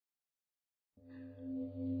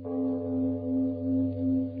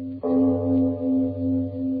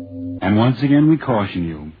And once again we caution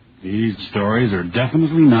you, these stories are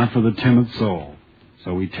definitely not for the timid soul.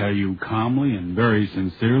 So we tell you calmly and very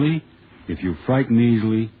sincerely, if you frighten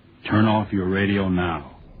easily, turn off your radio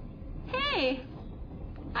now. Hey!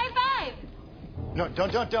 High five! No,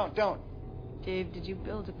 don't. Dave, did you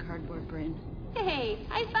build a cardboard Bryn? Hey,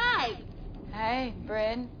 high five! Hey,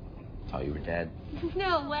 Bryn. Thought you were dead.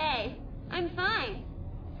 No way. I'm fine.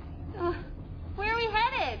 Where are we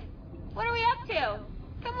headed? What are we up to?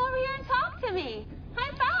 Come over here and talk to me.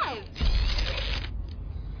 High five!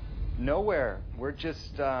 Nowhere. We're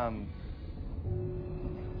just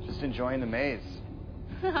enjoying the maze.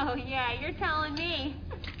 Oh, yeah, you're telling me.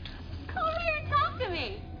 Come over here and talk to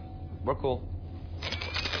me. We're cool.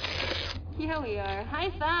 Yeah, we are.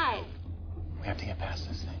 High five. We have to get past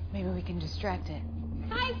this thing. Maybe we can distract it.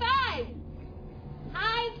 High five!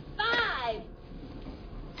 High five!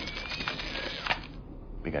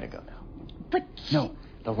 We gotta go now. But... No,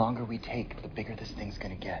 the longer we take, the bigger this thing's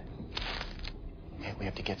gonna get. Okay, we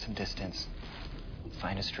have to get some distance,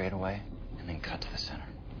 find a straightaway, and then cut to the center.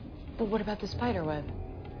 But what about the spider web?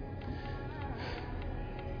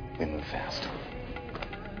 We move fast.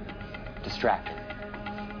 Distract it.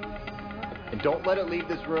 And don't let it leave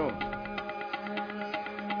this room.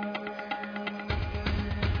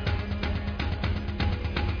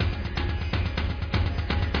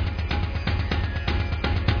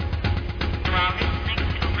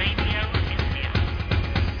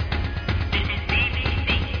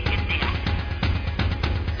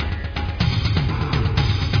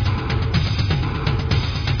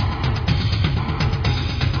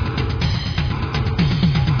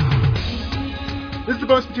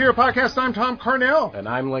 Material Podcast. I'm Tom Carnell. And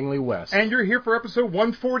I'm Langley West. And you're here for episode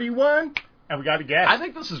 141. And we got a guest. I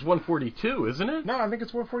think this is 142, isn't it? No, I think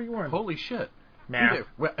it's 141. Holy shit. Math.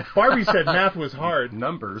 Barbie said math was hard.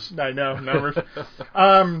 Numbers. I know, numbers.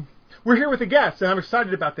 We're here with a guest, and I'm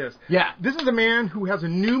excited about this. Yeah. This is a man who has a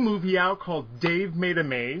new movie out called Dave Made a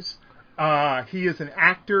Maze. He is an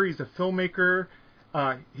actor. He's a filmmaker.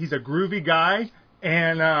 He's a groovy guy.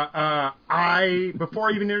 And before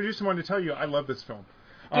I even introduce him, I wanted to tell you I love this film.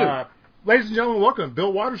 Ladies and gentlemen, welcome,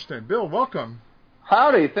 Bill Watterson. Bill, welcome.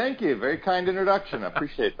 Howdy, thank you. Very kind introduction. I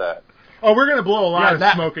appreciate that. Oh, we're going to blow a lot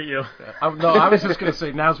of smoke at you. No, I was just going to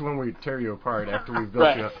say, now's when we tear you apart after we've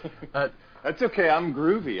built you up. That's okay. I'm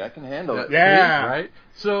groovy. I can handle it. Yeah. Right?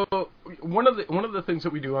 So one of the things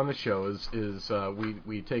that we do on the show is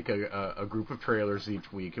we take a group of trailers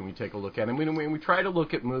each week and we take a look at them. We try to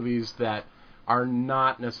look at movies that are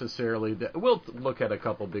not necessarily we'll look at a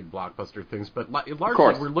couple big blockbuster things, but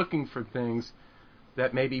largely we're looking for things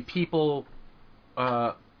that maybe people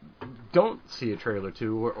don't see a trailer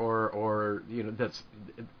to, or that's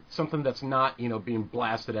something that's not being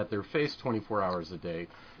blasted at their face 24 hours a day.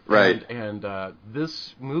 Right. And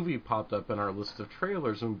this movie popped up in our list of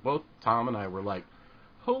trailers, and both Tom and I were like,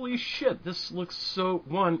 "Holy shit! This looks so."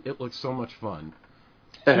 One, it looks so much fun.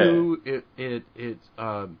 Two, it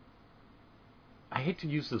I hate to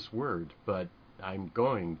use this word, but I'm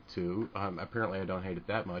going to. Apparently, I don't hate it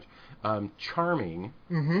that much. Charming.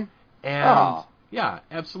 Mm-hmm. And yeah,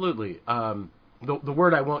 absolutely. The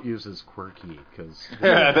word I won't use is quirky because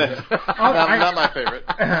not my favorite.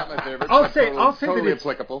 Not my favorite. I'll say totally that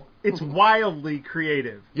applicable. It's wildly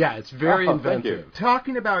creative. Yeah, it's very inventive. Talk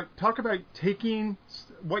about taking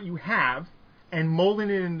what you have and molding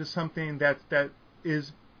it into something that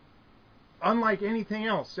is unlike anything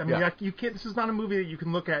else. I mean, you can't. This is not a movie that you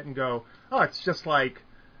can look at and go, "Oh, it's just like."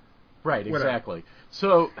 Right. Whatever. Exactly.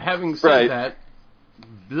 So, having said that,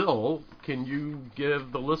 Bill, can you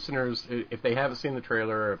give the listeners, if they haven't seen the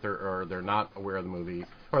trailer, or they're not aware of the movie,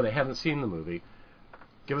 or they haven't seen the movie,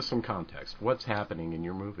 give us some context. What's happening in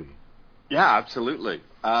your movie? Yeah, absolutely.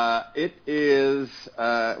 It is.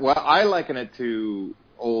 I liken it to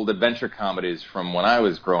old adventure comedies from when I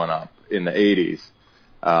was growing up in the 80s.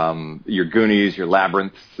 Your Goonies, your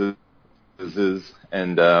Labyrinths,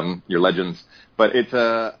 and your Legends. But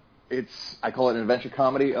I call it an adventure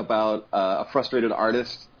comedy about a frustrated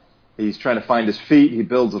artist. He's trying to find his feet. He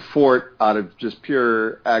builds a fort out of just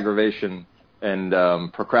pure aggravation and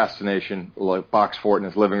procrastination, like a box fort in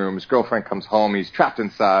his living room. His girlfriend comes home. He's trapped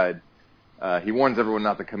inside. He warns everyone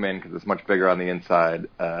not to come in because it's much bigger on the inside.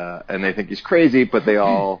 And they think he's crazy, but they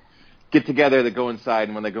all get together, they go inside,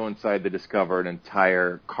 and when they go inside, they discover an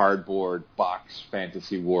entire cardboard box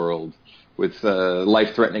fantasy world with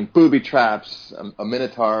life-threatening booby traps, a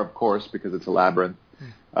minotaur, of course, because it's a labyrinth.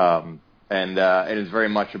 And it is very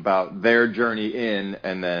much about their journey in,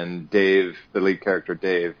 and then Dave, the lead character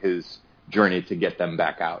Dave, his journey to get them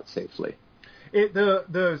back out safely.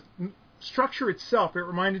 The structure itself, it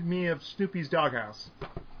reminded me of Snoopy's Doghouse.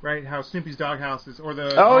 right? How Snoopy's doghouse is, or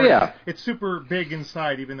the Oh, yeah. it's super big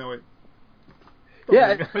inside, even though it.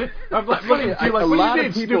 Yeah, I'm like, what do you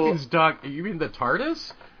mean Snoopy's dog? You mean the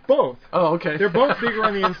TARDIS? Both. Oh, okay. They're both bigger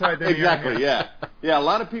on the inside than exactly. the outside. Yeah. A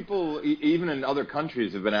lot of people, even in other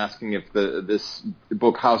countries, have been asking if this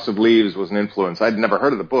book House of Leaves was an influence. I'd never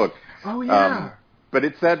heard of the book. Oh yeah. But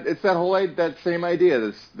it's that same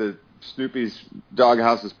idea. The Snoopy's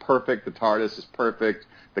doghouse is perfect. The TARDIS is perfect.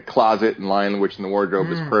 The closet and Lion, the Witch, and the Wardrobe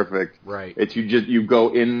is perfect. Right. It's you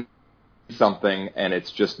go in something and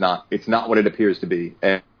it's not what it appears to be.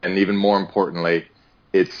 And even more importantly,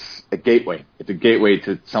 it's a gateway. It's a gateway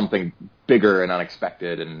to something bigger and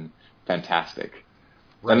unexpected and fantastic.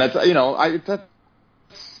 Right. And that's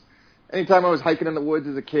anytime I was hiking in the woods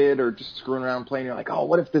as a kid or just screwing around playing, you're like, oh,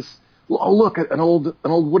 what if this? Oh, look, an old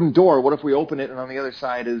wooden door. What if we open it and on the other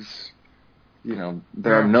side is,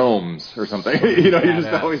 there are gnomes or something. You're just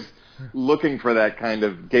always looking for that kind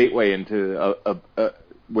of gateway into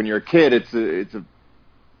when you're a kid, it's a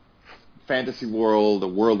fantasy world, a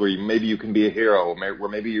world where maybe you can be a hero, where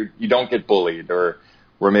maybe you don't get bullied, or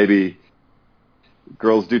where maybe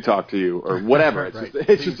girls do talk to you, or whatever.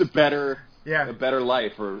 It's just a better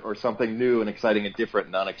life, or something new and exciting and different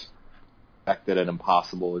and unexpected and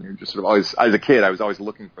impossible. And you're just sort of always, as a kid, I was always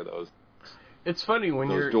looking for those. It's funny when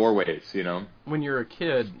those doorways, when you're a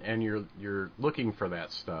kid and you're looking for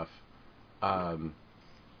that stuff.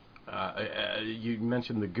 You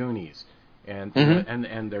mentioned the Goonies. And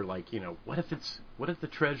and they're like, what if the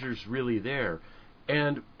treasure's really there?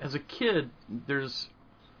 And as a kid, there's,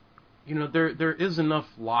 there is enough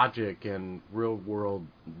logic and real world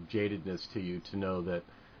jadedness to you to know that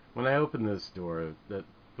when I open this door, that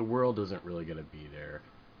the world isn't really going to be there.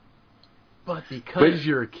 But because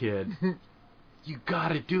you're a kid, you got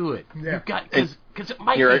to do it. Yeah. You got because it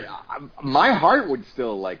might be. My heart would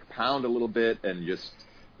still pound a little bit and just.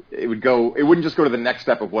 It wouldn't just go to the next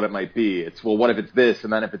step of what it might be. It's, well, what if it's this?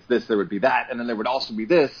 And then if it's this, there would be that. And then there would also be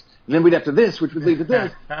this. And then we'd have to this, which would lead to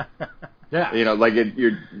this. Yeah.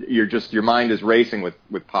 Your mind is racing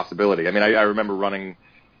with possibility. I mean, I remember running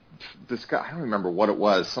this guy, I don't remember what it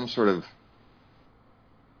was, some sort of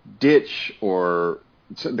ditch, or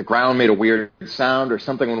the ground made a weird sound or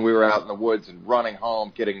something when we were out in the woods, and running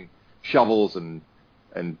home, getting shovels and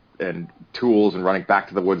tools and running back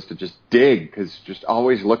to the woods to just dig, because just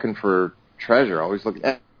always looking for treasure, always looking.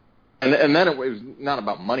 And then it was not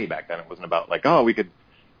about money back then. It wasn't about we could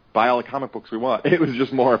buy all the comic books we want. It was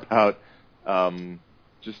just more about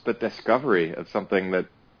just the discovery of something that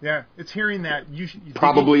it's hearing that you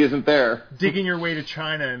probably isn't there. Digging your way to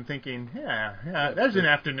China and thinking, there's an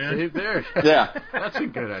afternoon. There. Yeah, that's a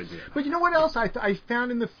good idea. But you know what else I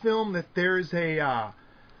found in the film, that there's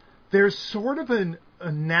there's sort of an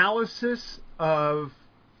analysis of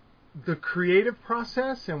the creative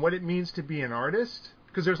process and what it means to be an artist,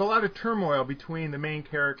 because there's a lot of turmoil between the main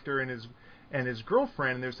character and his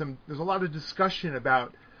girlfriend, and there's a lot of discussion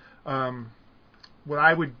about what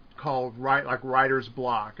I would call writer's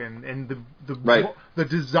block, and the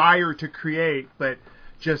desire to create, but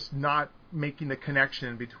just not making the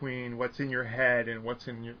connection between what's in your head and what's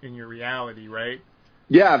in your reality, right?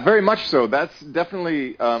 Yeah, very much so. That's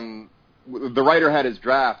definitely the writer had his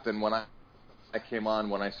draft, and when I came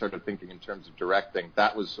on, when I started thinking in terms of directing,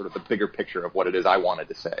 that was sort of the bigger picture of what it is I wanted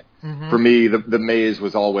to say. Mm-hmm. For me, the maze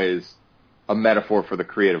was always a metaphor for the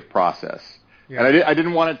creative process. Yeah. And I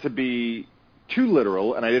didn't want it to be too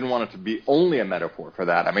literal, and I didn't want it to be only a metaphor for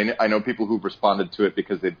that. I mean, I know people who've responded to it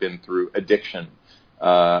because they've been through addiction.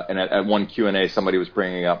 And at one Q&A, somebody was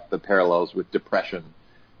bringing up the parallels with depression.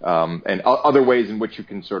 And other ways in which you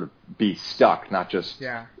can sort of be stuck, not just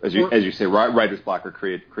as you say, writer's block or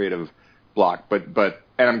creative block. But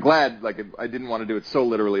I'm glad, I didn't want to do it so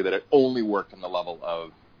literally that it only worked on the level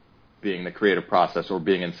of being the creative process or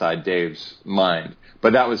being inside Dave's mind.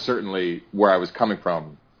 But that was certainly where I was coming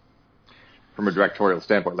from a directorial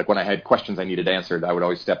standpoint. Like when I had questions I needed answered, I would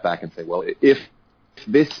always step back and say, well, if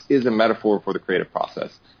this is a metaphor for the creative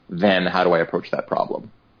process, then how do I approach that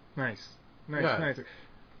problem? Nice.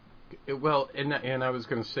 Well, and I was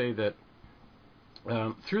going to say that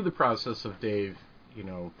through the process of Dave,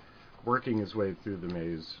 working his way through the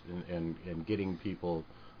maze and getting people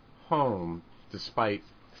home, despite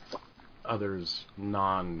others'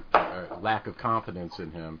 lack of confidence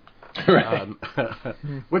in him, right.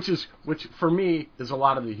 which for me is a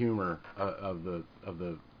lot of the humor of the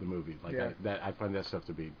movie. I find that stuff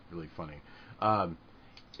to be really funny.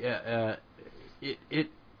 It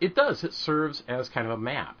serves as kind of a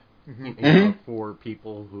map. Mm-hmm. For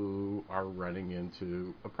people who are running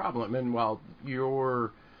into a problem. And while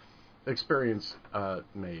your experience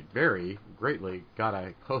may vary greatly. God,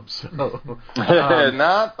 I hope so.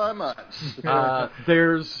 Not by much.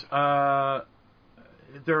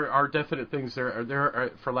 There are definite things there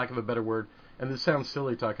are, for lack of a better word, and this sounds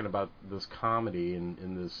silly talking about this comedy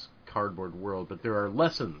in this cardboard world, but there are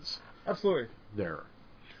lessons. Absolutely. There.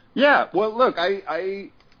 Yeah. Well, look,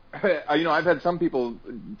 I've had some people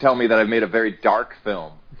tell me that I've made a very dark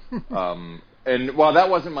film. And while that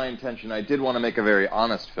wasn't my intention, I did want to make a very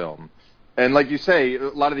honest film. And like you say, a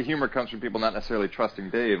lot of the humor comes from people not necessarily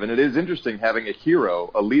trusting Dave. And it is interesting having a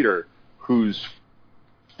hero, a leader, whose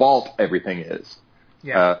fault everything is.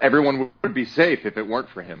 Yeah. Everyone would be safe if it weren't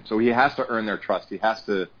for him. So he has to earn their trust. He has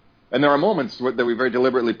to. And there are moments that we very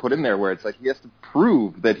deliberately put in there where it's like he has to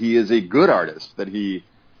prove that he is a good artist, that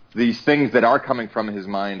these things that are coming from his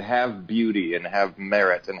mind have beauty and have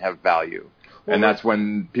merit and have value. Well, and that's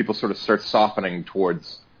when people sort of start softening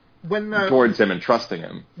towards him and trusting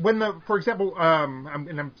him. For example,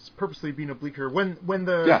 I'm purposely being oblique here. When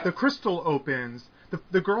the crystal opens,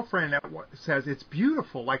 the girlfriend says it's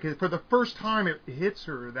beautiful. Like for the first time, it hits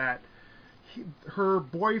her that her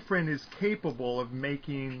boyfriend is capable of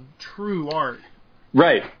making true art.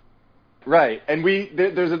 Right. And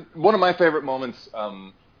there's one of my favorite moments,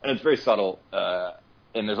 and it's very subtle.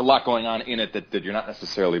 And there's a lot going on in it that you're not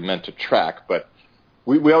necessarily meant to track, but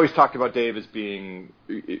we always talked about Dave as being,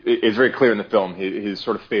 it's very clear in the film, his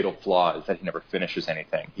sort of fatal flaw is that he never finishes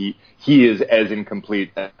anything. He is as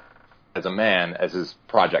incomplete as a man as his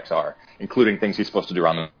projects are, including things he's supposed to do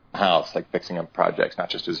around the house, like fixing up projects, not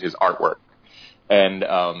just his artwork. And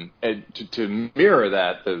to mirror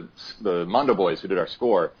that, the Mondo Boys who did our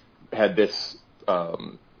score had this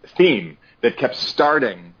theme that kept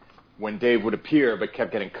starting when Dave would appear, but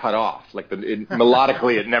kept getting cut off. Like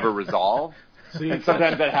melodically, it never resolved. And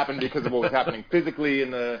sometimes that happened because of what was happening physically in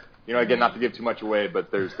the, again, not to give too much away, but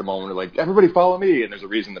there's the moment where like, everybody follow me, and there's a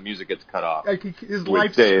reason the music gets cut off. Like his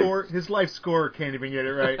life score can't even get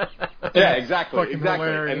it right. Yeah, exactly.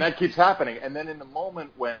 Hilarious. And that keeps happening. And then in the moment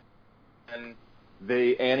when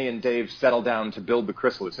Annie and Dave settle down to build the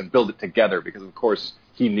chrysalis and build it together, because of course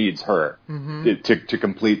he needs her to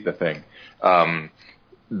complete the thing.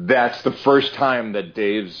 That's the first time that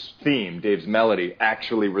Dave's melody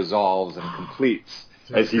actually resolves and completes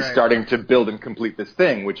as he's starting to build and complete this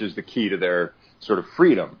thing, which is the key to their sort of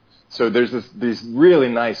freedom. So there's these really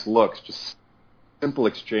nice looks, just simple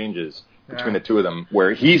exchanges between the two of them,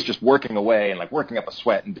 where he's just working away and like working up a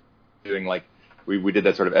sweat and doing like, we did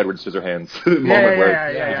that sort of Edward Scissorhands moment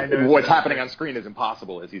where what's happening on screen is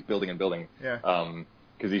impossible as he's building and building. Yeah.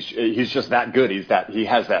 Because he's just that good. He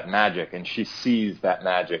has that magic, and she sees that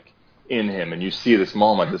magic in him. And you see this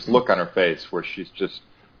moment, this look on her face, where she's just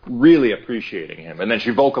really appreciating him. And then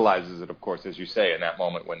she vocalizes it, of course, as you say, in that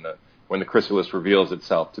moment when the chrysalis reveals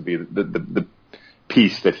itself to be the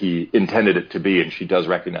piece that he intended it to be, and she does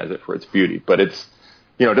recognize it for its beauty. But it's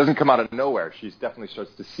it doesn't come out of nowhere. She definitely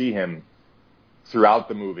starts to see him throughout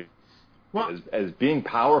the movie. Well, as being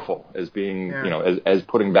powerful, as being, as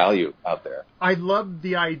putting value out there. I love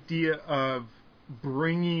the idea of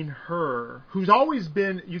bringing her, who's always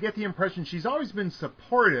been, you get the impression she's always been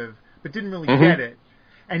supportive, but didn't really get it.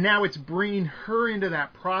 And now it's bringing her into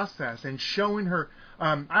that process and showing her,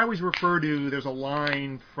 I always refer to, there's a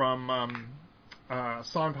line from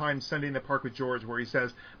Sondheim's Sunday in the Park with George where he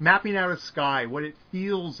says, mapping out a sky, what it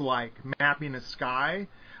feels like mapping a sky.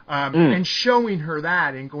 And showing her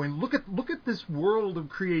that and going, look at this world of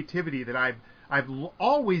creativity that I've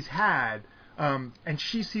always had, and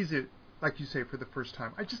she sees it, like you say, for the first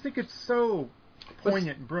time. I just think it's so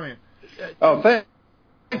poignant and brilliant. Oh, thank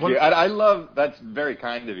you. I love, that's very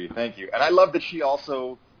kind of you. Thank you. And I love that she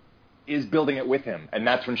also is building it with him, and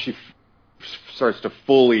that's when she starts to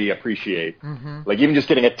fully appreciate, like even just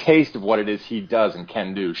getting a taste of what it is he does and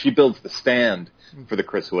can do. She builds the stand for the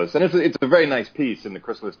chrysalis, and it's a very nice piece, and the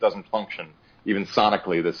chrysalis doesn't function. Even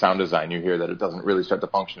sonically, the sound design, you hear that it doesn't really start to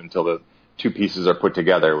function until the two pieces are put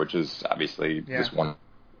together, which is obviously this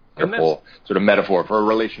wonderful sort of metaphor for a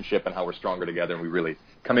relationship and how we're stronger together, and we really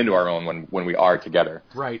come into our own when we are together.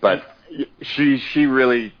 Right. But she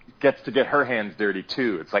really gets to get her hands dirty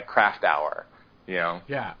too. It's like craft hour,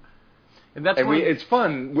 Yeah. And it's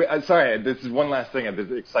fun. Sorry, this is one last thing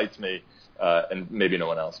that excites me, and maybe no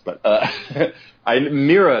one else. But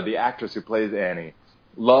Mira, the actress who plays Annie,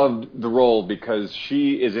 loved the role because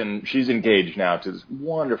she's engaged now to this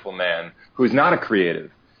wonderful man who's not a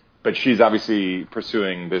creative, but she's obviously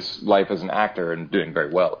pursuing this life as an actor and doing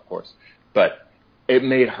very well, of course. But it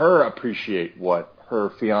made her appreciate what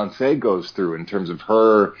her fiancé goes through in terms of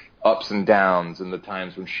her ups and downs and the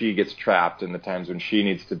times when she gets trapped and the times when she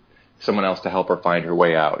needs to someone else to help her find her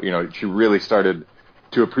way out. You know, she really started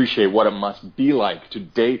to appreciate what it must be like to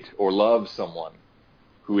date or love someone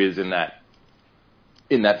who is in that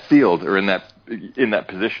field or in that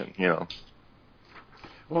position, you know.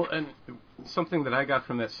 Well, and something that I got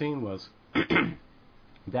from that scene was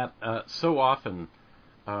that so often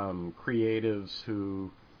creatives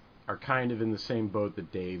who are kind of in the same boat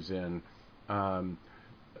that Dave's in,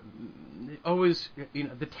 always, you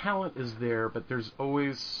know, the talent is there, but there's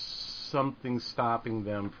always something stopping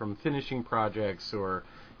them from finishing projects or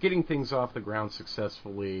getting things off the ground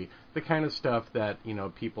successfully. The kind of stuff that, you know,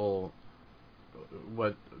 people,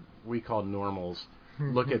 what we call normals,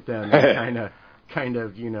 look at them and kind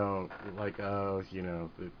of, you know, like, oh, you know,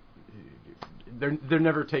 they're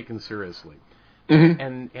never taken seriously.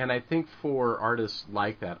 Mm-hmm. And I think for artists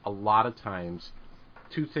like that, a lot of times,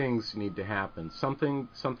 two things need to happen. Something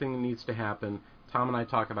needs to happen. Tom and I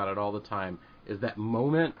talk about it all the time. Is that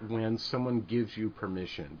moment when someone gives you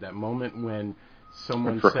permission? That moment when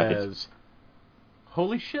someone says,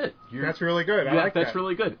 "Holy shit, that's really good. I like that's that.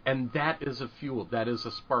 really good." And that is a fuel. That is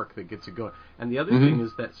a spark that gets it going. And the other thing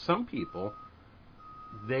is that some people,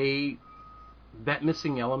 that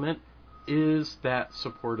missing element is that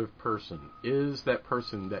supportive person. Is that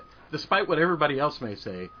person that, despite what everybody else may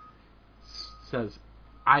say, says,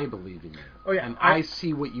 "I believe in you." Oh yeah, and I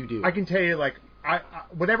see what you do. I can tell you, like, I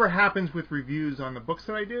whatever happens with reviews on the books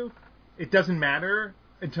that I do, it doesn't matter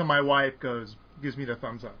until my wife gives me the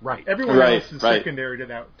thumbs up. Right. Everyone else is secondary to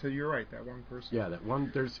that. To you're right, that one person. Yeah, that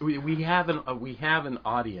one. We have an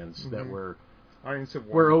audience that we're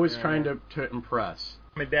always trying to impress.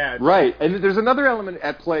 My dad. Right, and there's another element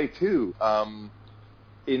at play too.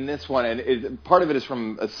 In this one, and part of it is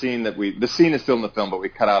from a scene the scene is still in the film, but we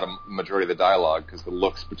cut out a majority of the dialogue because the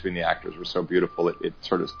looks between the actors were so beautiful. It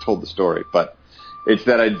sort of told the story, but it's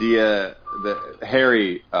that idea that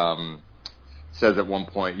Harry says at one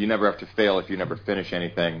point, "You never have to fail if you never finish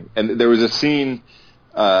anything." And there was a scene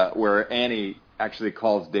where Annie actually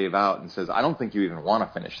calls Dave out and says, "I don't think you even want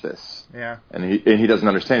to finish this." Yeah. And he doesn't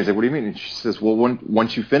understand. He's like, "What do you mean?" And she says, "Well,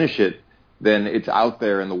 once you finish it, then it's out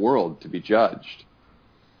there in the world to be judged.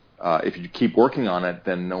 If you keep working on it,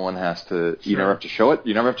 then no one has to. You never have to show it.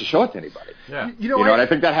 You never have to show it to anybody." Yeah. You know, and I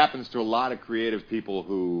think that happens to a lot of creative people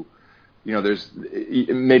who, you know,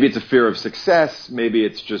 maybe it's a fear of success, maybe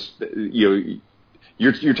it's just, you know,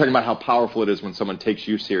 you're talking about how powerful it is when someone takes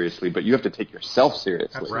you seriously, but you have to take yourself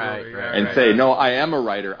seriously. Absolutely. Right. And say, "No, I am a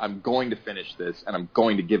writer. I'm going to finish this, and I'm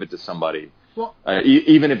going to give it to somebody." Well,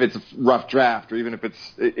 even if it's a rough draft, or even if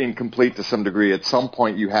it's incomplete to some degree, at some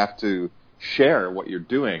point you have to share what you're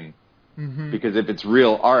doing, because if it's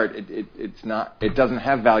real art, it doesn't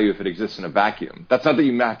have value if it exists in a vacuum. That's not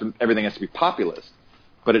that everything has to be populist,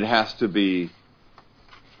 but it has to be.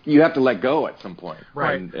 You have to let go at some point,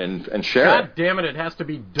 right? And share. God damn it! It has to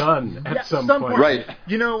be done at some point, right?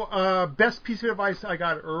 You know, best piece of advice I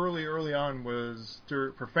got early on was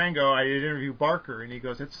for Fango. I did interview Barker, and he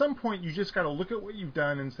goes, "At some point, you just got to look at what you've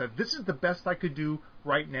done and said, this is the best I could do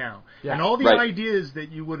right now." Yeah. And all the ideas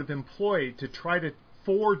that you would have employed to try to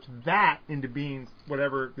forge that into being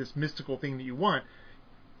whatever this mystical thing that you want,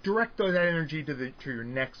 direct that energy to your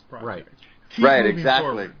next project. Right. Keep moving exactly.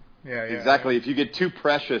 Forward. Yeah, exactly. If you get too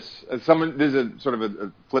precious, there's a sort of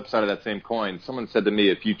a flip side of that same coin. Someone said to me,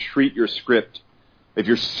 if you treat your script, if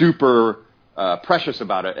you're super precious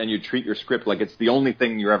about it, and you treat your script like it's the only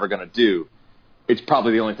thing you're ever going to do, it's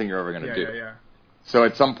probably the only thing you're ever going to do. Yeah. So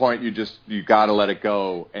at some point, you got to let it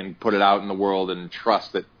go and put it out in the world and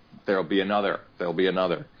trust that there'll be another.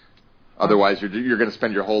 Otherwise, you're going to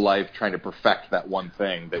spend your whole life trying to perfect that one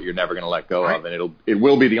thing that you're never going to let go of, and it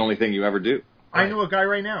will be the only thing you ever do. I know a guy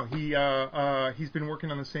right now. He's been working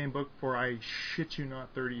on the same book for, I shit you not,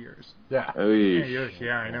 30 years. Yeah.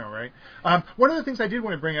 Yeah, I know, right? One of the things I did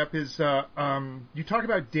want to bring up is you talk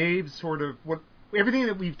about Dave's sort of everything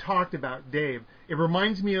that we've talked about, Dave. It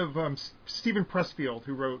reminds me of Stephen Pressfield,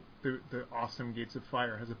 who wrote the awesome Gates of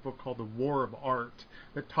Fire, has a book called The War of Art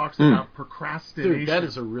that talks about procrastination. Dude, that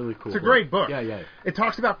is a really cool book. It's a great book. Yeah. It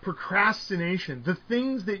talks about procrastination, the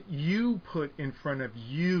things that you put in front of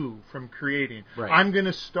you from creating. Right. I'm going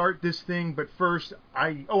to start this thing, but first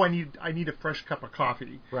I need a fresh cup of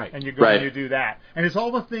coffee. Right. And you're going to do that. And it's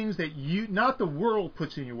all the things that not the world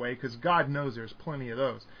puts in your way, because God knows there's plenty of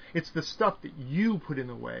those. It's the stuff that you put in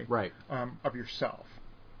the way of yourself.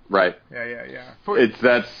 Right. Yeah.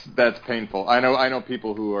 That's painful. I know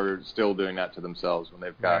people who are still doing that to themselves when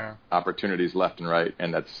they've got opportunities left and right,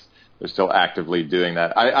 and they're still actively doing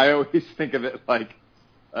that. I always think of it like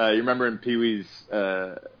you remember in Pee-wee's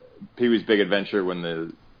Big Adventure when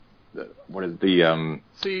what is the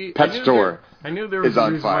See, pet store? I knew there was is a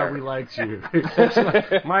on reason fire. why we liked you.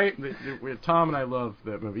 Tom and I love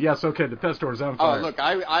that movie. Yes, okay, the pet store is on fire. Oh, look,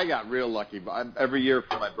 I got real lucky. Every year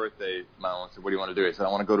for my birthday, my mom said, "What do you want to do?" I said, "I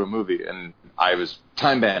want to go to a movie." And I was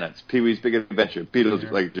Time Bandits, Pee-wee's Big Adventure,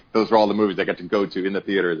 Beatles. Like those were all the movies I got to go to in the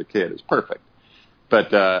theater as a kid. It was perfect.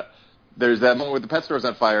 But there's that moment where the pet store's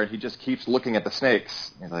on fire, and he just keeps looking at the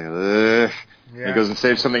snakes. He's like, ugh. Yeah. He goes and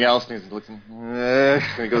saves something else, and he's looking, and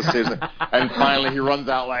he goes and saves something. And finally he runs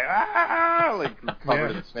out like, ah, like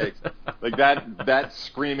covered in snakes. Like that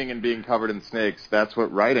screaming and being covered in snakes, that's what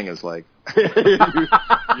writing is like. You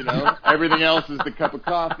know? Everything else is the cup of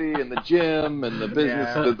coffee and the gym and the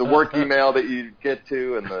business, the work email that you get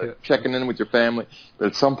to and the checking in with your family. But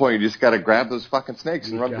at some point you just got to grab those fucking snakes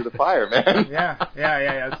and run through the fire, man.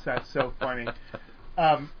 Yeah. That's so funny.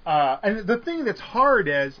 And the thing that's hard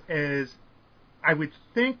is I would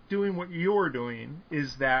think doing what you're doing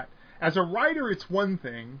is that as a writer it's one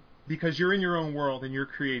thing because you're in your own world and you're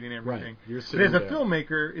creating everything. Right. But as a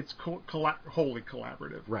filmmaker, it's wholly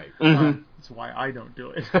collaborative. Right. That's why I don't do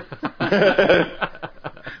it.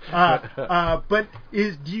 But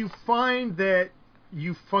do you find that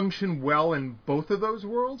you function well in both of those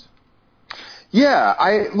worlds? Yeah,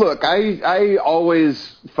 I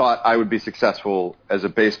always thought I would be successful as a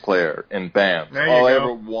bass player in bands. All I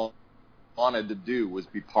ever wanted to do was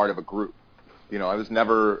be part of a group. You know, I was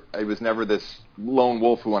never this lone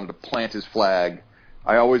wolf who wanted to plant his flag.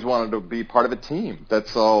 I always wanted to be part of a team.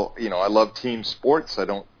 That's all. You know, I love team sports. I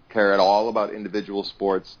don't care at all about individual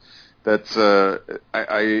sports. That's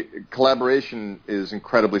collaboration is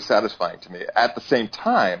incredibly satisfying to me. At the same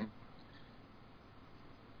time,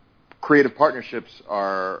 creative partnerships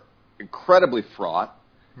are incredibly fraught,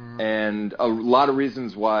 and a lot of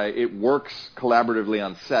reasons why it works collaboratively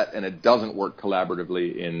on set and it doesn't work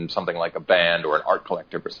collaboratively in something like a band or an art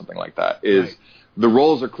collective or something like that is the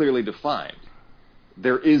roles are clearly defined.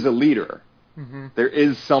 There is a leader. Mm-hmm. There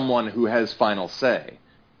is someone who has final say.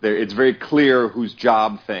 It's very clear whose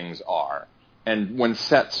job things are. And when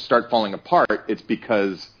sets start falling apart, it's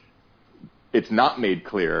because it's not made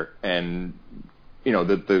clear, and you know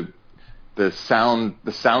the sound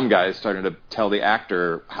guy is starting to tell the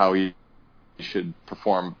actor how he should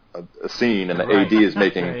perform a scene, and the AD is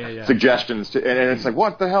making suggestions to, and it's like,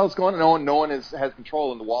 what the hell is going on? No one has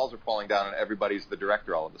control, and the walls are falling down, and everybody's the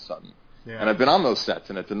director all of a sudden. Yeah. And I've been on those sets,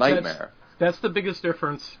 and it's a nightmare. That's the biggest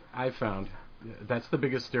difference I found. That's the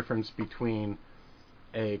biggest difference between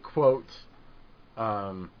a quote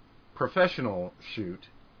professional shoot.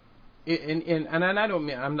 And I don't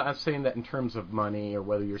mean, I'm not saying that in terms of money or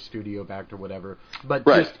whether you're studio backed or whatever, but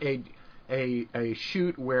just a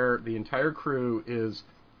shoot where the entire crew is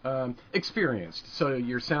experienced. So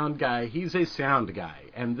your sound guy, he's a sound guy,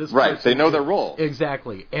 and this they know their role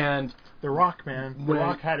exactly. And The Rock, man, The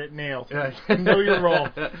Rock had it nailed. Know your role.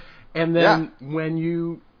 And then when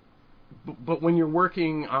you're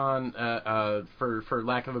working on, for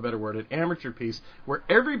lack of a better word, an amateur piece where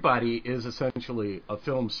everybody is essentially a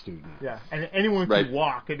film student. Yeah, and anyone can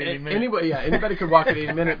walk at any minute. Anybody could walk at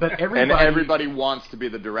any minute, but everybody wants to be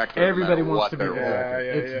the director. Everybody wants to be the director.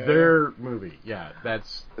 It's their movie. Yeah,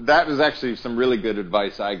 that was actually some really good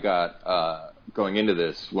advice I got going into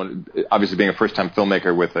this. When obviously being a first-time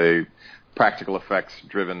filmmaker with a practical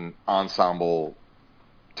effects-driven ensemble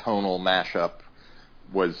tonal mashup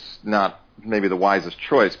was not maybe the wisest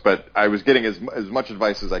choice, but I was getting as much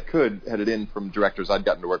advice as I could headed in from directors I'd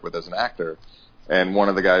gotten to work with as an actor. And one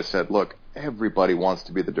of the guys said, look, everybody wants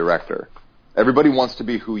to be the director. Everybody wants to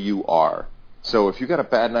be who you are. So if you got a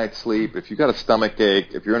bad night's sleep, if you got a stomach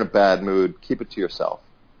ache, if you're in a bad mood, keep it to yourself.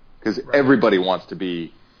 Because everybody wants to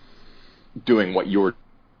be doing what you're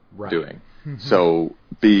doing. Mm-hmm. So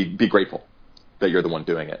be grateful that you're the one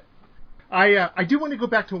doing it. I do want to go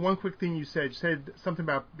back to one quick thing you said. You said something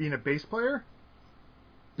about being a bass player?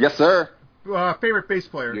 Yes, sir. Favorite bass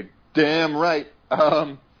player? You're damn right.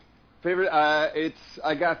 Favorite,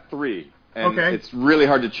 I got three. And it's really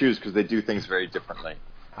hard to choose because they do things very differently.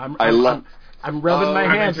 I'm rubbing my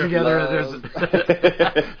hands together.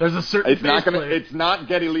 There's a certain bass player. It's not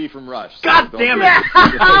Geddy Lee from Rush. So God damn it!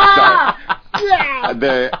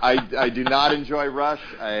 I do not enjoy Rush.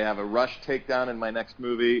 I have a Rush takedown in my next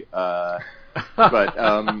movie. But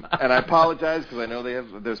and I apologize because I know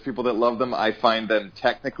there's people that love them. I find them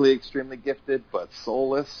technically extremely gifted, but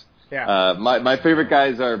soulless. Yeah. My favorite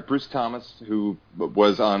guys are Bruce Thomas, who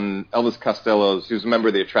was on Elvis Costello's. He was a member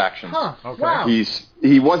of the Attractions. Huh. Okay. Wow.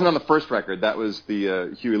 He wasn't on the first record. That was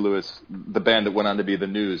the Huey Lewis, the band that went on to be the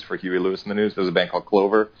News for Huey Lewis and the News. There was a band called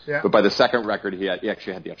Clover. Yeah. But by the second record, he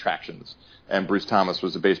actually had the Attractions. And Bruce Thomas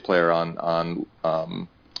was a bass player on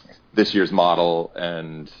this year's model,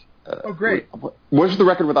 and oh, great. What's the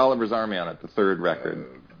record with Oliver's Army on it? The third record.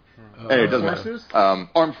 Anyway, it doesn't Forces? matter.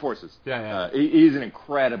 Armed Forces. Yeah. He's an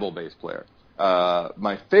incredible bass player.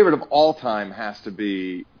 My favorite of all time has to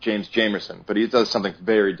be James Jamerson, but he does something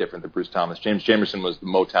very different than Bruce Thomas. James Jamerson was the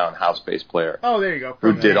Motown house bass player. Oh, there you go.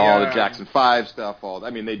 Who did all the Jackson 5 stuff.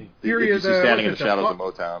 They used to Standing in the Shadows of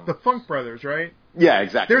Motown. The Funk Brothers, right? Yeah,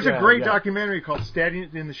 exactly. There's a great documentary called Standing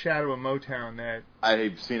in the Shadow of Motown that...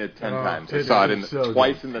 I've seen it 10 times. I saw it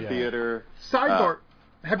twice in the theater. Sidebar.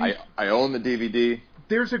 Have you... I own the DVD.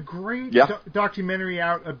 There's a great documentary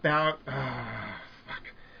out about...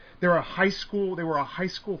 They were a high school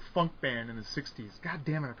funk band in the 60s. God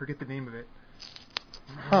damn it, I forget the name of it.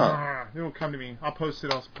 It'll come to me. I'll post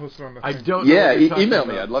it on the thing. I don't know. Yeah, email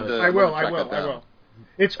me. I'd love to. I will.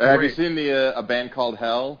 It's great. Have you seen a band called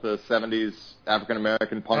Hell, the 70s African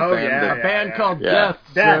American punk band? Yeah, a band called Death.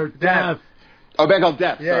 Death. Oh, a band called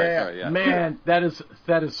Death. Sorry. Man, that is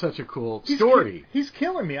such a cool story. He's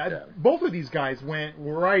killing me. Both of these guys went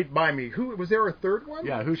right by me. Who was there? A third one?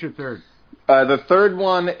 Yeah. Who's your third? The third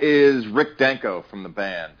one is Rick Denko from the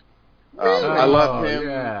band. I love him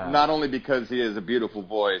not only because he has a beautiful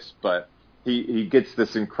voice, but he gets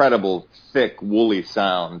this incredible thick, woolly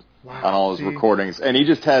sound on all his recordings, and he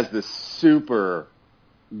just has this super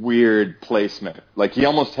weird placement. Like he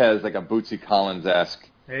almost has like a Bootsy Collins-esque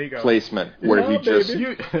placement where he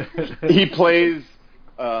plays.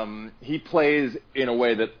 He plays in a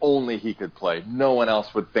way that only he could play. No one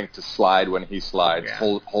else would think to slide when he slides,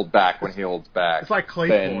 hold back when he holds back, it's like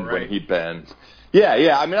Claypool, bend right? when he bends.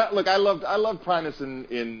 Yeah. I mean, look, I loved Primus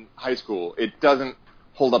in high school. It doesn't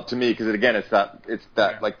hold up to me because it's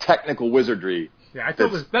that like technical wizardry. Yeah,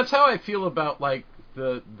 that's how I feel about like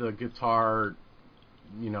the guitar.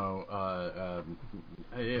 The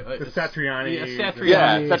Satriani.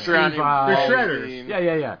 Satriani. They're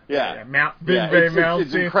shredders. Yeah.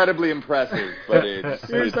 It's incredibly impressive, but it's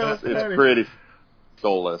pretty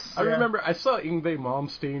soulless. I remember I saw Yngwie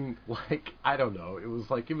Malmsteen, like, I don't know, it was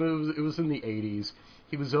in the 80s.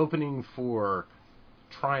 He was opening for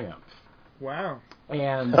Triumph. Wow.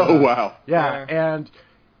 And wow. Yeah,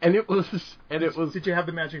 and it was Did you have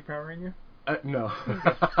the magic power in you? No.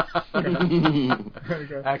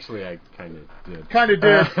 Actually, I kind of did.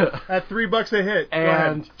 At $3 a hit.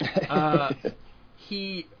 And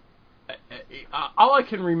he, all I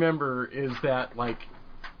can remember is that, like,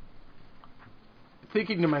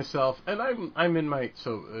 thinking to myself, and I'm in my,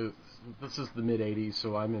 this is the mid 80s,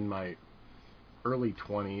 so I'm in my early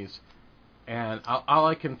 20s, and all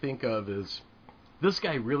I can think of is, this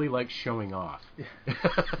guy really likes showing off.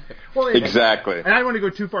 Well, exactly. And I don't want to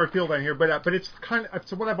go too far afield on here, but it's kind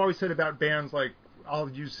of what I've always said about bands like I'll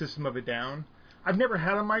use System of a Down. I've never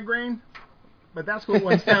had a migraine, but that's what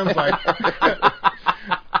one sounds like.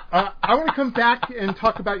 I want to come back and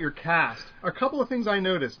talk about your cast. A couple of things I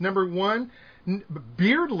noticed. Number one,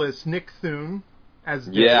 beardless Nick Thune as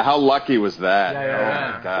Dave. Yeah, how lucky was that?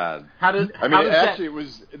 Yeah. Oh my God. Actually, it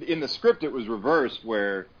was in the script. It was reversed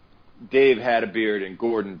where Dave had a beard and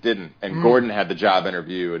Gordon didn't, and Gordon had the job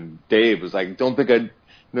interview, and Dave was like, "Don't think I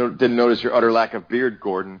didn't notice your utter lack of beard,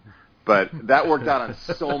 Gordon." But that worked out on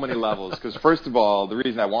so many levels. Because first of all, the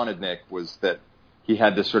reason I wanted Nick was that he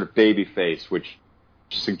had this sort of baby face, which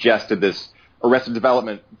suggested this Arrested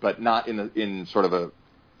Development, but not in sort of a.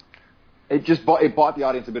 It bought the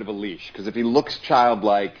audience a bit of a leash, because if he looks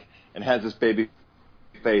childlike and has this baby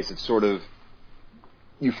face, it's sort of.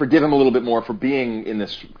 You forgive him a little bit more for being in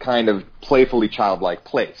this kind of playfully childlike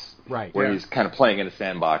place, right? Where he's kind of playing in a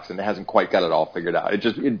sandbox and hasn't quite got it all figured out.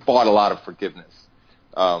 It bought a lot of forgiveness.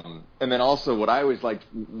 And then also, what I always liked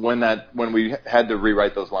when we had to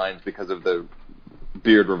rewrite those lines because of the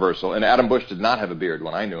beard reversal, and Adam Bush did not have a beard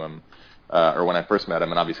when I knew him, or when I first met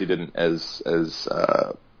him, and obviously didn't as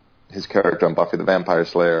his character on Buffy the Vampire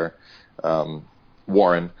Slayer,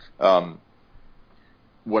 Warren.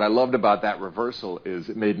 What I loved about that reversal is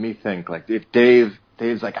it made me think, like, if Dave's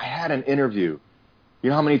like, I had an interview. You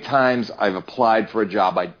know how many times I've applied for a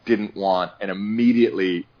job I didn't want and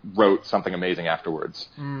immediately wrote something amazing afterwards?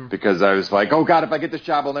 Because I was like, oh, God, if I get this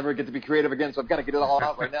job, I'll never get to be creative again, so I've got to get it all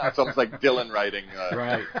out right now. It's almost like Dylan writing,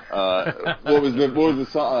 right. What was the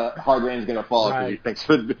song, Hard Rain's Gonna Fall, because he thinks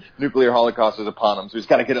the nuclear holocaust is upon him, so he's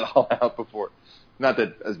got to get it all out before. Not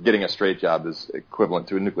that getting a straight job is equivalent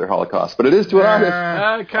to a nuclear holocaust, but it is to an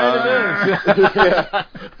artist. It kind of is. Yeah.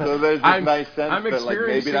 So there's this nice sense I'm that, like,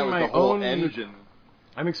 maybe that was the whole engine.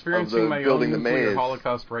 I'm experiencing my own nuclear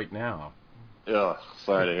holocaust right now. Oh,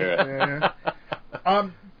 sorry to hear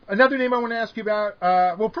it. Another name I want to ask you about,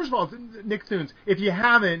 well, first of all, Nick Thune's. If you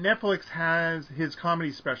haven't, Netflix has his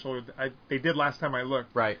comedy special. They did last time I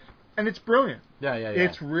looked. Right. and it's brilliant. Yeah.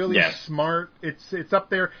 It's really smart. It's up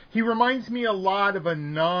there. He reminds me a lot of a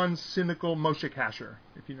non-cynical Moshe Kasher,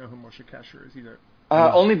 if you know who Moshe Kasher is either.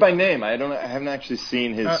 Only by name. I haven't actually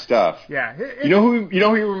seen his stuff. Yeah. You know who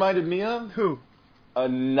he reminded me of? Who? A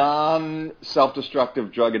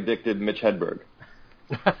non-self-destructive, drug-addicted Mitch Hedberg.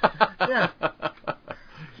 Yeah.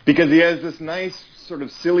 Because he has this nice sort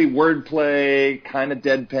of silly wordplay, kind of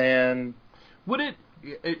deadpan. Would it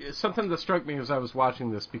something that struck me as I was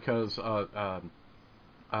watching this, because a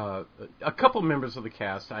couple members of the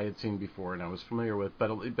cast I had seen before and I was familiar with, but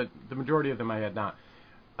the majority of them I had not.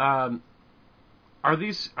 Are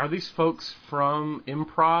these folks from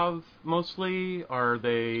improv mostly? Are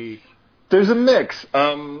they? There's a mix.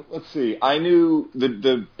 Let's see. I knew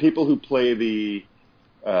the people who play the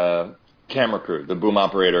camera crew, the boom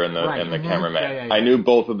operator and the cameraman. Yeah. I knew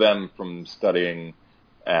both of them from studying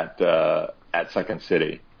at Second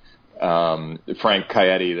City. Frank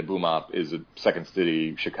Coyetti, the boom op, is a Second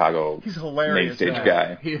City Chicago he's hilarious, main stage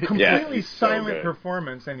guy. Completely silent so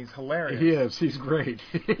performance, and he's hilarious. He is. He's great.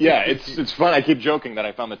 Yeah, it's fun. I keep joking that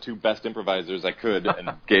I found the two best improvisers I could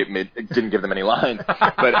and didn't give them any lines.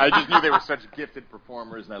 But I just knew they were such gifted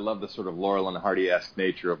performers, and I love the sort of Laurel and Hardy-esque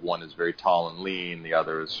nature of one is very tall and lean, the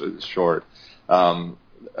other is short. So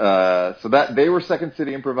that they were Second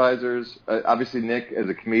City improvisers. Obviously, Nick, as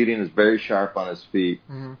a comedian, is very sharp on his feet.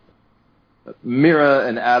 Mm-hmm. Mira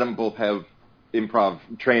and Adam both have improv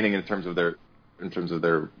training in terms of their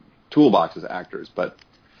toolbox as actors,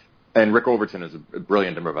 and Rick Overton is a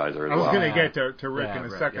brilliant improviser as well. I was going to get to Rick in a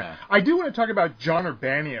second. Yeah. I do want to talk about John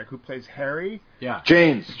Urbaniak, who plays Harry. Yeah.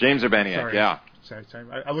 James Urbaniak. Sorry. Yeah. Sorry.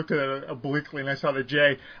 I looked at it obliquely and I saw the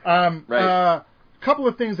J. Right. Couple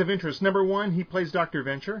of things of interest. Number one, he plays Dr.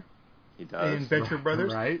 Venture. He does. In Venture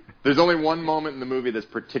Brothers. Right. There's only one moment in the movie that's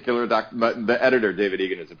particular. But the editor, David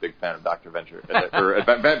Egan, is a big fan of Dr. Venture, or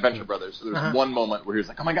Venture Brothers. So there's one moment where he was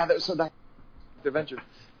like, "Oh my God, that was so Dr. Venture."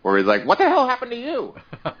 Where he's like, "What the hell happened to you?"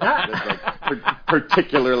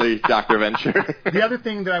 Particularly Dr. Venture. The other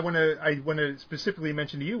thing that I want to specifically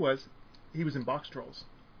mention to you was he was in Box Trolls.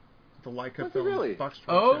 The Leica film. Really? Box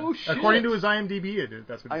Trolls. Oh, shit. According to his IMDb, it is.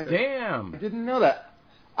 That's what he said. Damn. I didn't know that.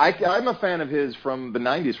 I'm a fan of his from the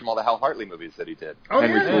 90s, from all the Hal Hartley movies that he did. Oh,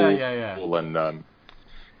 Henry yeah. Fool and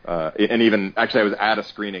even, actually, I was at a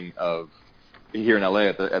screening of, here in L.A.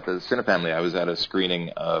 at the Cinefamily, I was at a screening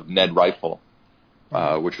of Ned Rifle,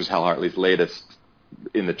 which was Hal Hartley's latest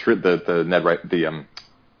in the Ned Rifle,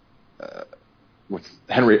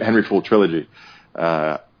 Henry Fool trilogy.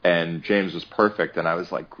 And James was perfect, and I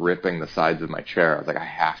was like gripping the sides of my chair. I was like, I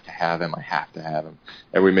have to have him.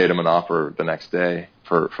 And we made him an offer the next day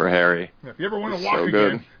for Harry. If you ever want to walk so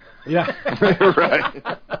again. Good. Yeah.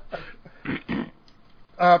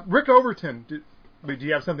 Right. Rick Overton. Do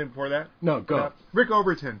you have something before that? No, go. Rick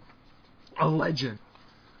Overton. A legend.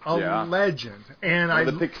 Legend. And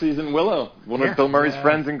the Pixies and Willow. One of Bill Murray's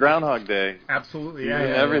friends in Groundhog Day. Absolutely. Yeah,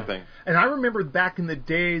 everything. And I remember back in the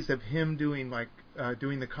days of him doing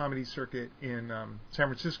the comedy circuit in San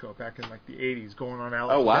Francisco back in like the 80s, going on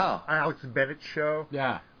Alex Bennett's show.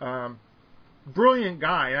 Yeah. Brilliant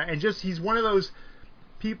guy, and just he's one of those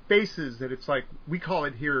faces that it's like we call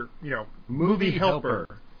it here, movie helper.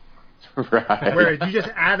 Right. Where you just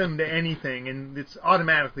add him to anything and it's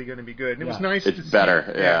automatically going to be good. And it was nice to see. It's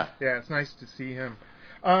better, yeah. Yeah, it's nice to see him.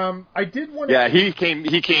 I did want to. Yeah, he came.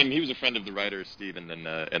 He was a friend of the writers, Stephen, and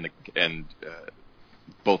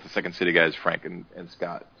both the Second City guys, Frank and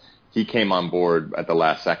Scott. He came on board at the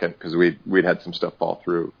last second because we'd had some stuff fall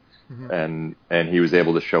through, and he was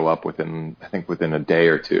able to show up within a day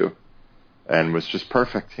or two, and was just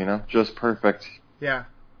perfect, just perfect. Yeah.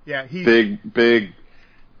 He's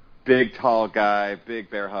big tall guy,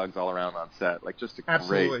 big bear hugs all around on set, like just a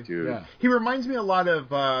great dude. Yeah. He reminds me a lot of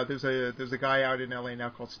there's a guy out in LA now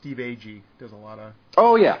called Steve Agee. Does a lot of.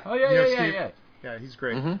 Oh yeah. Yeah. Yeah, he's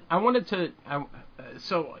great. Mm-hmm. I wanted to.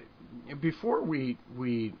 So before we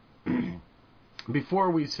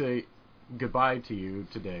say goodbye to you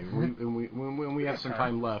today, when we have some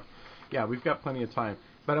time left, we've got plenty of time.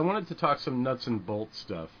 But I wanted to talk some nuts and bolts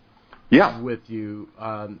stuff. With you.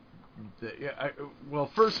 Well,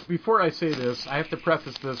 first, before I say this, I have to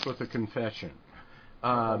preface this with a confession.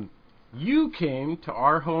 You came to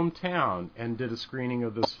our hometown and did a screening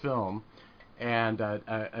of this film and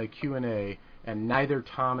a Q&A, and neither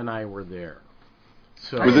Tom and I were there.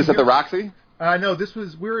 So was this at the Roxy? No,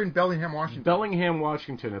 we were in Bellingham, Washington. Bellingham,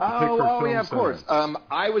 Washington, at the Pickford Film yeah, of Center. course.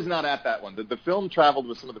 I was not at that one. The film traveled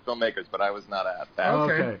with some of the filmmakers, but I was not at that.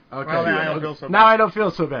 Okay. Well, now I don't feel so bad. Now I don't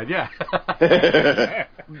feel so bad. Yeah.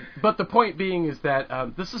 But the point being is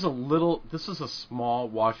that this is a small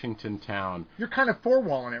Washington town. You're kind of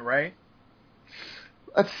four-walling it, right?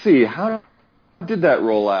 Let's see. How did that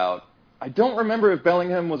roll out? I don't remember if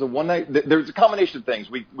Bellingham was a one-night... There's a combination of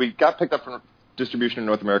things. We got picked up from distribution in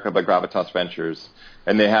North America by Gravitas Ventures,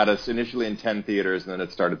 and they had us initially in 10 theaters, and then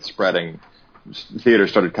it started spreading. Theaters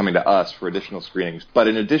started coming to us for additional screenings. But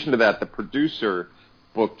in addition to that, the producer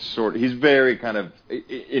booked he's very kind of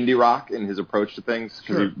indie rock in his approach to things,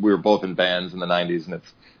 because we were both in bands in the 90s, and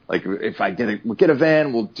it's like, if we'll get a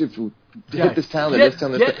van, we'll hit this town, this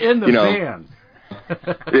town, this town. Get in the van.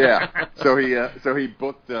 Yeah. So he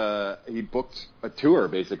booked a tour,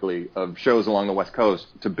 basically, of shows along the West Coast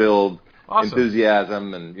to build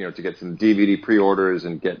enthusiasm, and to get some DVD pre-orders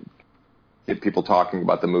and get people talking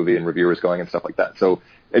about the movie and reviewers going and stuff like that. So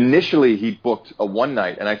initially he booked a one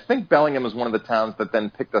night, and I think Bellingham was one of the towns that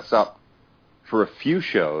then picked us up for a few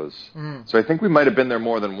shows. So I think we might have been there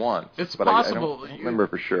more than once. It's but possible. I don't remember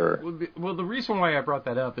for sure. Well, the reason why I brought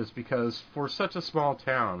that up is because for such a small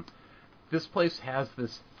town, this place has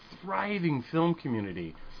this thriving film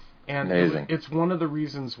community. And amazing. It's one of the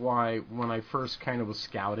reasons why when I first kind of was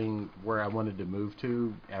scouting where I wanted to move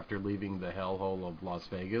to after leaving the hellhole of Las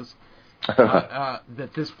Vegas,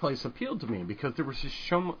 that this place appealed to me, because there was just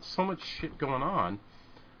so much shit going on.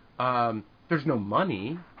 There's no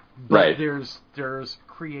money, but there's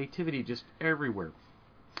creativity just everywhere.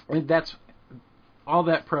 And that's all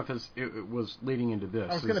that preface it was leading into this.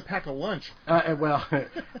 I was going to pack a lunch. Well,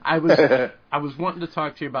 I was wanting to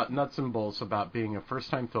talk to you about nuts and bolts about being a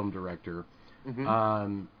first-time film director,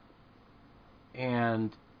 and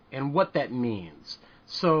what that means.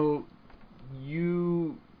 So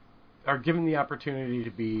you are given the opportunity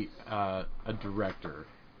to be a director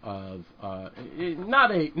of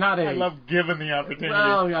not a. I love giving the opportunity.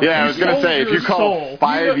 Well, I was going to say, if you call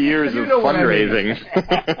 5 years of fundraising,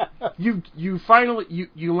 you finally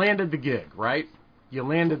you landed the gig, right? You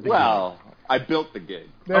landed the gig. Well, I built the gig.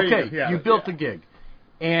 You built the gig,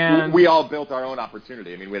 and we all built our own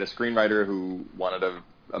opportunity. I mean, we had a screenwriter who wanted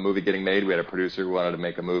a movie getting made. We had a producer who wanted to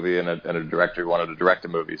make a movie, and a director who wanted to direct a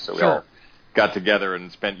movie. So we all got together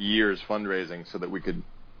and spent years fundraising so that we could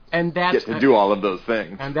get to do all of those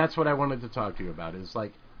things. And that's what I wanted to talk to you about, is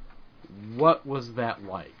like, what was that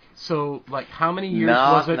like? So, like, how many years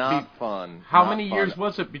was it? Not fun. How many years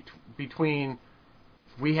was it between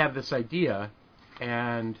we have this idea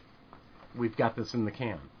and we've got this in the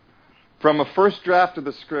can? From a first draft of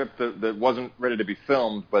the script that wasn't ready to be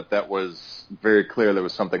filmed, but that was very clear there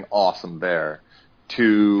was something awesome there,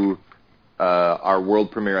 to our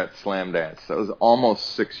world premiere at Slam Dance. That was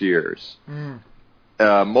almost 6 years.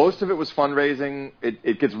 Most of it was fundraising.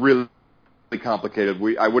 It gets really complicated.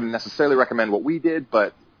 I wouldn't necessarily recommend what we did,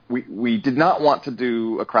 but we did not want to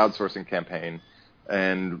do a crowdsourcing campaign.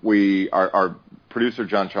 And our producer,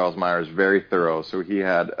 John Charles Meyer, is very thorough. So he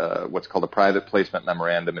had what's called a private placement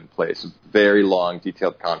memorandum in place, a very long,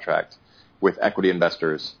 detailed contract with equity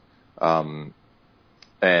investors. And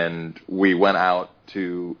we went out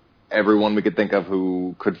to everyone we could think of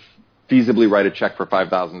who could feasibly write a check for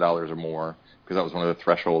 $5,000 or more, because that was one of the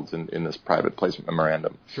thresholds in this private placement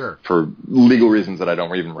memorandum. Sure. For legal reasons that I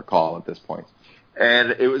don't even recall at this point.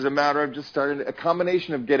 And it was a matter of just starting a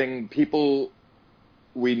combination of getting people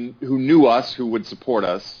who knew us, who would support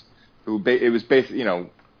us, it was basically, you're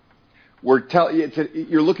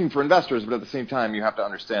looking for investors, but at the same time you have to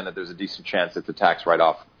understand that there's a decent chance it's a tax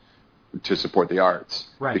write-off to support the arts.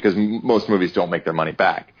 Right. Because most movies don't make their money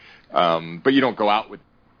back. But you don't go out with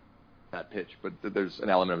that pitch, but there's an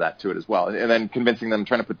element of that to it as well. And then convincing them,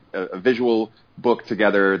 trying to put a visual book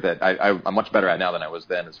together that I'm much better at now than I was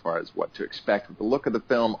then, as far as what to expect with the look of the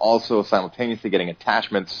film, also simultaneously getting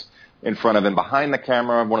attachments in front of and behind the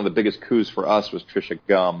camera. One of the biggest coups for us was Trisha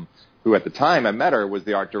Gum, who at the time I met her was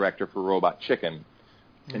the art director for Robot Chicken.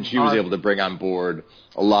 And she was able to bring on board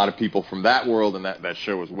a lot of people from that world, and that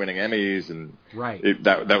show was winning Emmys, and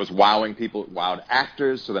that was wowing people, wowed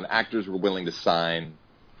actors, so then actors were willing to sign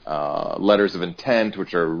letters of intent,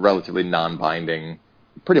 which are relatively non-binding,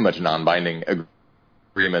 pretty much non-binding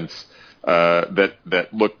agreements that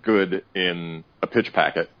look good in a pitch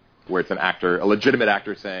packet, where it's a legitimate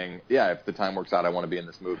actor saying, yeah, if the time works out, I want to be in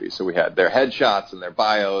this movie. So we had their headshots and their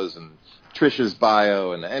bios, and Trisha's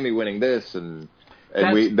bio, and the Emmy-winning this, and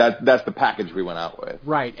that's the package we went out with.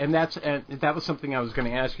 Right, and that was something I was going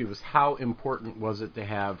to ask you, was how important was it to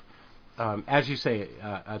have as you say,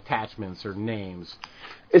 attachments or names.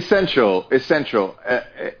 Essential.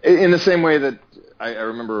 In the same way that I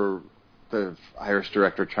remember the Irish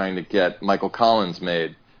director trying to get Michael Collins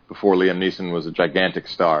made before Liam Neeson was a gigantic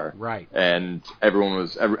star. Right. And everyone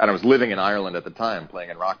was, and I was living in Ireland at the time, playing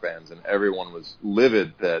in rock bands, and everyone was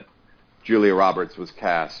livid that Julia Roberts was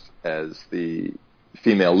cast as the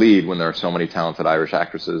female lead when there are so many talented Irish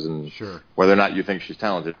actresses, and sure. whether or not you think she's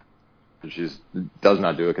talented, she does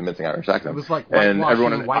not do a convincing Irish accent. It was like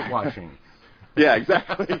whitewashing. Yeah,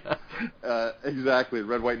 exactly. Exactly.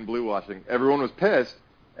 Red, white, and blue washing. Everyone was pissed,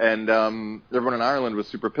 and everyone in Ireland was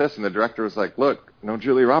super pissed, and the director was like, look, no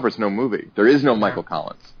Julia Roberts, no movie. There is no Michael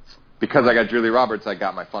Collins. Because I got Julia Roberts, I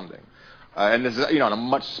got my funding. And this is, on a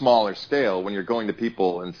much smaller scale, when you're going to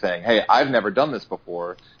people and saying, hey, I've never done this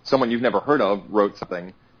before. Someone you've never heard of wrote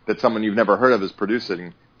something that someone you've never heard of is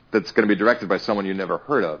producing that's going to be directed by someone you never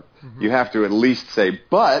heard of. Mm-hmm. You have to at least say,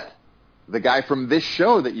 but the guy from this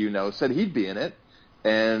show that you know said he'd be in it.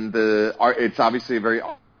 And it's obviously a very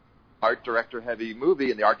art director-heavy movie,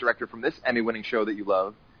 and the art director from this Emmy-winning show that you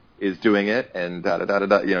love is doing it, and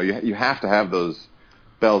da-da-da-da-da. You have to have those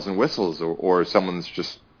bells and whistles, or someone's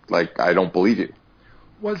just like, I don't believe you.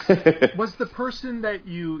 Was the person that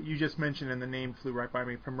you just mentioned, and the name flew right by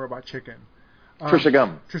me, from Robot Chicken? Trisha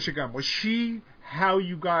Gum. Trisha Gum. Was she how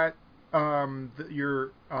you got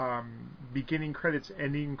your beginning credits,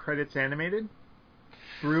 ending credits animated?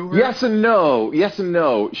 Through her? Yes and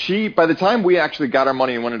no. She, by the time we actually got our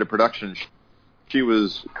money and went into production, she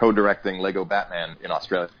was co-directing Lego Batman in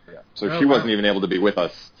Australia. So she wasn't even able to be with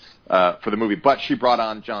us for the movie. But she brought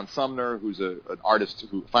on John Sumner, who's an artist,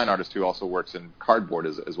 fine artist who also works in cardboard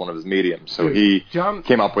as one of his mediums. So he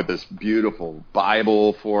came up with this beautiful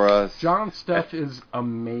Bible for us. John's stuff is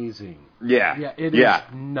amazing. Yeah. It is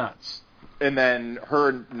nuts. And then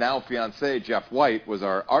her now fiance, Jeff White, was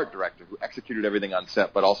our art director who executed everything on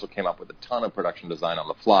set, but also came up with a ton of production design on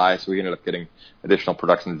the fly. So he ended up getting additional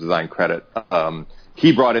production design credit.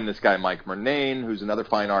 He brought in this guy, Mike Murnane, who's another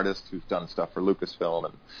fine artist who's done stuff for Lucasfilm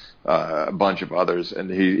and a bunch of others. And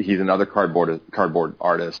he's another cardboard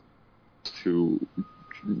artist who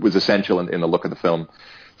was essential in the look of the film.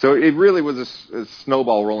 So it really was a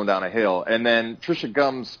snowball rolling down a hill. And then Trisha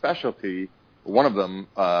Gum's specialty, one of them,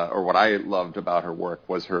 or what I loved about her work,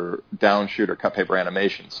 was her downshoot or cut paper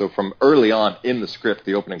animation. So from early on in the script,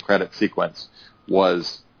 the opening credit sequence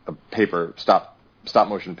was a stop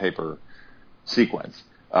motion paper sequence.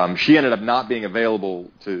 She ended up not being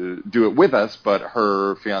available to do it with us, but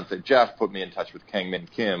her fiance Jeff put me in touch with Kang Min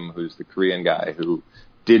Kim, who's the Korean guy who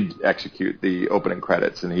did execute the opening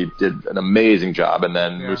credits, and he did an amazing job. And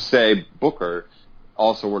then Musei Booker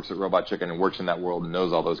also works at Robot Chicken and works in that world and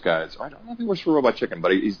knows all those guys. I don't know if he works for Robot Chicken,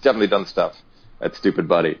 but he's definitely done stuff at Stupid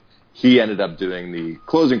Buddy. He ended up doing the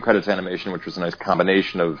closing credits animation, which was a nice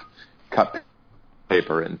combination of cut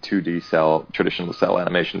paper and 2D traditional cell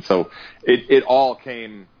animation. So it all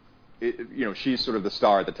came, she's sort of the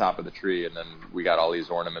star at the top of the tree, and then we got all these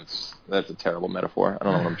ornaments. That's a terrible metaphor. I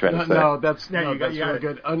don't know what I'm trying to say. No, that's really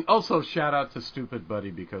good. And also shout out to Stupid Buddy,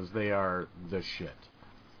 because they are the shit.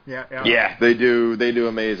 Yeah, they do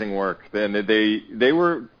amazing work. And they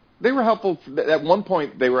were helpful. At one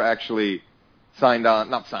point, they were actually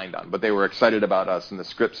not signed on, but they were excited about us in the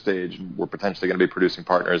script stage. We're potentially going to be producing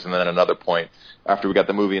partners. And then at another point, after we got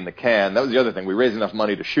the movie in the can, that was the other thing. We raised enough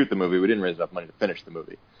money to shoot the movie. We didn't raise enough money to finish the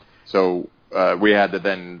movie. So we had to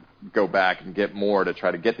then go back and get more to try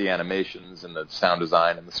to get the animations and the sound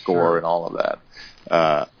design and the score and all of that.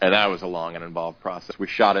 And that was a long and involved process. We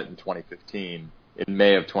shot it in 2015. In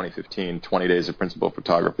May of 2015, 20 days of principal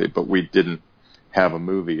photography, but we didn't have a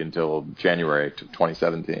movie until January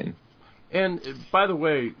 2017. And by the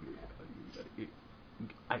way,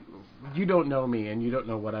 you don't know me, and you don't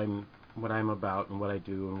know what I'm about and what I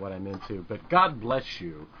do and what I'm into. But God bless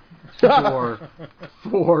you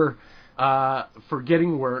for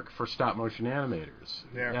getting work for stop motion animators.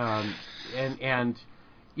 Yeah. And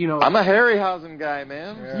I'm a Harryhausen guy,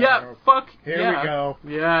 man. Yeah, fuck. Here we go.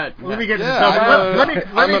 Yeah. Let me get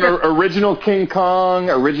I'm an original King Kong,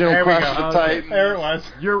 original Crash the Titan. There it was.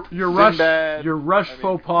 Your rush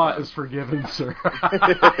faux pas is forgiven, sir.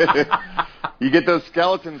 You get those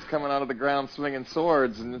skeletons coming out of the ground swinging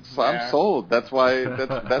swords, and I'm sold. That's why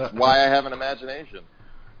I have an imagination.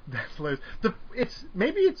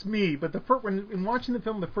 Maybe it's me, but when watching the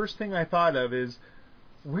film, the first thing I thought of is,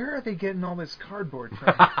 where are they getting all this cardboard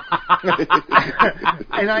from?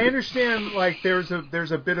 And I understand, like, there's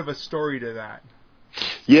a bit of a story to that.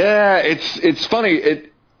 Yeah, it's funny.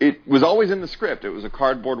 It was always in the script. It was a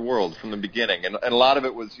cardboard world from the beginning, and a lot of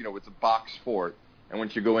it was, it's a box fort, and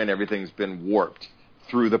once you go in, everything's been warped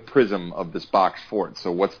through the prism of this box fort.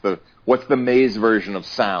 So what's the maze version of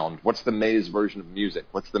sound? What's the maze version of music?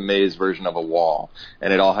 What's the maze version of a wall?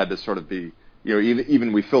 And it all had to sort of be,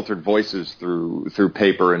 even we filtered voices through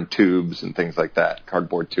paper and tubes and things like that,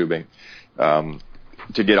 cardboard tubing,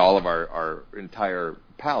 to get all of our entire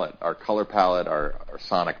palette, our color palette, our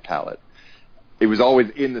sonic palette. It was always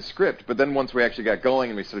in the script, but then once we actually got going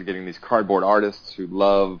and we started getting these cardboard artists who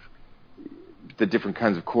love the different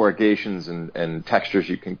kinds of corrugations and textures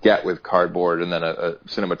you can get with cardboard, and then a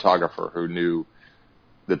cinematographer who knew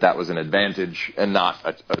that was an advantage and not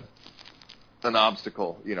an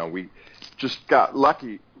obstacle. We just got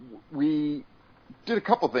lucky. We did a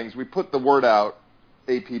couple things. We put the word out,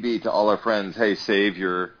 APB, to all our friends, hey, save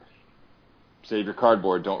your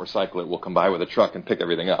cardboard, don't recycle it, we'll come by with a truck and pick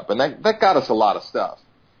everything up. And that got us a lot of stuff.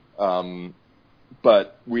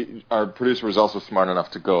 But our producer was also smart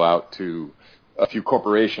enough to go out to a few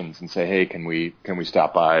corporations and say, hey, can we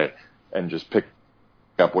stop by and just pick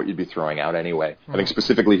up what you'd be throwing out anyway? I think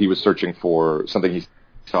specifically he was searching for something he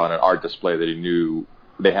saw in an art display that he knew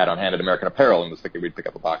they had on hand at American Apparel and was thinking we'd pick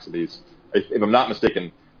up a box of these. If I'm not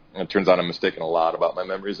mistaken, and it turns out I'm mistaken a lot about my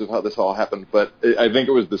memories of how this all happened, but I think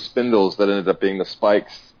it was the spindles that ended up being the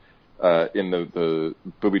spikes in the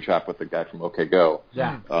booby trap with the guy from OK Go.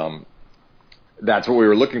 Yeah. That's what we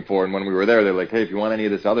were looking for, and when we were there, they're like, hey, if you want any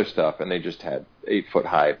of this other stuff, and they just had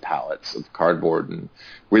 8-foot-high pallets of cardboard, and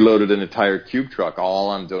we loaded an entire cube truck all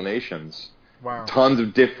on donations. Wow. Tons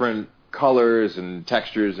of different colors and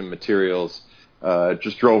textures and materials.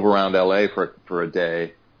 Just drove around L.A. for a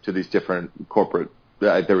day to these different corporate.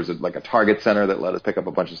 There was a Target center that let us pick up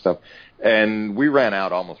a bunch of stuff, and we ran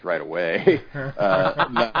out almost right away.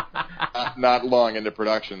 Not long into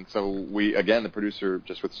production, so the producer,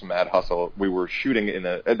 just with some mad hustle, we were shooting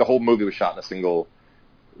the whole movie was shot in a single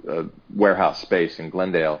warehouse space in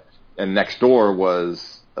Glendale, and next door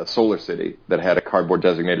was a solar city that had a cardboard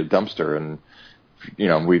designated dumpster, and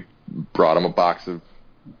we brought them a box of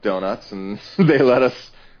donuts, and they let us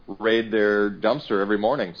raid their dumpster every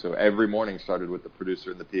morning. So every morning started with the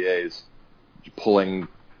producer and the PAs pulling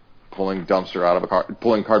cardboard out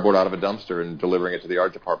of a dumpster and delivering it to the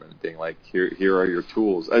art department, being like, here are your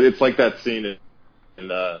tools. It's like that scene in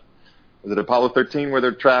is it Apollo 13 where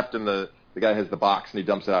they're trapped and the guy has the box and he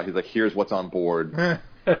dumps it out. He's like, here's what's on board.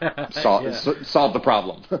 Solve the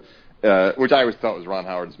problem. Which I always thought was Ron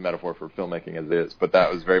Howard's metaphor for filmmaking as it is, but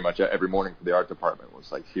that was very much every morning for the art department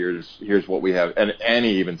was like, here's what we have. And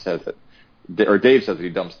Annie even says it, or Dave says that he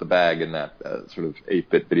dumps the bag in that sort of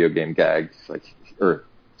 8-bit video game gag, or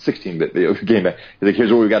 16-bit video game gag. He's like,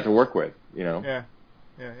 here's what we've got to work with, Yeah.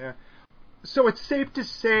 So it's safe to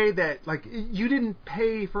say that, you didn't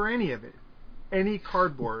pay for any of it, any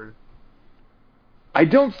cardboard. I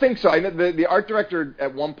don't think so. The art director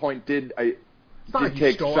at one point did Did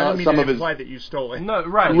take stole some of his. That you stole it. No,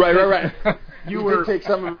 right. Right. You did take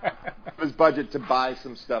some of his budget to buy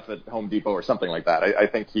some stuff at Home Depot or something like that. I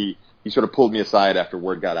think he sort of pulled me aside after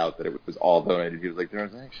word got out that it was all donated. He was like,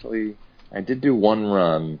 I did do one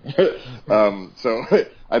run. So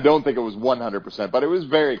I don't think it was 100%, but it was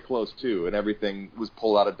very close too, and everything was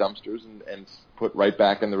pulled out of dumpsters and put right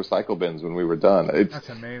back in the recycle bins when we were done. That's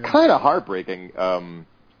amazing. Kind of heartbreaking.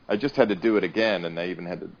 I just had to do it again, and I even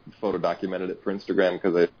had to photo documented it for Instagram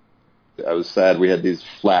because I was sad. We had these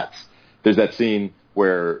flats. There's that scene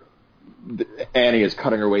where Annie is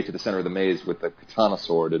cutting her way to the center of the maze with the katana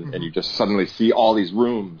sword, and you just suddenly see all these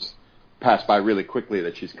rooms pass by really quickly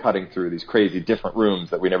that she's cutting through, these crazy different rooms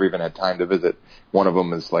that we never even had time to visit. One of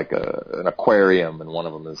them is like an aquarium, and one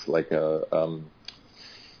of them is like an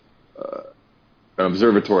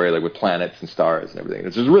observatory, like with planets and stars and everything.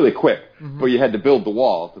 It's just really quick, but you had to build the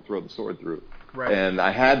wall to throw the sword through. Right. And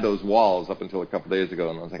I had those walls up until a couple days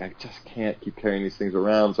ago, and I was like, I just can't keep carrying these things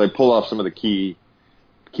around. So I pull off some of the key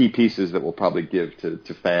pieces that we'll probably give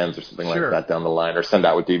to fans or something like that down the line, or send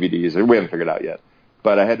out with DVDs. We haven't figured it out yet.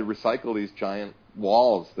 But I had to recycle these giant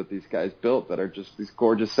walls that these guys built that are just these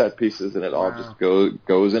gorgeous set pieces, and it all just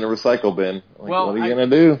goes in a recycle bin. What are you going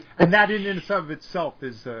to do? And that in and of itself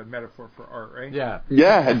is a metaphor for art, right? Yeah.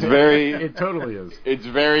 Yeah, it's very... It totally is. It's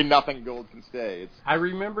very nothing gold can stay. I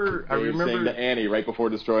remember saying to Annie right before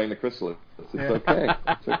destroying the chrysalis, it's okay.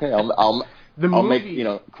 It's okay. I'll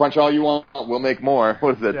make, crunch all you want. We'll make more.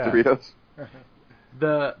 What is that, Doritos?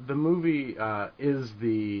 The movie is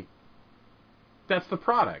the... That's the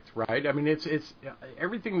product, right? I mean, it's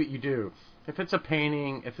everything that you do. If it's a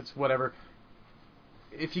painting, if it's whatever,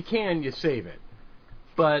 if you can, you save it.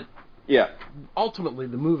 But ultimately,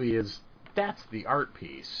 the movie that's the art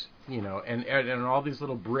piece, and all these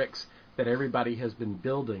little bricks that everybody has been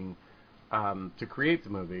building to create the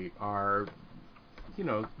movie are,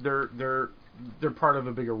 they're part of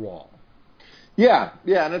a bigger wall. Yeah,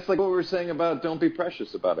 and it's like what we were saying about don't be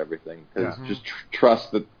precious about everything, because just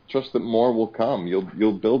trust that more will come.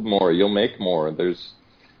 You'll build more, you'll make more. There's,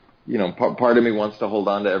 part of me wants to hold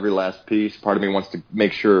on to every last piece. Part of me wants to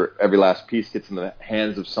make sure every last piece gets in the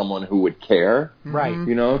hands of someone who would care. Right.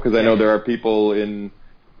 Because I know there are people in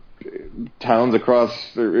towns across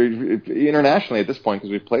internationally at this point,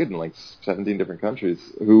 because we've played in like 17 different countries,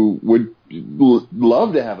 who would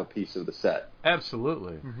love to have a piece of the set.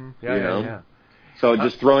 Absolutely. Yeah. So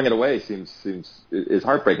just throwing it away is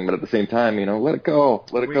heartbreaking, but at the same time, let it go,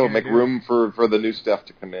 make room for the new stuff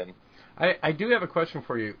to come in. I do have a question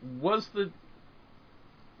for you. Was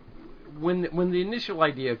when the initial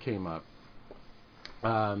idea came up,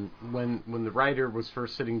 when the writer was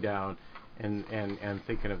first sitting down and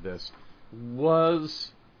thinking of this,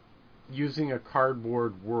 was using a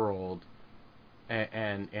cardboard world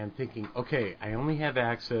and thinking, okay, I only have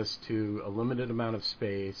access to a limited amount of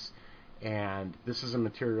space, and this is a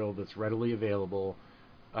material that's readily available.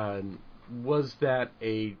 Was that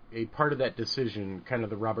a part of that decision, kind of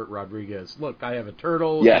the Robert Rodriguez, look, I have a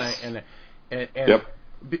turtle, yes. and Yep.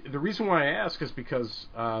 The reason why I ask is because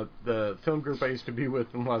the film group I used to be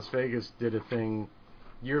with in Las Vegas did a thing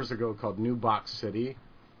years ago called New Box City,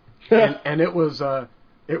 and it was a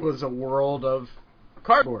world of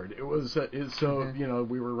cardboard. It was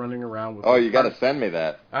we were running around with. Oh, you got to send me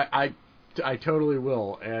that. I totally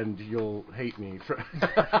will, and you'll hate me for.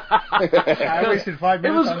 I wasted 5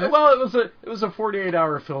 minutes on this. Well, it was a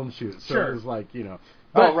 48-hour film shoot, so sure. It was like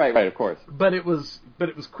But, right, of course. But it was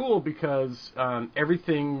cool because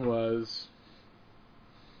everything was.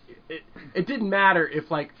 It didn't matter if,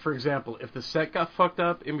 like, for example, if the set got fucked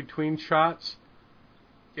up in between shots,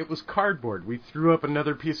 it was cardboard. We threw up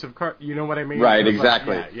another piece of card. You know what I mean? Right,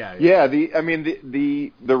 exactly. Like, yeah.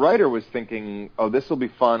 The writer was thinking, oh, this will be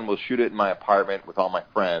fun. We'll shoot it in my apartment with all my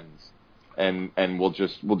friends, and we'll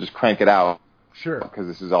just crank it out. Sure. Because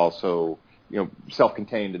this is also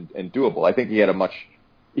self-contained and doable. I think he had a much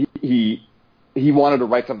he wanted to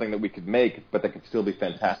write something that we could make, but that could still be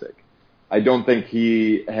fantastic. I don't think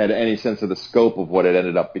he had any sense of the scope of what it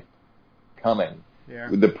ended up becoming. Yeah.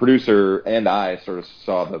 The producer and I sort of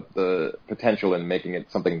saw the potential in making it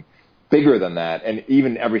something bigger than that, and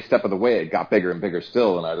even every step of the way it got bigger and bigger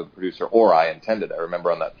still than either the producer or I intended. I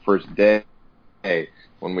remember on that first day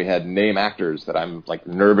when we had name actors that I'm like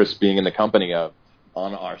nervous being in the company of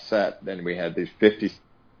on our set, and we had these 50,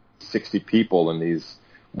 60 people and these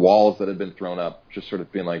walls that had been thrown up, just sort of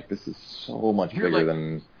being like, this is so much bigger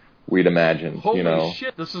than we'd imagined. Holy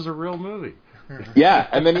shit, this is a real movie. Yeah,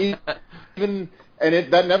 and then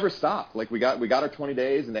that never stopped. Like we got our 20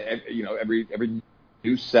 days, and every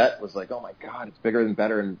new set was like, oh my god, it's bigger and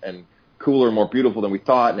better and cooler and more beautiful than we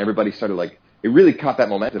thought, and everybody started like, it really caught that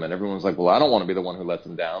momentum, and everyone was like, well, I don't want to be the one who lets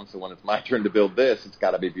them down, so when it's my turn to build this, it's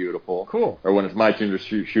got to be beautiful. Cool. Or when it's my turn to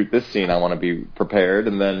shoot this scene, I want to be prepared.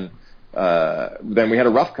 And then we had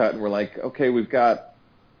a rough cut, and we're like, okay, we've got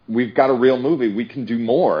a real movie, we can do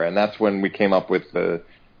more. And that's when we came up with the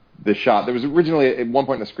shot. There was originally at one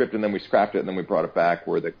point in the script, and then we scrapped it, and then we brought it back,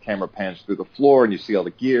 where the camera pans through the floor, and you see all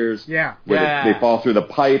the gears. Yeah. Where they fall through the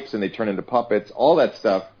pipes, and they turn into puppets. All that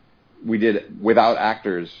stuff we did without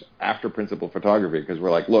actors after principal photography, because we're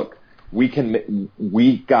like, look, we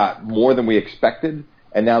got more than we expected,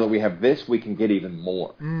 and now that we have this, we can get even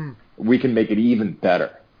more. We can make it even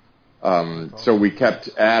better. So we kept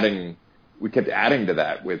adding to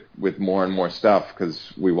that with more and more stuff,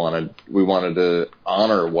 because we wanted to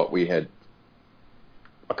honor what we had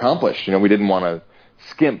accomplished. We didn't want to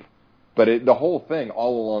skimp, but the whole thing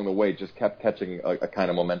all along the way just kept catching a kind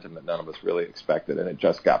of momentum that none of us really expected, and it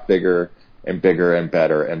just got bigger and bigger and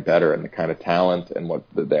better and better, and the kind of talent and what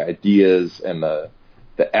the ideas and the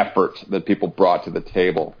effort that people brought to the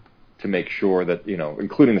table to make sure that,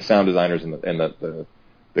 including the sound designers and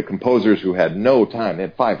the composers who had no time. They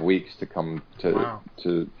had 5 weeks to come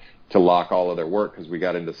to lock all of their work, because we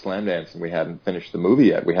got into Slamdance and we hadn't finished the movie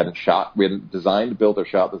yet. We hadn't designed, built, or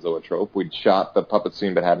shot the Zoetrope. We'd shot the puppet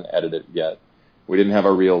scene but hadn't edited it yet. We didn't have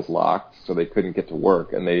our reels locked, so they couldn't get to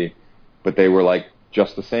work. But they were like,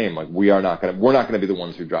 just the same, like, we're not gonna be the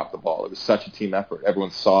ones who dropped the ball. It was such a team effort.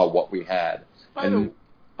 Everyone saw what we had, and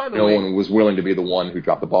no one was willing to be the one who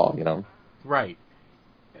dropped the ball. Right.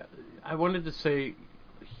 I wanted to say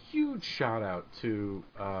huge shout out to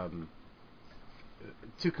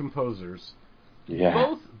composers.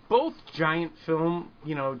 Yeah. Both giant film,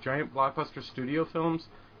 giant blockbuster studio films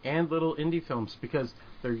and little indie films, because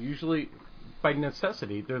they're usually, by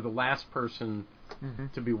necessity, they're the last person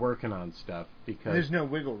to be working on stuff because There's no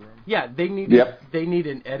wiggle room. Yeah, they need Yep. they need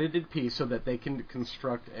an edited piece so that they can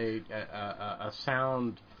construct a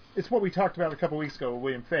sound. It's what we talked about a couple weeks ago with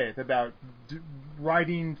William Faith about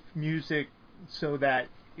writing music so that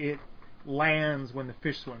it lands when the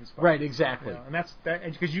fish swims by. Right, exactly. You know, and that's that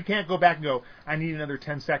because you can't go back and go, I need another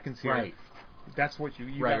 10 seconds here. Right. That's what you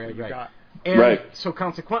Right, got. right, What you right. got. And Right. so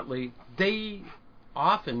consequently, they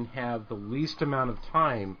often have the least amount of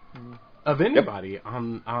time of anybody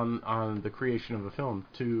on the creation of a film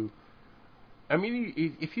to. I mean,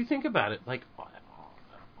 if you think about it, like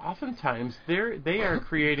oftentimes they are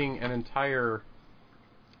creating an entire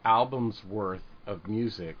album's worth of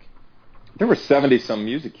music. There were 70-some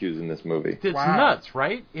music cues in this movie. It's Wow. nuts,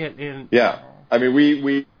 right? And Yeah. I mean,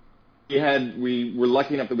 we were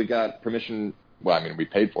lucky enough that we got permission. Well, I mean, we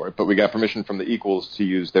paid for it, but we got permission from the Equals to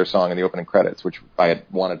use their song in the opening credits, which I had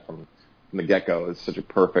wanted from the get-go. It's such a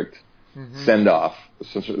perfect send-off,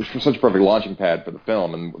 such a perfect launching pad for the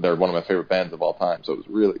film, and they're one of my favorite bands of all time. So I was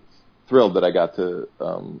really thrilled that I got to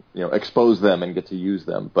expose them and get to use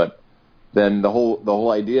them. But then the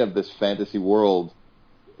whole idea of this fantasy world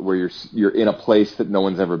where you're in a place that no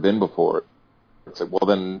one's ever been before. It's like, well,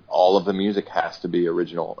 then all of the music has to be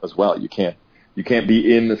original as well. You can't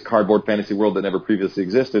be in this cardboard fantasy world that never previously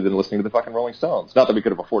existed and listening to the fucking Rolling Stones. Not that we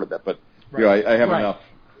could have afforded that, but I have enough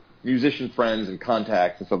musician friends and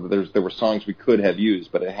contacts and stuff that there were songs we could have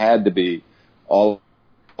used, but it had to be all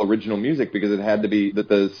original music because it had to be that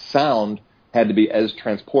the sound had to be as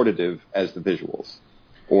transportative as the visuals,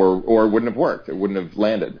 or it wouldn't have worked. It wouldn't have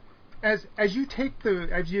landed. As you've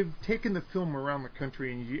taken the film around the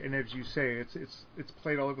country and as you say it's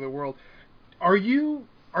played all over the world, are you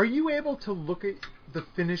able to look at the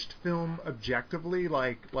finished film objectively?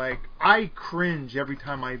 Like I cringe every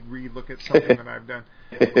time I re-look at something that I've done.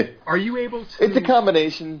 Are you able to? It's a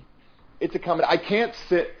combination. I can't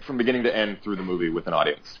sit from beginning to end through the movie with an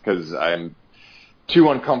audience because I'm too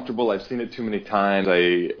uncomfortable. I've seen it too many times.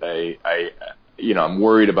 I'm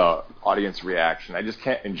worried about audience reaction. I just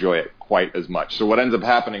can't enjoy it quite as much. So what ends up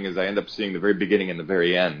happening is I end up seeing the very beginning and the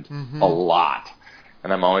very end a lot.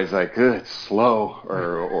 And I'm always like, it's slow,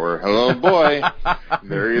 or oh boy,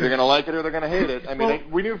 they're either going to like it or they're going to hate it. I mean,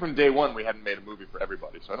 we knew from day one we hadn't made a movie for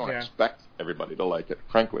everybody, so I don't expect everybody to like it,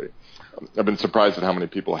 frankly. I've been surprised at how many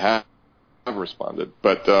people have responded.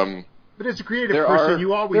 But as a creative person,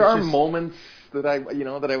 you always there are moments that I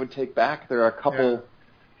would take back. There are a couple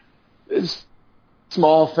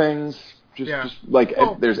small things. Just like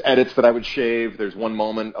there's edits that I would shave. There's one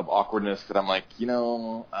moment of awkwardness that I'm like,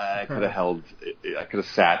 I could have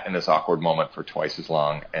sat in this awkward moment for twice as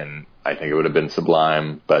long, and I think it would have been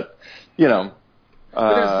sublime. But you got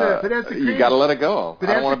to let it go. I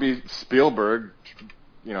don't want to be Spielberg,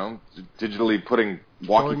 digitally putting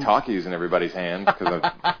walkie-talkies in everybody's hands because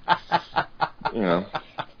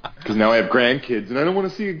because now I have grandkids and I don't want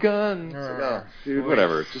to see a gun. Dude,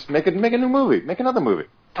 whatever. Just make a new movie. Make another movie.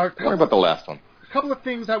 Don't worry about the last one. A couple of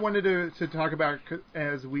things I wanted to talk about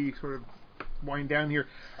as we sort of wind down here.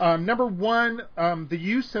 Number one, the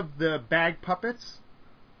use of the bag puppets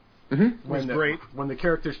was great. When the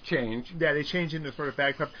characters change. Yeah, they change into sort of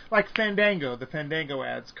bag puppets. Like Fandango, the Fandango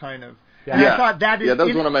ads kind of. Yeah, and I thought that is... Yeah, that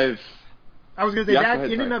was one of my... I was going to say, that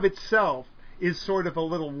in and of itself is sort of a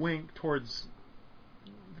little wink towards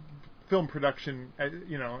film production, and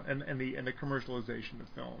the commercialization of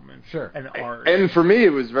film and art. And for me, it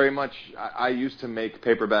was very much. I used to make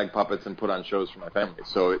paper bag puppets and put on shows for my family,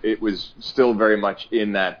 so it was still very much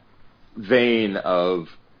in that vein of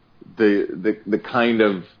the kind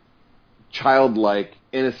of childlike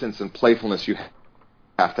innocence and playfulness you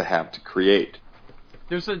have to create.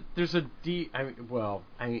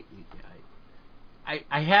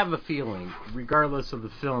 I have a feeling, regardless of the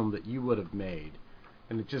film that you would have made,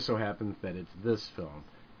 and it just so happens that it's this film,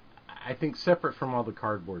 I think separate from all the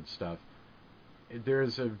cardboard stuff,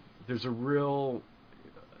 there's a real...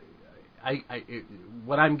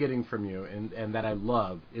 what I'm getting from you, and that I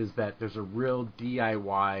love, is that there's a real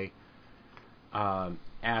DIY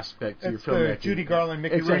aspect to your filmmaking. It's the Judy Garland,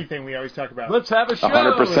 Mickey Rooney thing we always talk about. Let's have a show 100%,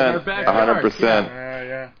 in our backyard.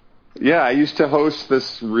 100%. Yeah, I used to host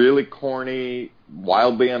this really corny,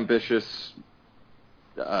 wildly ambitious,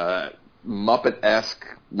 Muppet-esque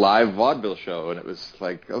live vaudeville show, and it was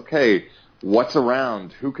like, okay, what's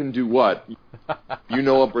around? Who can do what?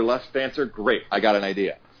 A burlesque dancer? Great, I got an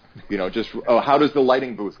idea. How does the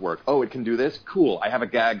lighting booth work? Oh, it can do this? Cool, I have a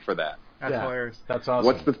gag for that. That's hilarious. That's awesome.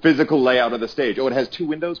 What's the physical layout of the stage? Oh, it has 2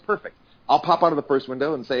 windows? Perfect. I'll pop out of the first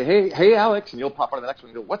window and say, hey, Alex, and you'll pop out of the next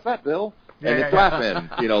one and go, what's that, Bill? And it's laughing.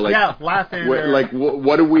 laughing.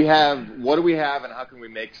 What do we have? What do we have, and how can we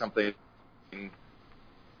make something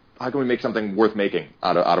we make something worth making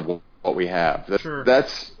out of what we have? Sure.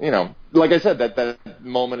 That's, like I said, that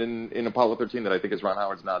moment in Apollo 13 that I think is Ron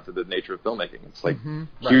Howard's nod to the nature of filmmaking. It's like,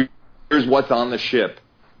 here's what's on the ship,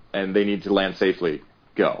 and they need to land safely.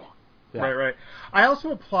 Go. Yeah. Right. I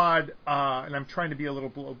also applaud, and I'm trying to be a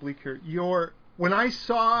little oblique here, when I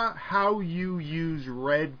saw how you use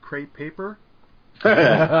red crepe paper,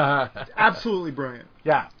 absolutely brilliant.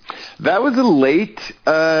 Yeah. That was a late,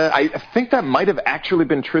 I think that might have actually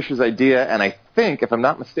been Trish's idea, and I think, if I'm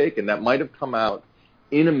not mistaken, that might have come out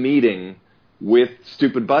in a meeting with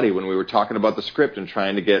Stupid Buddy when we were talking about the script and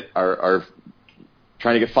trying to get trying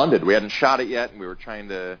to get funded. We hadn't shot it yet, and we were trying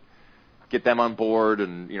to get them on board,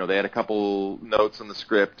 and they had a couple notes on the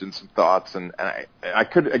script and some thoughts, and I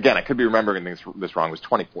could be remembering this wrong. It was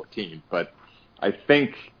 2014, but I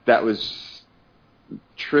think that was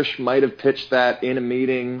Trish might have pitched that in a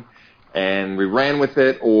meeting, and we ran with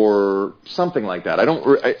it, or something like that. I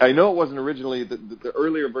know it wasn't originally the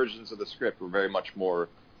earlier versions of the script were very much more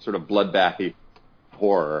sort of bloodbathy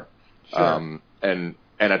horror, Sure. And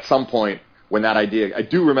at some point. When that idea, I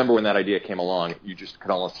do remember when that idea came along, you just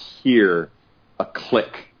could almost hear a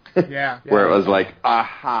click. Yeah. Where it was like,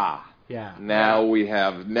 aha. Yeah. Now we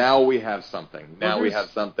have something. Now we have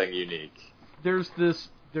something unique. There's this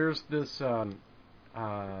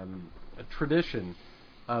tradition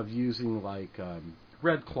of using like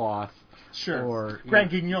red cloth. Sure. Or Grand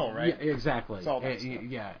Guignol, right? Yeah, exactly. It's all that stuff.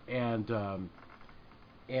 Yeah, and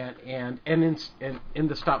in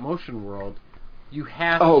the stop motion world, you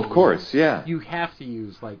have of course, yeah. You have to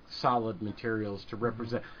use like solid materials to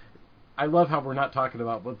represent. I love how we're not talking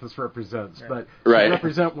about what this represents, but to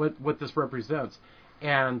represent what this represents,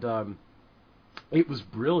 and it was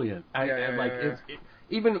brilliant.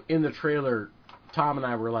 Even in the trailer, Tom and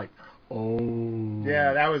I were like, "Oh,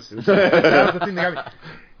 yeah, that was the thing that got me."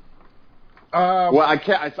 Well, I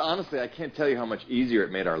can't tell you how much easier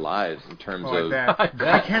it made our lives in terms of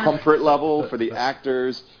comfort level for the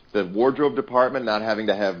actors, the wardrobe department not having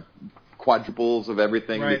to have quadruples of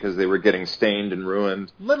everything because they were getting stained and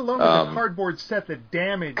ruined. Let alone with a cardboard set, the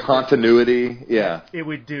damage continuity, it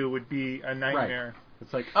would be a nightmare. Right.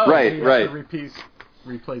 It's like, you have to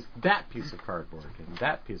replace that piece of cardboard and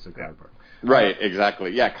that piece of cardboard. Right,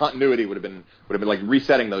 exactly. Yeah, continuity would have been like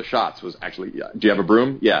resetting those shots was actually. Do you have a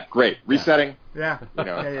broom? Yeah, great. Resetting. Yeah.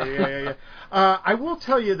 Yeah. I will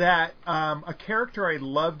tell you that a character I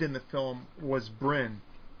loved in the film was Bryn.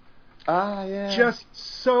 Yeah. Just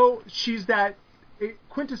she's that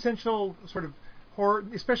quintessential sort of horror,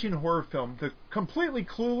 especially in a horror film, the completely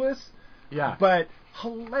clueless. Yeah. But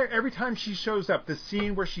every time she shows up, the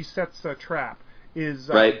scene where she sets a trap is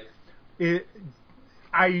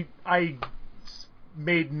I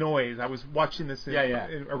made noise. I was watching this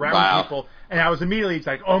around people, and I was immediately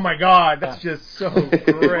like, "Oh my god, that's just so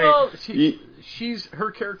great." Well,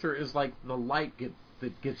 her character is like the light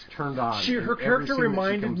that gets turned on. Her character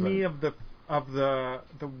reminded me of the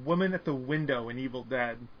woman at the window in Evil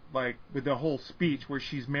Dead, like with the whole speech where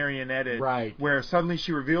she's marionetted, right? Where suddenly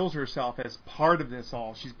she reveals herself as part of this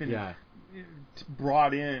all. She's been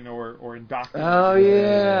brought in or indoctrinated. Oh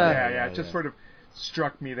yeah. It just sort of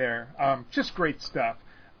struck me there. Just great stuff.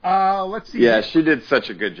 Let's see. Yeah, she did such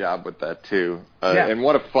a good job with that too. And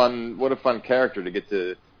what a fun character to get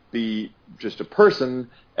to be just a person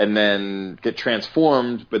and then get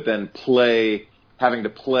transformed, but then having to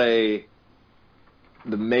play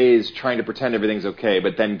the maze, trying to pretend everything's okay,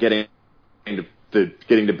 but then getting to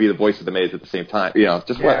be the voice of the maze at the same time.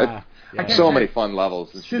 So many fun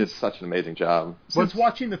levels. And she did such an amazing job. Since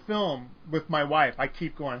watching the film with my wife, I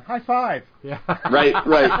keep going, high five. Yeah. Right.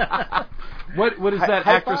 What is that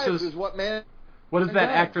actress's? What is that done.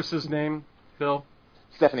 Actress's name, Phil?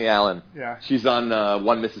 Stephanie Allen. Yeah. She's on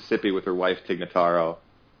One Mississippi with her wife Tig Notaro.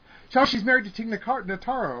 So she's married to Tig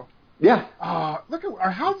Notaro. Yeah. Look at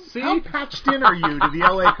her. How patched in are you to the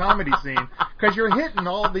LA comedy scene? Because you're hitting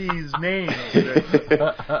all these names.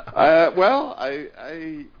 Well,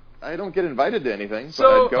 I don't get invited to anything, but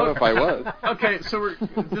I'd go if I was. Okay, so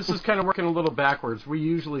this is kind of working a little backwards. We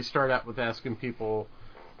usually start out with asking people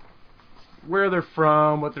where they're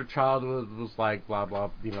from, what their childhood was like, blah, blah,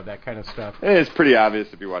 that kind of stuff. It's pretty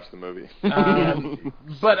obvious if you watch the movie.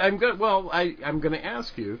 But I'm going to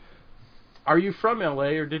ask you, are you from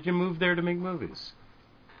L.A. or did you move there to make movies?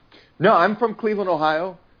 No, I'm from Cleveland,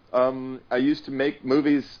 Ohio. I used to make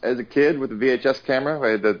movies as a kid with a VHS camera. I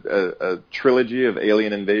had a trilogy of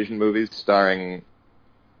alien invasion movies starring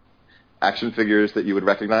action figures that you would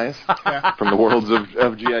recognize from the worlds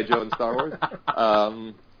of G.I. Joe and Star Wars.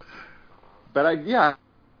 But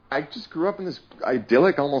I just grew up in this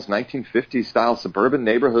idyllic, almost 1950s style suburban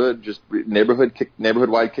neighborhood, just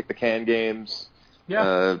neighborhood-wide kick-the-can games.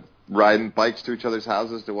 Yeah. Riding bikes to each other's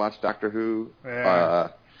houses to watch Doctor Who. Yeah.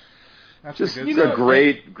 Just a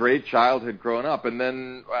great childhood growing up. And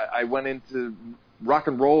then I went into rock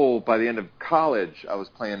and roll by the end of college. I was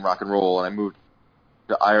playing rock and roll, and I moved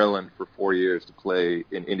to Ireland for 4 years to play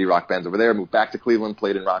in indie rock bands over there. Moved back to Cleveland,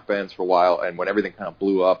 played in rock bands for a while, and when everything kind of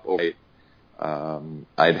blew up,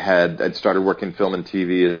 I'd started working film and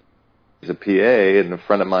TV as a PA, and a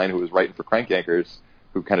friend of mine who was writing for Crank Yankers,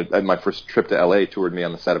 who kind of, my first trip to LA, toured me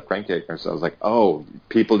on the set of Crank Yankers. So I was like, oh,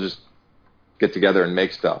 people just get together and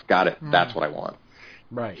make stuff. Got it. That's what I want.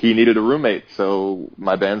 Right. He needed a roommate, so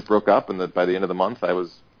my bands broke up, and by the end of the month, I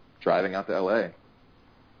was driving out to LA.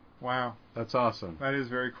 Wow. That's awesome. That is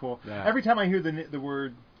very cool. Yeah. Every time I hear the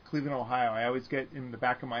word Cleveland, Ohio, I always get in the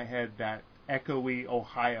back of my head that echoey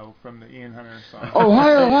Ohio from the Ian Hunter song.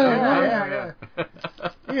 Ohio. Yeah.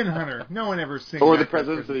 Ian Hunter. No one ever sings. Or the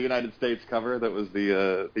Presidents of the United States cover that was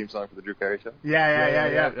the theme song for the Drew Carey Show.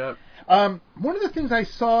 Yeah. One of the things I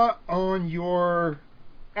saw on your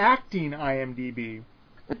acting IMDb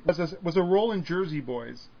was a role in Jersey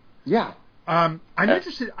Boys. Yeah. I'm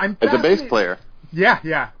interested. I'm as a fascinated. bass player.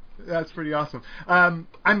 Yeah. That's pretty awesome.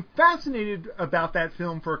 I'm fascinated about that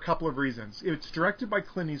film for a couple of reasons. It's directed by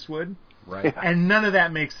Clint Eastwood. Right. And none of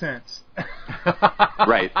that makes sense.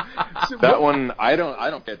 Right. That one, I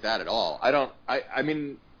don't get that at all. I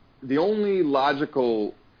mean, the only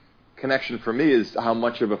logical connection for me is how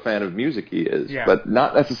much of a fan of music he is, but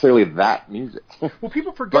not necessarily that music. Well,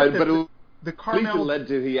 people forget that the Carmel led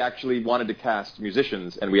to he actually wanted to cast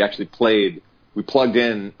musicians, and we actually we plugged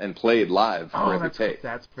in and played live for every take.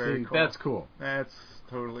 That's very cool. That's cool. That's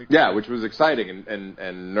totally cool. Yeah, which was exciting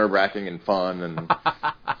and nerve-wracking and fun. And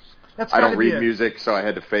I don't read music, so I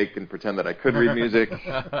had to fake and pretend that I could read music.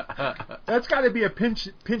 That's got to be a pinch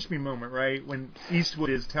me moment, right? When Eastwood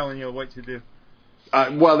is telling you what to do.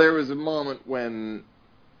 Well, there was a moment when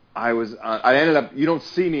I ended up. You don't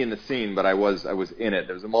see me in the scene, but I was in it.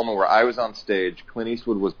 There was a moment where I was on stage. Clint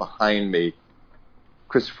Eastwood was behind me.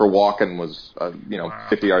 Christopher Walken was,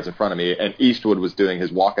 50 yards in front of me, and Eastwood was doing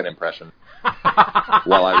his Walken impression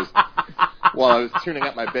while I was tuning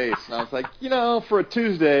up my bass. And I was like, for a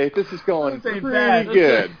Tuesday, this is going pretty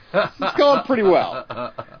good. It's going pretty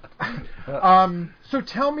well. So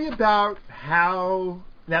tell me about how,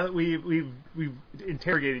 now that we've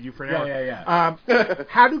interrogated you for an hour. Yeah.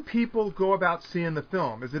 How do people go about seeing the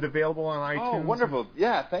film? Is it available on iTunes? Oh, wonderful.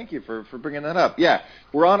 Yeah, thank you for bringing that up. Yeah,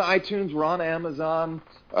 we're on iTunes, we're on Amazon,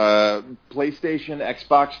 PlayStation,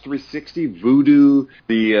 Xbox 360, Vudu,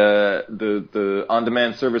 the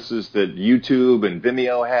on-demand services that YouTube and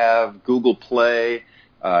Vimeo have, Google Play,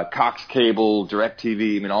 Cox Cable,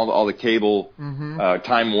 DirecTV, I mean, all the cable,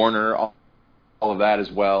 Time Warner, all of that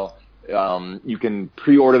as well. You can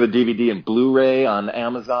pre-order the DVD and Blu-ray on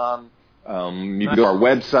Amazon. You can go to our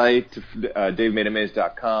website,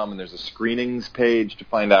 DaveMadeAmaze.com, and there's a screenings page to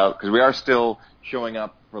find out, because we are still showing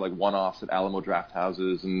up for like one-offs at Alamo Draft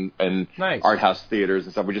Houses and nice. art house theaters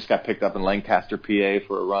and stuff. We just got picked up in Lancaster, PA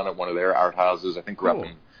for a run at one of their art houses. I think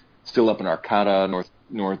we're still up in Arcata,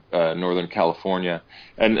 Northern California.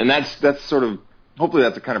 And that's sort of, hopefully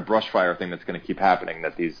that's a kind of brush fire thing that's going to keep happening,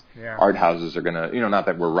 that these art houses are going to, not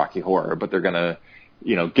that we're Rocky Horror, but they're going to,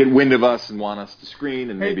 get wind of us and want us to screen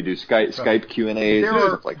and maybe do Skype Q&As and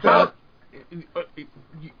stuff like that.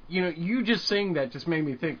 You just saying that just made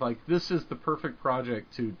me think, like, this is the perfect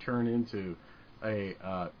project to turn into a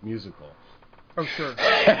musical. Oh, sure.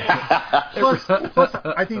 plus,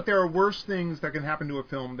 I think there are worse things that can happen to a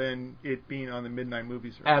film than it being on the midnight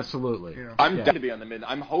movie service. Absolutely. I'm dead to be on the midnight.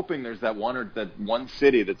 I'm hoping there's that one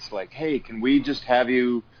city that's like, hey, can we just have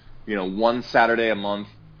you, one Saturday a month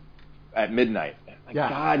at midnight? Like,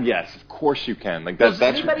 God, yes, of course you can. Like that's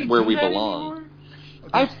where we belong. Anymore?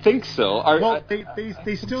 I think so. Well,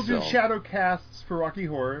 they still do shadow casts for Rocky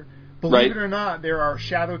Horror. Believe it or not, there are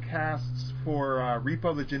shadow casts for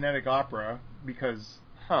Repo the Genetic Opera, because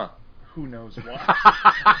who knows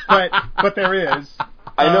why. but there is.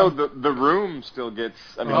 I know the Room still gets.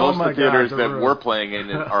 I mean, most of the theaters that we're playing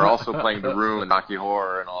in are also playing the Room and Rocky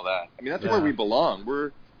Horror and all that. I mean, that's where we belong.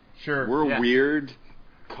 We're weird,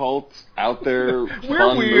 cult, out there,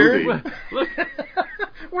 fun movie.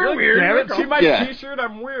 We're weird. Damn it! See my T-shirt?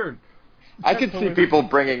 I'm weird. I could see people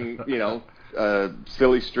bringing,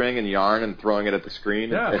 silly string and yarn and throwing it at the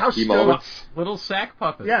screen at key moments. Little sack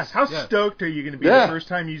puppets. Yes. How stoked are you going to be the first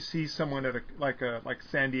time you see someone at like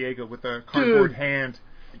San Diego with a cardboard hand?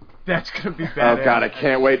 That's going to be bad. Oh God, I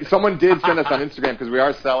can't wait. Someone did send us on Instagram, because we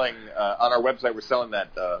are selling on our website. We're selling that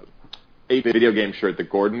 8 video game shirt that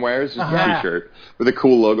Gordon wears, just Yeah. a T-shirt with a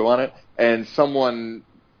cool logo on it, and someone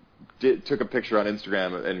took a picture on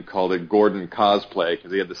Instagram and called it Gordon cosplay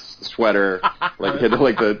because he had this sweater, like he had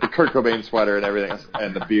the Kurt Cobain sweater and everything,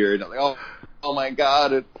 and the beard. I'm like, oh my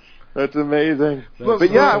God, that's amazing. But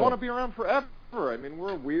yeah, I want to be around forever. I mean,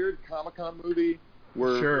 we're a weird Comic-Con movie.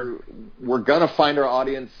 We're gonna find our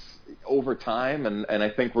audience over time, and I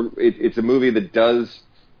think it's a movie that does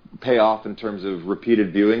pay off in terms of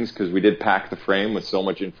repeated viewings because we did pack the frame with so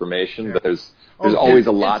much information that there's always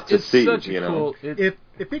a lot to see. Cool,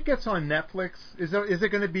 if it gets on Netflix, is it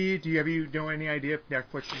going to be? Do you know any idea if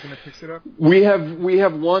Netflix is going to pick it up? We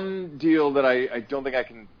have one deal that I don't think I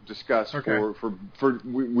can discuss. Okay.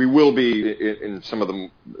 We will be in some of the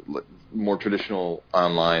more traditional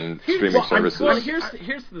online streaming services. Well,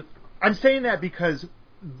 here's the. I'm saying that because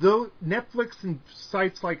though Netflix and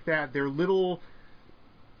sites like that, they're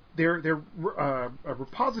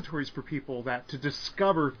repositories for people to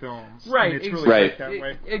discover films. Right, and it's really like that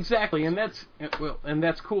way. Exactly, and that's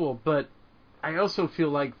cool. But I also feel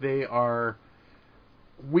like they are.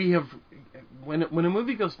 When a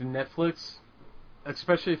movie goes to Netflix,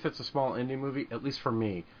 especially if it's a small indie movie, at least for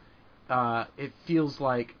me, it feels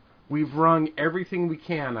like we've wrung everything we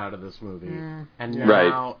can out of this movie, and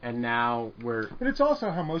now we're. But it's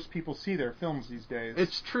also how most people see their films these days.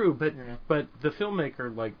 It's true, but the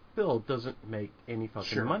filmmaker like Bill doesn't make any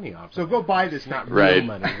fucking money off. So of go it. buy this. It's not right. real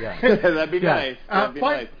money. Yeah, that'd be nice. That'd be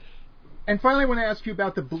nice. And finally, I want to ask you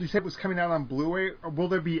about you said it was coming out on Blu-ray. Will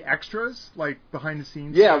there be extras like behind the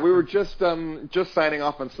scenes? Yeah, we were just signing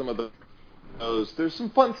off on some of those. There's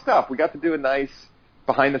some fun stuff. We got to do a nice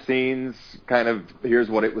behind the scenes kind of here's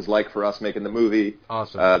what it was like for us making the movie.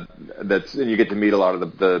 Awesome. And you get to meet a lot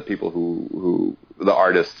of the people who the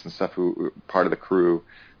artists and stuff who part of the crew.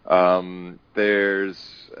 We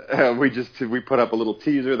put up a little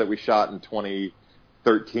teaser that we shot in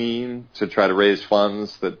 2013 to try to raise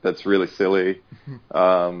funds. That's really silly.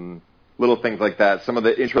 Little things like that. Some of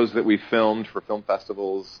the intros that we filmed for film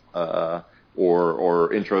festivals, or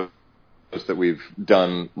intros that we've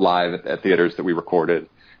done live at theaters that we recorded.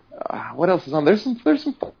 What else is on? There's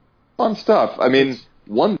some fun stuff. I mean,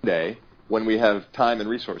 one day when we have time and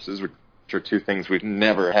resources, which are two things we've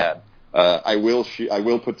never had, I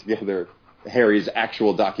will put together Harry's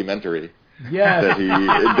actual documentary. Yes.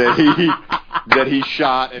 That he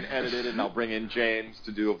shot and edited, and I'll bring in James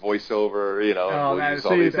to do a voiceover.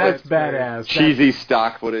 That's badass. Cheesy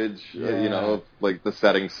stock footage, like the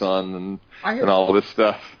setting sun and all this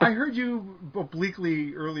stuff. I heard you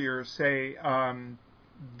obliquely earlier say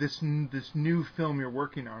this new film you're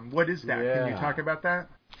working on. What is that? Yeah. Can you talk about that?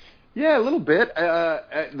 Yeah, a little bit.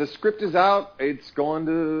 The script is out.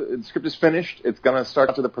 The script is finished. It's going to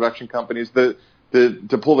start to the production companies.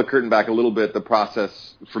 To pull the curtain back a little bit, the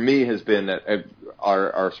process for me has been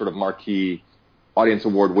our sort of marquee audience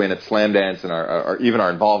award win at Slamdance, and even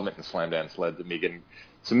our involvement in Slamdance led to me getting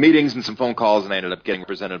some meetings and some phone calls, and I ended up getting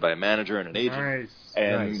represented by a manager and an agent. Nice.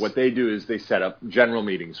 And what they do is they set up general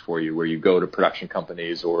meetings for you, where you go to production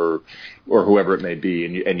companies or whoever it may be,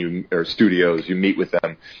 and you or studios, you meet with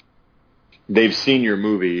them. They've seen your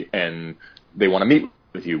movie and they want to meet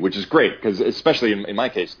with you, which is great, because especially in my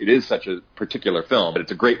case, it is such a particular film, but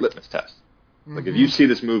it's a great litmus test. Mm-hmm. Like, if you see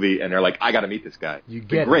this movie and they're like, I got to meet this guy,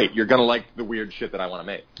 great, you're going to like the weird shit that I want to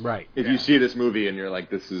make. Right. If you see this movie and you're like,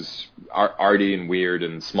 this is arty and weird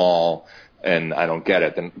and small and I don't get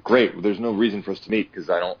it, then great, there's no reason for us to meet, because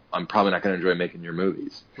I'm probably not going to enjoy making your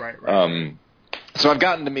movies. Right. So I've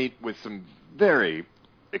gotten to meet with some very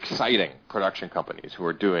exciting production companies who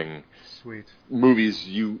are doing movies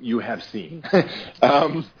you have seen.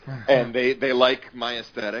 And they like my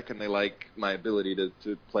aesthetic, and they like my ability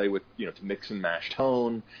to play with, to mix and mash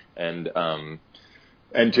tone and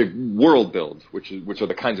to world build, which are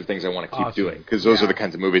the kinds of things I want to keep doing, because those are the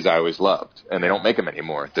kinds of movies I always loved, and they don't make them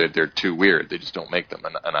anymore. They're too weird. They just don't make them,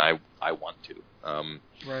 and I want to.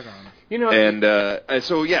 Right on.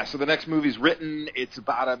 So the next movie's written. It's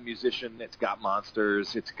about a musician. It's got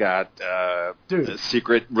monsters. It's got a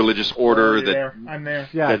secret religious order I'm there.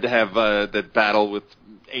 that have that battle with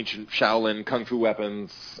ancient Shaolin kung fu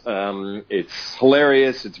weapons. It's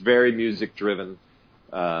hilarious. It's very music driven.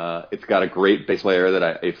 It's got a great bass player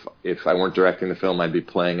that if I weren't directing the film, I'd be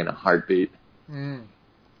playing in a heartbeat.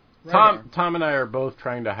 Tom and I are both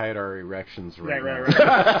trying to hide our erections right now.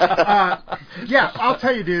 Right. I'll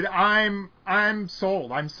tell you, dude. I'm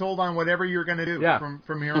sold. I'm sold on whatever you're going to do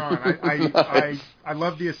from here on. I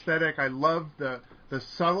love the aesthetic. I love the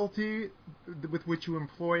subtlety with which you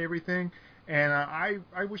employ everything. And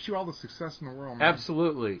I wish you all the success in the world, man.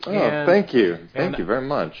 Absolutely. Oh, thank you. Thank you very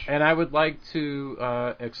much. And I would like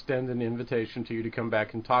to extend an invitation to you to come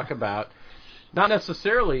back and talk about, not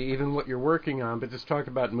necessarily even what you're working on, but just talk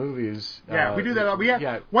about movies. Yeah, we do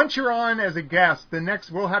that. Once you're on as a guest,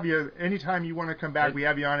 we'll have you anytime you want to come back. We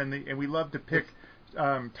have you on, and we love to pick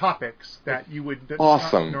topics that you would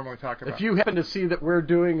not normally talk about. If you happen to see that we're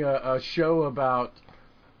doing a show about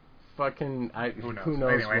fucking who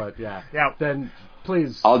knows anyway. what, then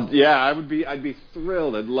please. I'd be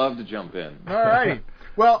thrilled. I'd love to jump in. All right.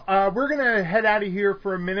 Well, we're gonna head out of here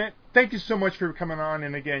for a minute. Thank you so much for coming on,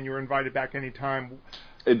 and again, you're invited back anytime.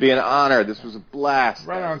 It'd be an honor. This was a blast.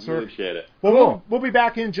 Right on, sir. Appreciate it. Well, Cool. we'll be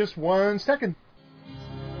back in just 1 second.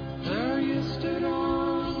 There you stood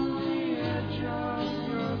on the edge of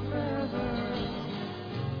your feather,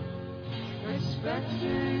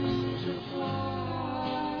 expecting to fly.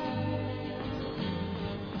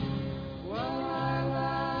 Well, I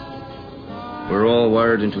laughed. We're all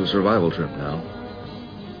wired into a survival trip now.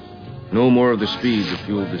 No more of the speed that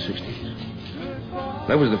fueled the 60s.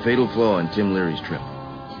 That was the fatal flaw in Tim Leary's trip.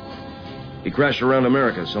 He crashed around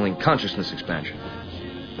America selling consciousness expansion,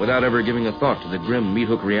 without ever giving a thought to the grim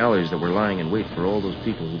meat-hook realities that were lying in wait for all those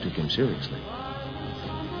people who took him seriously.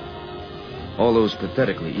 All those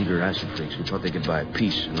pathetically eager acid freaks who thought they could buy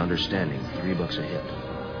peace and understanding for $3 a hit.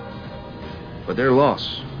 But their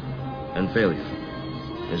loss and failure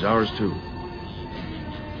is ours too.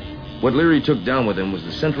 What Leary took down with him was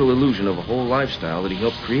the central illusion of a whole lifestyle that he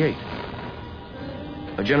helped create.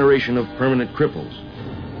 A generation of permanent cripples,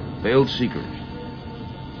 veiled seekers,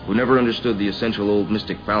 who never understood the essential old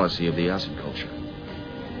mystic fallacy of the acid culture.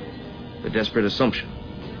 The desperate assumption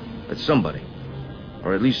that somebody,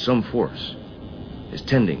 or at least some force, is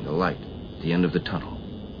tending the light at the end of the tunnel.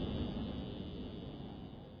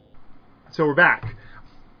 So we're back.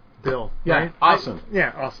 Bill. Yeah, right? awesome.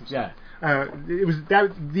 Awesome. Yeah. It was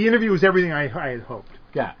that the interview was everything I had hoped.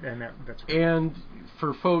 Yeah. And that's great. And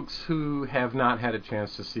for folks who have not had a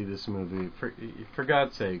chance to see this movie, for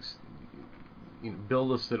God's sakes, Bill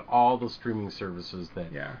listed all the streaming services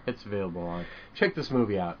that it's available on. Check this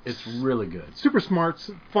movie out. It's really good. Super smart,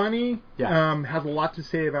 funny. Yeah. Has a lot to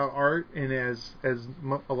say about art, and as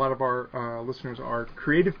a lot of our listeners are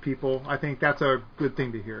creative people, I think that's a good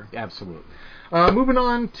thing to hear. Absolutely. Moving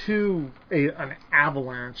on to an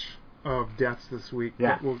avalanche of deaths this week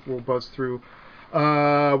that we'll buzz through.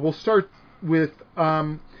 We'll start with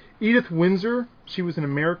Edith Windsor. She was an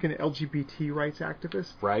American LGBT rights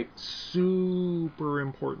activist. Right. Super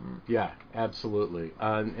important. Yeah, absolutely.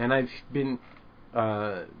 And I've been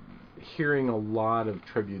hearing a lot of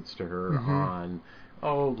tributes to her on,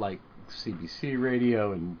 like CBC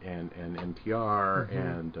Radio and NPR,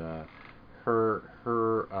 and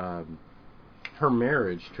her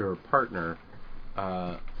marriage to her partner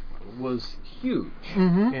was huge,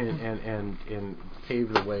 and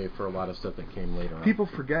paved the way for a lot of stuff that came later on. People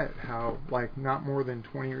forget how, not more than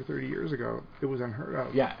 20 or 30 years ago, it was unheard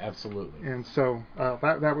of. Yeah, absolutely. And so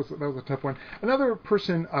that was a tough one. Another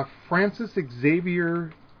person, Francis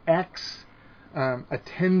Xavier X.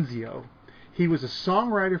 Attenzio. He was a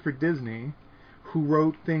songwriter for Disney who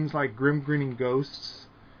wrote things like Grim Grinning Ghosts,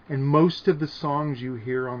 and most of the songs you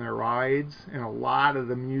hear on their rides, and a lot of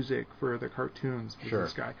the music for the cartoons. Sure.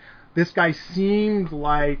 This guy seemed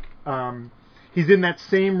like he's in that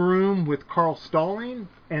same room with Carl Stalling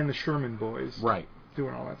and the Sherman Boys. Right.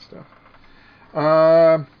 Doing all that stuff.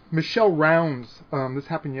 Michelle Rounds. This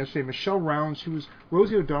happened yesterday. Michelle Rounds, she was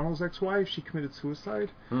Rosie O'Donnell's ex-wife. She committed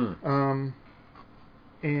suicide. And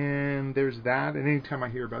there's that. And anytime I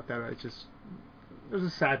hear about that, there's a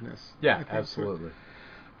sadness. Yeah, absolutely.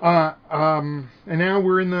 And now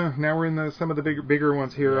we're in the some of the bigger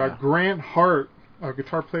ones here. Yeah. Grant Hart, a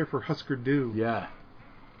guitar player for Husker Du. Yeah.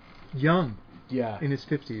 Young. Yeah. In his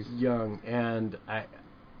 50s. Young, and I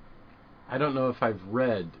don't know if I've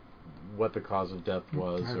read what the cause of death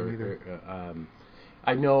was,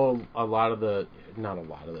 I know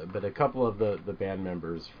but a couple of the band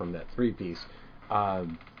members from that three-piece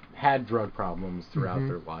had drug problems throughout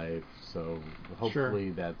their life, so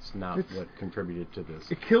hopefully that's not what contributed to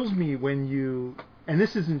this. It kills me when and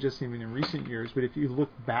this isn't just even in recent years, but if you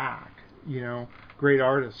look back, great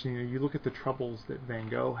artists, you look at the troubles that Van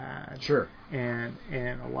Gogh had. Sure. And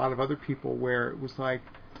a lot of other people where it was like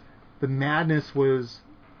the madness was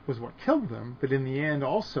what killed them, but in the end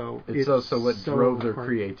also it's also what drove their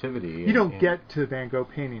creativity. You don't get to Van Gogh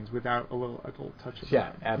paintings without a little touch of that.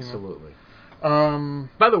 Yeah, absolutely.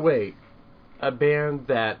 By the way, a band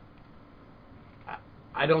that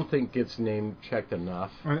I don't think gets name checked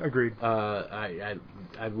enough. Agreed. I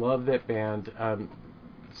love that band.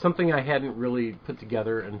 something I hadn't really put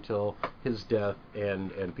together until his death,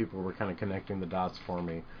 and people were kind of connecting the dots for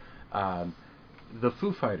me. The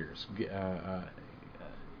Foo Fighters,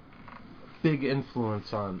 big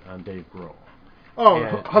influence on Dave Grohl. Oh,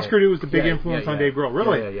 Husker Du was the big yeah, influence yeah, on yeah. Dave Grohl.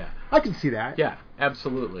 Really? Yeah, yeah, yeah. I can see that. Yeah,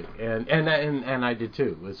 absolutely. And I did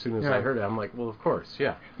too. As soon as I heard it, I'm like, well, of course,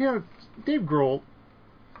 yeah. You know, Dave Grohl,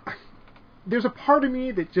 there's a part of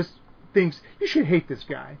me that just thinks, you should hate this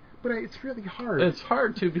guy. But it's really hard. It's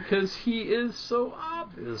hard to, because he is so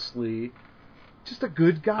obviously just a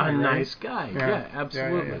good guy. A right? nice guy. Yeah,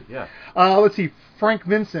 absolutely. Yeah. Let's see. Frank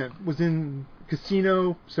Vincent was in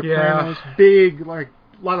Casino, Sopranos, big, like,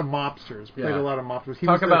 a lot of mobsters. Played a lot of mobsters.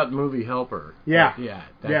 Talk about movie helper. Yeah. Yeah,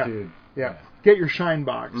 that dude. Yeah. Get Your Shine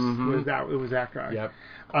Box. Mm-hmm. It was that guy. Yep.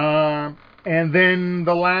 And then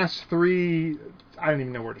the last three, I don't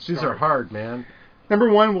even know where to start. These are hard, man. Number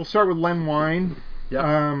one, we'll start with Len Wein.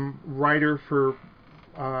 Yep. Writer for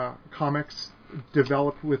comics,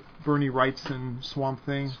 developed with Bernie Wrightson, Swamp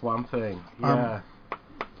Thing. Swamp Thing, yeah.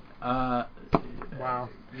 Wow.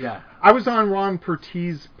 Yeah. I was on Ron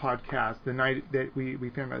Pertwee's podcast the night that we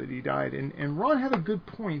found out that he died, and Ron had a good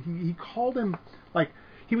point. He called him, like,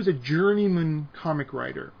 he was a journeyman comic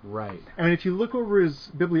writer. Right. And if you look over his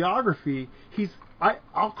bibliography,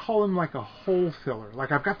 I'll call him like a hole filler.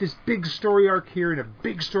 Like, I've got this big story arc here and a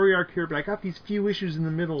big story arc here, but I got these few issues in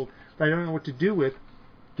the middle that I don't know what to do with.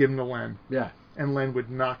 Give them to Len. Yeah. And Len would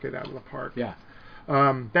knock it out of the park. Yeah.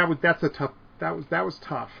 That was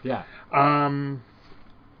tough. Yeah.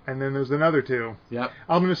 And then there's another two. Yep.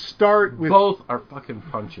 I'm going to start with... Both are fucking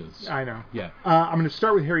punches. I know. Yeah. I'm going to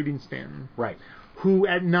start with Harry Dean Stanton. Right. Who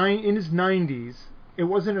in his 90s, it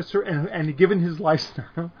wasn't and given his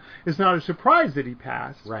lifestyle, it's not a surprise that he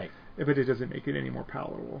passed. Right. But it doesn't make it any more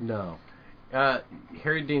palatable. No.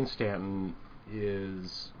 Harry Dean Stanton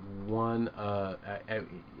is one,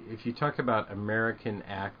 if you talk about American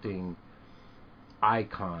acting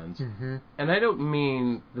icons, mm-hmm. and I don't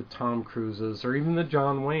mean the Tom Cruises or even the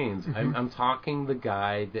John Waynes. Mm-hmm. I'm talking the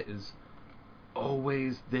guy that is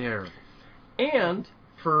always there, and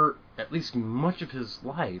for at least much of his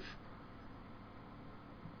life,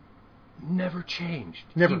 never changed.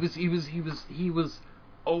 Never. He was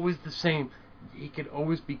always the same. He could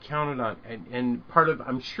always be counted on, and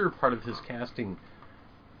I'm sure part of his casting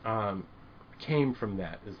came from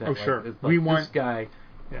that. Is that sure. It's like We want this guy.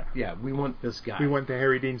 Yeah, we want this guy. We want the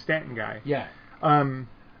Harry Dean Stanton guy. Yeah.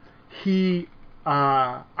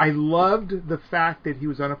 I loved the fact that he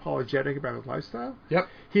was unapologetic about his lifestyle. Yep.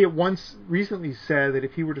 He at once recently said that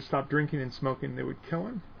if he were to stop drinking and smoking, they would kill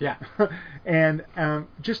him. Yeah. And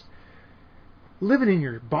just living in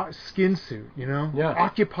your skin suit,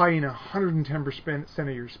 occupying 110% of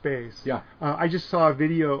your space. Yeah. I just saw a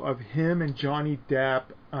video of him and Johnny Depp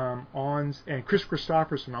and Chris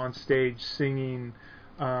Christopherson on stage singing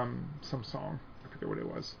some song. I forget what it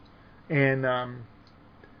was. And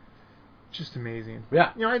just amazing.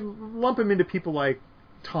 Yeah. I lump him into people like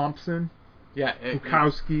Thompson. Yeah.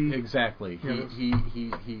 Bukowski. Exactly.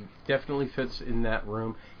 He definitely fits in that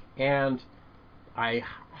room, and I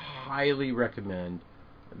highly recommend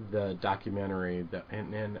the documentary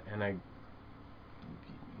and I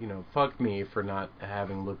fuck me for not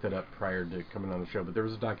having looked it up prior to coming on the show, but there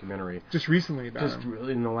was a documentary just recently about him.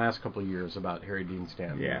 Really in the last couple of years about Harry Dean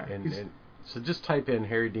Stanton. Yeah. And so just type in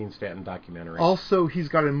Harry Dean Stanton documentary. Also, he's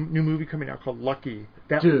got a new movie coming out called Lucky.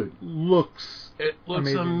 That looks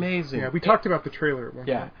amazing. Yeah, we talked about the trailer at one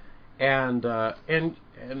point.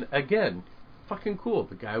 And again, fucking cool.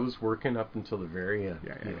 The guy was working up until the very end.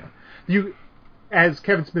 Yeah. As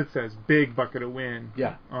Kevin Smith says, big bucket of wind.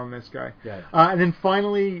 Yeah. On this guy. Yeah. And then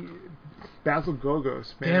finally, Basil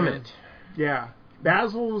Gogos. Man. Damn it. Yeah.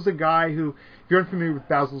 Basil was a guy who, if you're unfamiliar with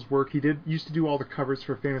Basil's work, he used to do all the covers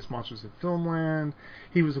for Famous Monsters of Filmland.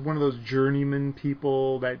 He was one of those journeyman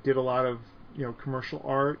people that did a lot of commercial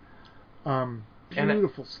art.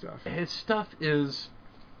 Beautiful stuff. His stuff is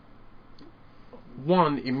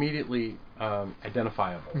immediately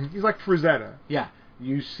identifiable. Mm-hmm. He's like Frazetta. Yeah,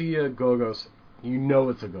 you see a Gogos, you know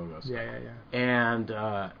it's a Gogos. Yeah. And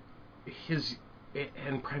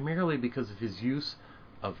and primarily because of his use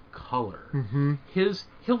of color. Mm-hmm.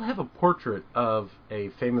 He'll have a portrait of a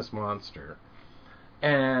famous monster,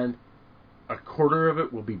 and a quarter of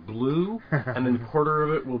it will be blue, and then a quarter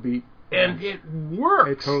of it will be, and it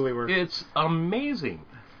works. It totally works. It's amazing.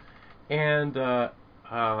 And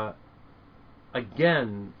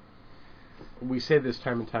again, we say this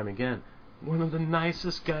time and time again, one of the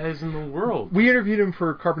nicest guys in the world. We interviewed him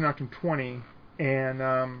for Carbon Octane 20, and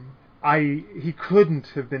he couldn't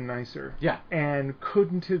have been nicer. Yeah. And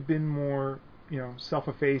couldn't have been more,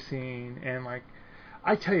 self-effacing, and like,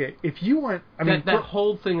 I tell you, if you want, I mean, that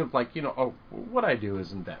whole thing of like, oh, what I do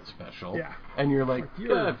isn't that special. Yeah. And you're like, fuck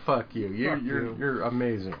you. Fuck you. You're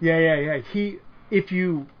amazing. Yeah. If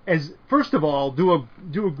you, first of all, do a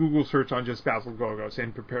Google search on just Basil Gogos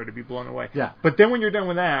and prepare to be blown away. Yeah. But then when you're done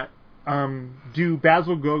with that, do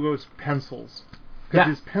Basil Gogos pencils. Because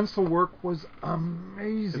his pencil work was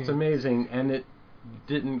amazing. It's amazing, and it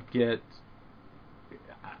didn't get...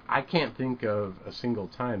 I can't think of a single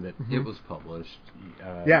time that it was published.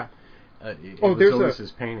 It was always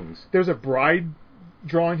his paintings. There's a bride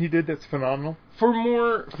drawing he did that's phenomenal.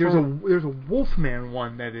 There's a Wolfman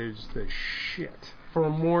one that is the shit. For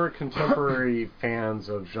more contemporary fans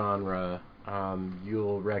of genre,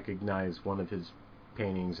 you'll recognize one of his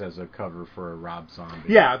paintings as a cover for a Rob Zombie.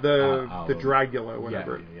 Yeah, the Dragula,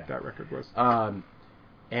 whatever that record was.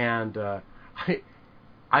 And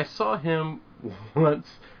I saw him once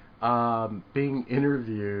being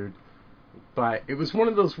interviewed by, it was one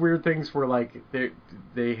of those weird things where like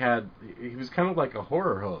they had, he was kind of like a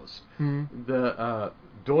horror host. Mm-hmm. The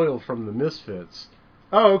Doyle from the Misfits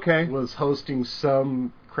was hosting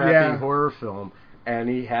some crappy horror film, and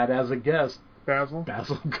he had as a guest Basil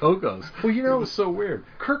Gogos. Well, it was so weird.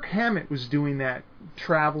 Kirk Hammett was doing that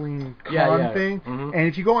traveling con thing, and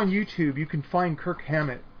if you go on YouTube, you can find Kirk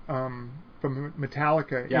Hammett from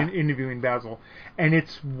Metallica interviewing Basil, and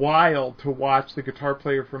it's wild to watch the guitar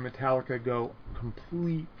player from Metallica go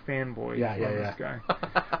complete fanboy on this guy.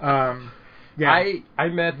 I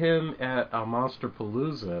met him at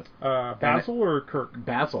Monsterpalooza. Basil or Kirk?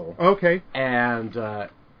 Basil. Okay. And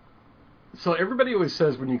so everybody always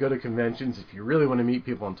says when you go to conventions, if you really want to meet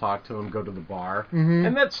people and talk to them, go to the bar,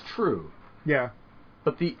 and that's true. Yeah.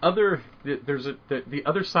 But the other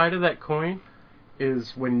side of that coin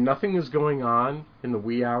is when nothing is going on in the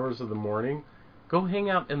wee hours of the morning, go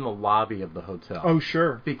hang out in the lobby of the hotel. Oh,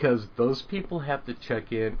 sure. Because those people have to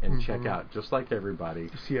check in and check out, just like everybody.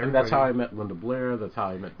 And that's how I met Linda Blair. That's how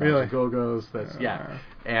I met Basil Gogos.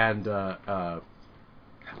 And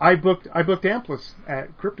I booked Amplus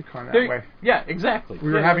at Crypticon that way. Yeah, exactly.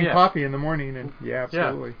 We were having coffee in the morning, and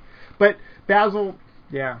absolutely. Yeah. But Basil,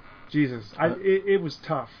 Jesus, it was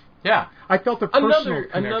tough. Yeah, I felt the personal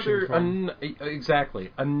connection.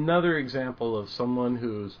 Exactly. Another example of someone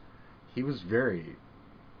he was very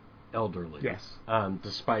elderly. Yes.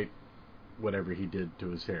 Despite whatever he did to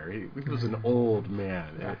his hair, he was an old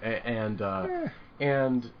man,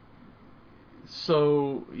 and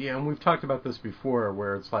so and we've talked about this before,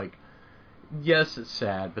 where it's like, yes, it's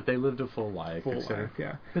sad, but they lived a full life.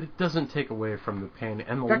 But it doesn't take away from the pain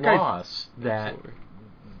and the loss that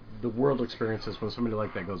the world experiences when somebody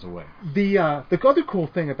like that goes away. The other cool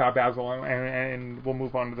thing about Basil, and we'll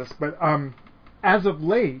move on to this, but as of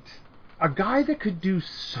late, a guy that could do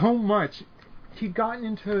so much, he'd gotten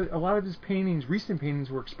into a lot of his paintings. Recent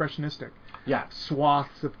paintings were expressionistic. Yeah,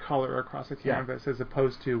 swaths of color across a canvas, as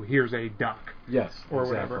opposed to here's a duck. Yes, or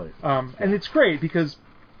whatever. And it's great because,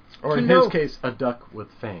 or in his case, a duck with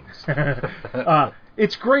fangs.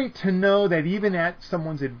 It's great to know that even at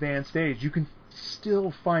someone's advanced age, you can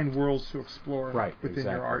still find worlds to explore within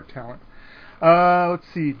your art talent. Let's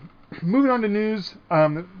see. Moving on to news.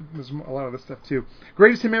 There's a lot of this stuff too.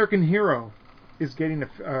 Greatest American Hero is getting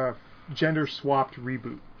a gender-swapped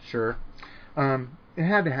reboot. Sure. It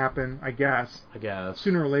had to happen, I guess.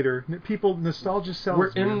 Sooner or later, nostalgia sells.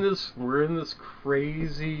 We're in this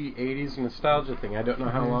crazy '80s nostalgia thing. I don't know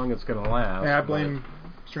how long it's going to last. Yeah, I blame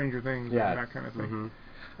Stranger Things and that kind of thing.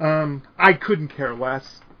 I couldn't care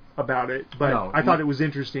less about it, but I thought it was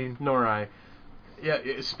interesting. Nor I. Yeah,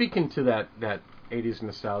 speaking to that 80s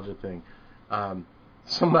nostalgia thing,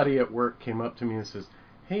 somebody at work came up to me and says,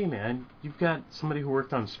 "Hey man, you've got somebody who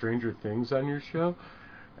worked on Stranger Things on your show?"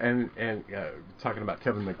 And talking about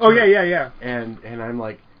Kevin McTurk. Oh yeah. And I'm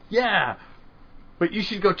like, yeah, but you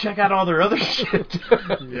should go check out all their other shit.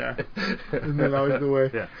 Yeah, isn't that always the way?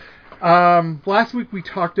 Yeah. Last week we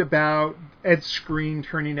talked about Ed Skrein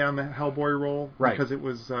turning down the Hellboy role because it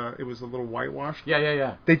was a little whitewashed.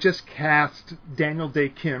 Yeah. They just cast Daniel Day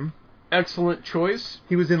Kim. Excellent choice.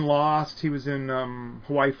 He was in Lost. He was in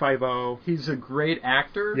Hawaii Five-0. He's a great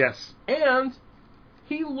actor. Yes. And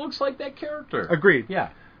he looks like that character. Agreed. Yeah.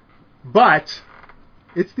 But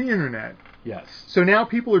it's the internet. Yes. So now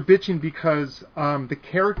people are bitching because the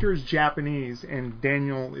character is Japanese and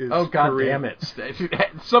Daniel is God Korean. damn it.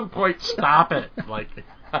 At some point, stop it. Like...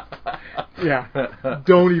 Yeah.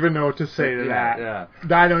 Don't even know what to say to that. Yeah.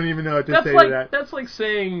 I don't even know what to say to that. That's like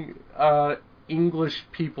saying English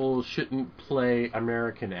people shouldn't play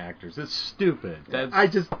American actors. It's stupid.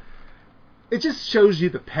 It just shows you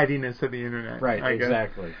the pettiness of the internet. Right,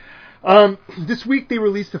 exactly. This week they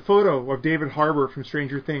released a photo of David Harbour from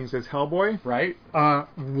Stranger Things as Hellboy. Right.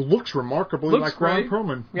 Looks remarkably Looks like great. Ron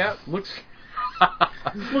Perlman. Yeah, looks...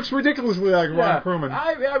 Looks ridiculously like Ron Perlman.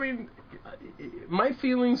 I mean, my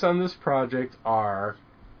feelings on this project are,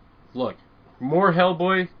 look, more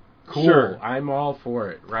Hellboy, cool. Sure. I'm all for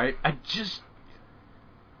it, right? I just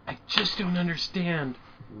don't understand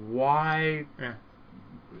why. Yeah.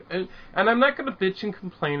 And I'm not going to bitch and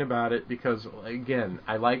complain about it because, again,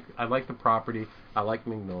 I like the property. I like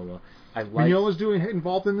Mignola. Mignola's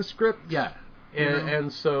involved in the script. Yeah,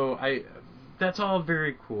 and so that's all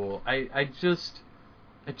very cool. I just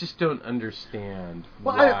don't understand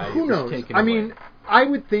why who it was knows? taken I away. mean, I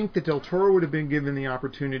would think that Del Toro would have been given the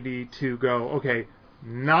opportunity to go, okay,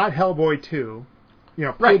 not Hellboy 2,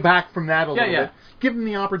 pull back from that a little bit, give him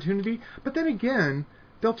the opportunity. But then again,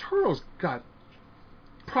 Del Toro's got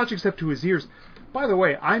projects up to his ears. By the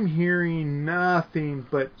way, I'm hearing nothing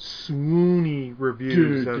but swoony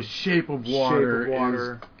reviews of The Shape of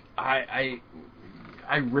Water. I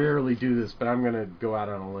rarely do this, but I'm going to go out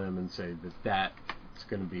on a limb and say that's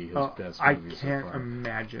going to be his best movie I so can't far.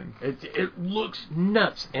 imagine. It looks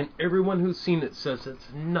nuts, and everyone who's seen it says it's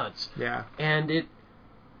nuts. Yeah. And it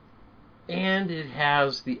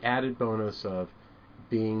has the added bonus of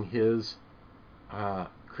being his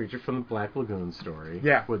Creature from the Black Lagoon story.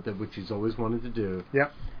 Yeah. Which he's always wanted to do.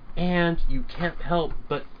 Yep. And you can't help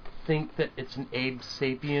but think that it's an Abe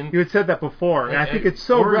Sapien. You had said that before, and I think it's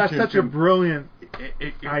such a brilliant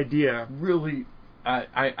idea. Really,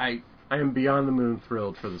 I am beyond the moon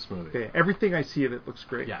thrilled for this movie. Yeah, everything I see of it looks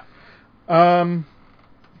great. Yeah.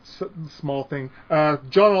 Small thing.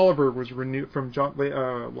 John Oliver was renewed from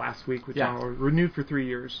last week with John Oliver, renewed for 3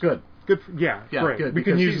 years. Good. Yeah, great. Good. We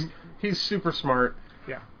can use. He's super smart.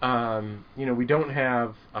 Yeah. We don't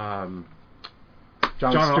have John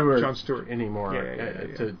Stewart anymore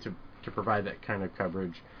to provide that kind of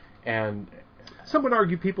coverage, and some would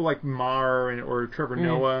argue people like Marr or Trevor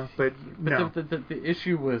Noah, but no. The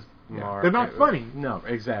issue with Marr, they're not funny. No,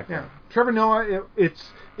 exactly. Yeah. Trevor Noah, it's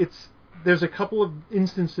there's a couple of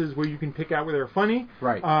instances where you can pick out where they're funny,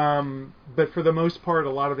 right? But for the most part, a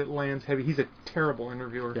lot of it lands heavy. He's a terrible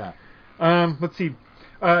interviewer. Yeah. Let's see.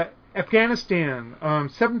 Afghanistan,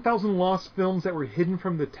 7,000 lost films that were hidden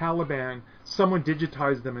from the Taliban. Someone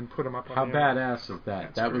digitized them and put them up on How the badass is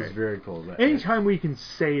that? That was great. very cool. Anytime we can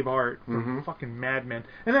save art from fucking madmen,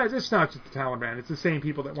 and it's not just the Taliban, it's the same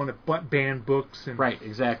people that want to ban books. And right,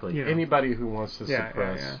 exactly. Anybody who wants to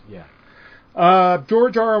suppress.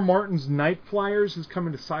 George R.R. Martin's Night Flyers is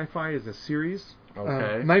coming to Sci-Fi as a series.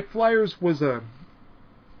 Okay. Night Flyers was a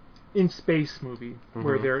in-space movie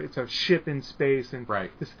where it's a ship in space and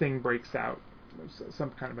this thing breaks out.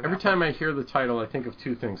 Some kind of an Every time I hear the title, I think of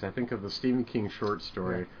two things. I think of the Stephen King short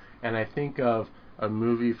story, and I think of a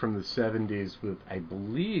movie from the 70s with, I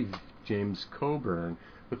believe, James Coburn,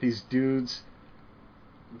 with these dudes.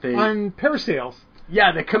 On parasails.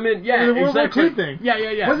 Yeah, they come in. Yeah, the World exactly. War II thing.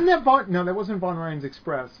 Yeah. Wasn't that No, that wasn't Von Ryan's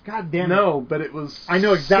Express. God damn it. No, but it was. I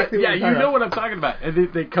know exactly. Yeah, you know what I'm talking about.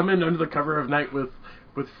 And they come in under the cover of night with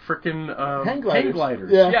frickin' hang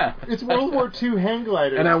gliders. Yeah. It's World War II hang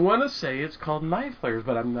gliders. And I want to say it's called Night Flyers,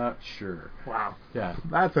 but I'm not sure. Wow. Yeah.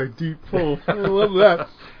 That's a deep pull. I love that.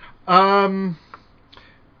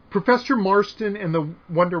 Professor Marston and the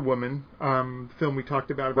Wonder Woman film we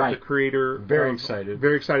talked about the creator. Very excited.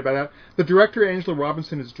 Very excited about that. The director, Angela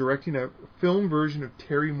Robinson, is directing a film version of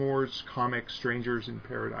Terry Moore's comic Strangers in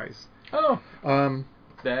Paradise. Oh.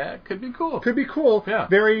 That could be cool. Could be cool. Yeah.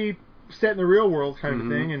 Very set in the real world kind of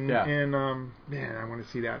thing. And man, I want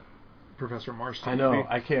to see that Professor Marston. I know.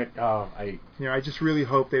 I can't. I just really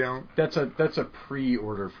hope they don't. That's a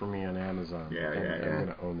pre-order for me on Amazon. Yeah. I'm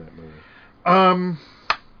gonna own that movie.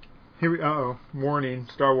 Here we warning,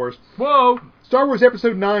 Star Wars. Whoa! Star Wars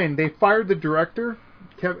Episode 9, they fired the director,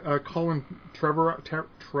 Colin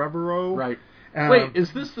Trevorrow. Right. Wait,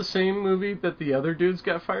 is this the same movie that the other dudes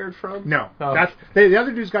got fired from? No. Oh. The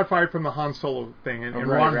other dudes got fired from the Han Solo thing, and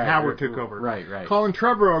Ron Howard took over. Right. Colin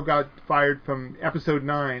Trevorrow got fired from Episode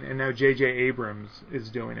 9, and now J.J. Abrams is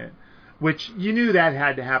doing it. Which, you knew that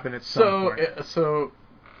had to happen at some point. So,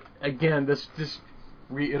 again, this just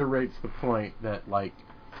reiterates the point that, like,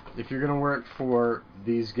 if you're going to work for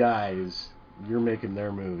these guys, you're making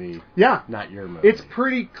their movie, not your movie. It's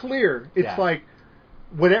pretty clear. It's like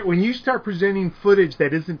when you start presenting footage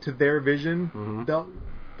that isn't to their vision,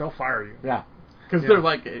 they'll fire you. Yeah, because they're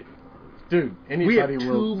like, dude, anybody we have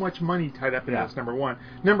will. Too much money tied up in this. Number one.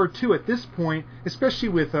 Number two, at this point, especially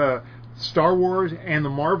with Star Wars and the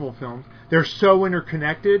Marvel films, they're so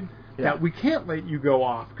interconnected. That we can't let you go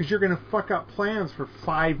off because you're going to fuck up plans for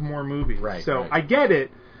 5 more movies. Right. So I get it.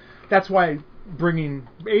 that's why bringing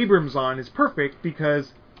Abrams on is perfect,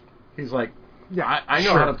 because He's like, yeah, I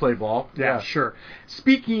know how to play ball. Yeah, sure.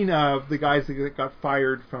 Speaking of the guys that got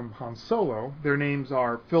fired from Han Solo, their names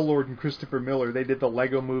are Phil Lord and Christopher Miller. They did the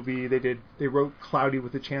Lego movie. They wrote Cloudy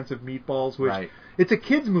with a Chance of Meatballs, which it's a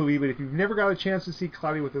kids movie, but if you've never got a chance to see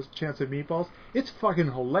Cloudy with a Chance of Meatballs, it's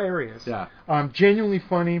fucking hilarious. Yeah. Genuinely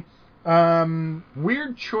funny.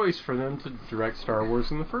 Weird choice for them to direct Star Wars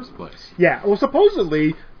in the first place. Yeah. Well,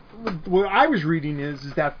 supposedly, what I was reading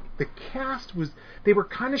is that the cast they were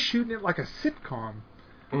kind of shooting it like a sitcom.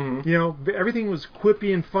 Mm-hmm. You know, everything was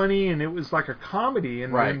quippy and funny, and it was like a comedy.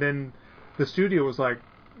 And, and then the studio was like,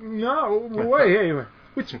 "No, wait,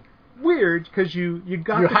 which weird because you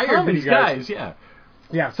got the hired comedy these guys, yeah."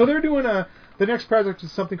 Yeah. So they're doing the next project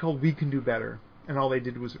is something called We Can Do Better, and all they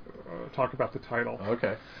did was talk about the title.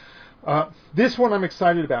 Okay. This one I'm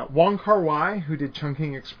excited about. Wong Kar-wai, who did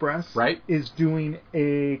Chungking Express, is doing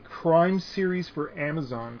a crime series for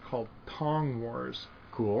Amazon called Tong Wars.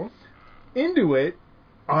 Cool. Into it,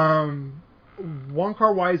 Wong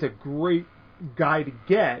Kar-wai is a great guy to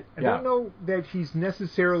get. I don't know that he's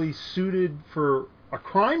necessarily suited for a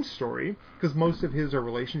crime story, because most of his are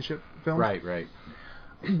relationship films. Right.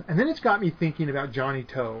 And then it's got me thinking about Johnny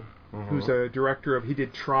To, who's a director of, he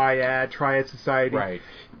did Triad Society. Right.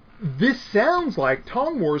 This sounds like,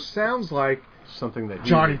 Tong Wars sounds like something that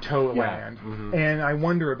Johnny To land. Mm-hmm. And I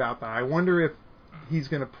wonder about that. I wonder if he's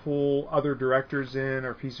going to pull other directors in,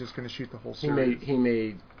 or if he's just going to shoot the whole series. He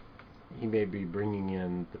may be bringing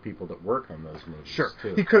in the people that work on those movies. Sure.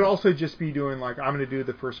 Too. He could also just be doing, like, I'm going to do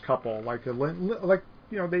the first couple, like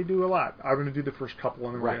you know, they do a lot. I'm going to do the first couple,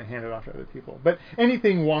 and then we're going to hand it off to other people. But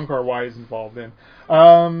anything Wong Kar-wai is involved in.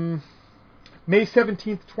 May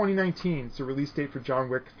 17th, 2019 is the release date for John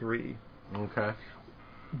Wick 3. Okay.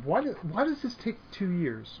 Why does this take 2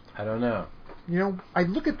 years? I don't know. You know, I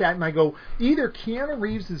look at that and I go, either Keanu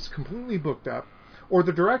Reeves is completely booked up, or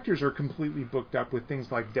the directors are completely booked up with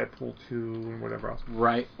things like Deadpool 2 and whatever else.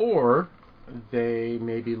 Right. Or they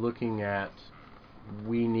may be looking at,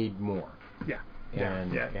 we need more. Yeah.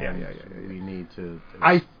 And we need to...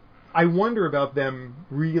 I wonder about them,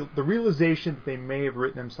 the realization that they may have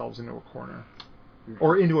written themselves into a corner,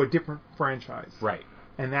 or into a different franchise. Right.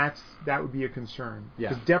 And that would be a concern. Yeah.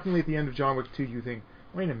 Because definitely at the end of John Wick 2, you think,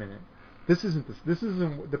 wait a minute, this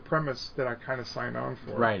isn't the premise that I kind of signed on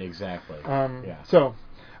for. Right, exactly. So,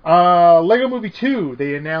 Lego Movie 2,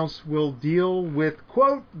 they announced, will deal with,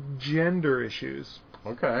 quote, gender issues.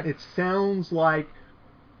 Okay. It sounds like,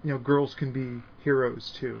 you know, girls can be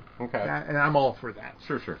heroes too. Okay. And I'm all for that.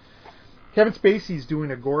 Sure. Kevin Spacey's doing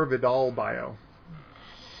a Gore Vidal bio.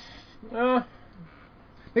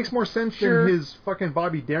 Makes more sense than his fucking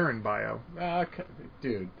Bobby Darin bio.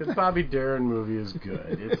 Dude, the Bobby Darin movie is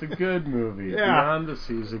good. It's a good movie. Beyond the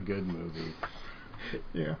Sea is a good movie.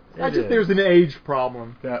 Yeah. There's an age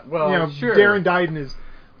problem. Well, you know, sure. Darin died in his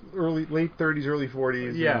late 30s, early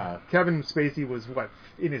 40s. Yeah. Kevin Spacey was,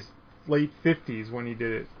 in his late 50s when he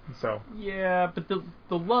did it. So yeah, but the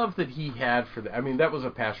love that he had for that, I mean, that was a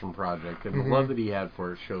passion project, and the love that he had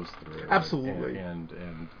for it shows through. Absolutely.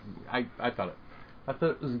 And I thought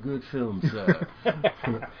it was a good film, sir.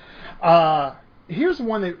 Here's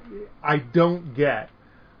one that I don't get.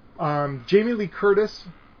 Jamie Lee Curtis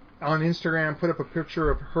on Instagram put up a picture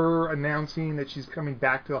of her announcing that she's coming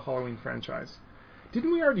back to the Halloween franchise.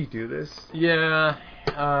 Didn't we already do this? Yeah.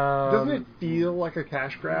 Doesn't it feel like a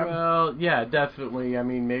cash grab? Well, yeah, definitely. I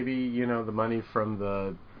mean, maybe, you know, the money from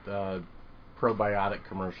the probiotic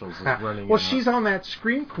commercials is running well, out. she's on that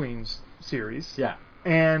Scream Queens series. Yeah.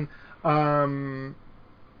 And,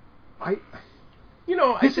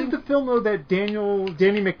 this is the film, though, that Danny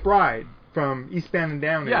McBride from Eastbound and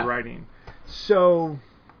Down is writing. So,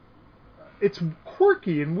 it's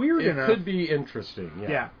quirky and weird enough. It could be interesting,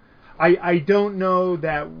 yeah. I don't know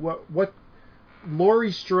that what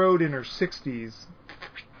Laurie Strode in her 60s.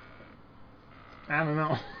 I don't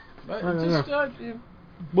know.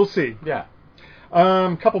 We'll see. Yeah.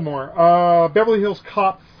 Couple more. Beverly Hills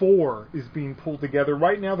Cop 4 is being pulled together.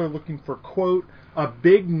 Right now they're looking for, quote, a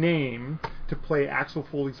big name to play Axel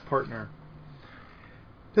Foley's partner.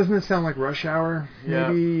 Doesn't it sound like Rush Hour,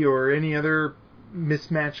 maybe, or any other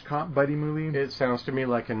mismatched cop buddy movie? It sounds to me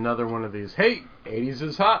like another one of these, hey, 80s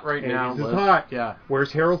is hot right now. 80s is hot. Yeah.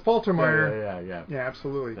 Where's Harold Faltermeyer? Yeah. Yeah,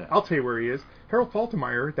 absolutely. Yeah. I'll tell you where he is. Harold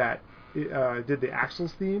Faltermeyer, that did the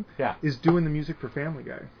Axel's theme, is doing the music for Family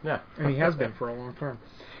Guy. Yeah. And he has been for a long time.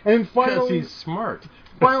 And then finally... Because he's smart.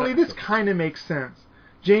 Finally, this kind of makes sense.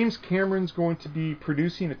 James Cameron's going to be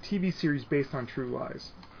producing a TV series based on True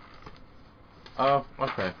Lies. Oh,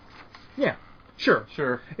 okay. Yeah. Sure.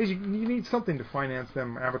 Sure. You need something to finance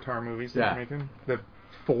them Avatar movies that Yeah. you're making. The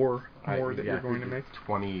 4 more that yeah, you're going to make.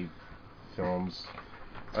 20 films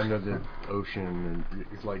under the ocean, and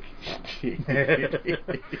it's like,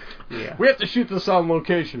 Yeah. we have to shoot this on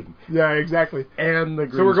location. Yeah, exactly. And the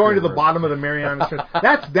So we're going to the green bottom of the Marianas Trench.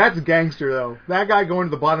 That's gangster, though. That guy going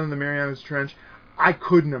to the bottom of the Marianas Trench, I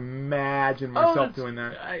couldn't imagine myself doing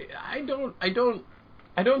that.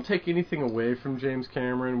 I don't take anything away from James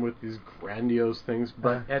Cameron with these grandiose things,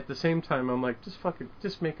 but at the same time, I'm like,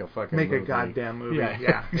 just make a fucking Make movie. a goddamn movie.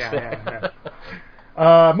 Yeah.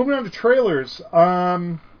 Moving on to trailers.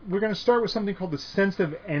 We're going to start with something called The Sense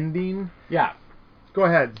of Ending. Yeah. Go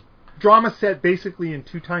ahead. Drama set basically in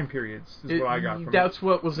 2 time periods is what I got from it. That's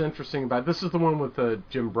what was interesting about it. This is the one with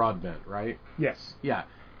Jim Broadbent, right? Yes. Yeah.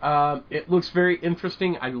 It looks very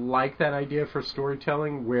interesting. I like that idea for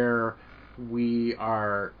storytelling where we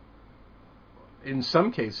are, in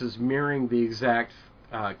some cases, mirroring the exact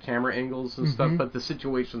camera angles and stuff, but the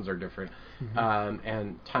situations are different.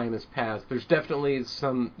 And time has passed. There's definitely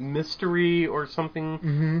some mystery or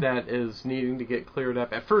something that is needing to get cleared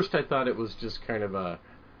up. At first, I thought it was just kind of a,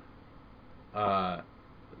 I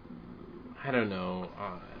don't know,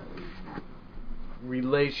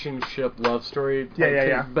 relationship love story type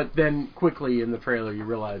thing. But then quickly in the trailer, you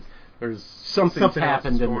realize there's something's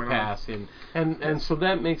happened in the past, and so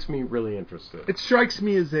that makes me really interested. It strikes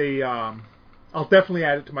me as a I'll definitely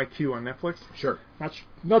add it to my queue on Netflix. Sure.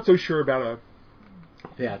 Not so sure about a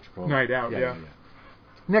theatrical night out. Yeah.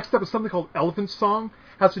 Next up is something called Elephant Song.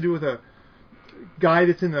 Has to do with a guy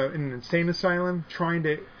that's in an insane asylum trying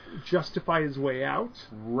to justify his way out.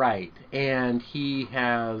 Right, and he's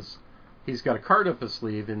got a card up his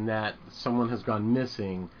sleeve in that someone has gone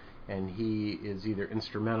missing, and he is either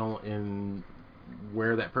instrumental in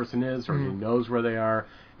where that person is, or he knows where they are,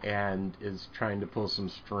 and is trying to pull some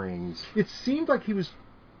strings. It seemed like he was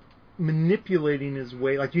manipulating his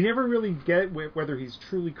way. Like, you never really get whether he's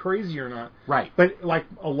truly crazy or not. Right. But like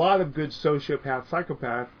a lot of good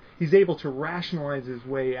psychopath, he's able to rationalize his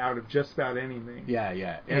way out of just about anything.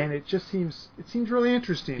 Yeah. And it seems really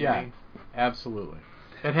interesting to me. Absolutely.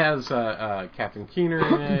 It has Captain Keener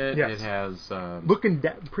in it. Yes. It has looking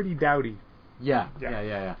pretty dowdy. Yeah.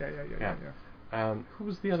 Who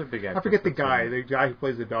was the other big actor? I forget the guy who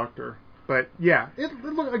plays the doctor. But yeah,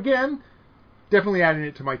 look again, definitely adding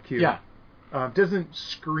it to my queue. Yeah. Doesn't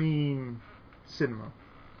scream cinema.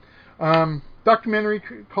 Documentary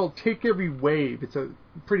called Take Every Wave. It's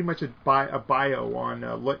pretty much a bio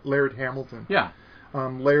on Laird Hamilton. Yeah.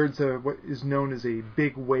 Laird's what is known as a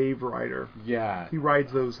big wave rider. Yeah. He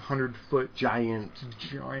rides those 100-foot giant.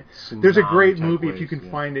 There's a great movie if you can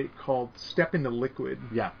find it called Step into Liquid.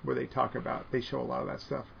 Yeah. Where they show a lot of that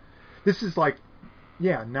stuff. This is like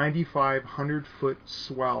 95 100-foot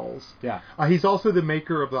swells. Yeah. He's also the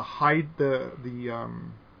maker of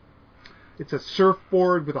it's a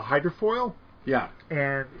surfboard with a hydrofoil. Yeah.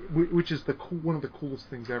 And which is one of the coolest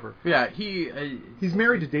things ever. Yeah, he's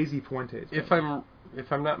married to Daisy Fuentes. If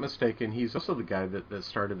I'm not mistaken, he's also the guy that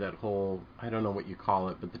started that whole, I don't know what you call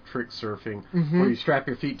it, but the trick surfing where you strap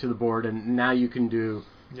your feet to the board and now you can do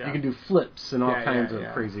flips and all kinds of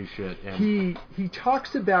crazy shit. And he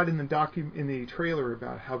talks about in the trailer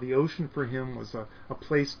about how the ocean for him was a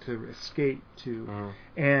place to escape to,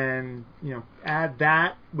 and add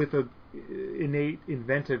that with a innate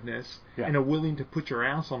inventiveness and a willing to put your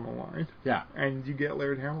ass on the line. Yeah, and you get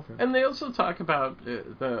Laird Hamilton. And they also talk about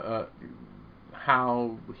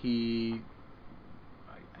how he,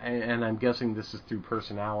 and I'm guessing this is through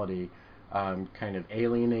personality, kind of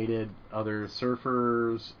alienated other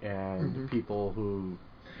surfers and people who...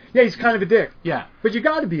 Yeah, he's kind of a dick. Yeah. But you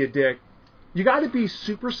got to be a dick. You got to be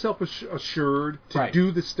super self-assured to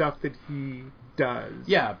do the stuff that he does.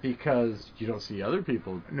 Yeah, because you don't see other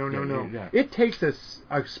people. No. Yeah. It takes a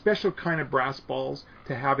special kind of brass balls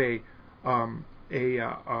to have a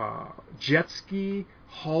jet ski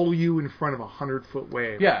haul you in front of a 100-foot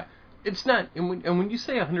wave. Yeah, it's not. And when you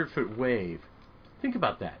say 100-foot wave, think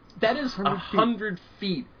about that. That is 100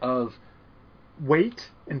 feet of weight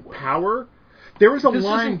and power. There was a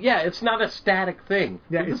line. It's not a static thing.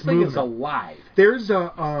 Yeah, this it's thing movement. is alive. There's a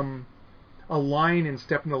line in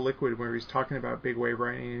Step into Liquid where he's talking about big wave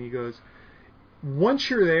riding, and he goes, "Once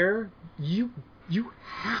you're there, you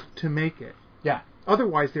have to make it. Yeah.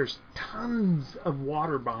 Otherwise, there's tons of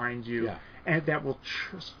water behind you." Yeah. And that will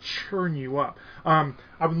churn you up. I'm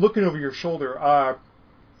looking over your shoulder.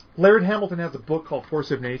 Laird Hamilton has a book called Force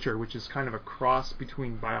of Nature, which is kind of a cross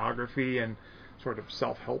between biography and sort of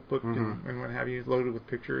self-help book and what have you, loaded with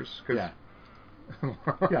pictures. And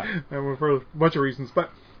for a bunch of reasons. But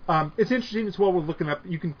It's interesting as well. We're looking up.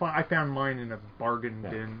 You can find. I found mine in a bargain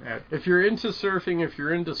bin at. If you're into surfing, if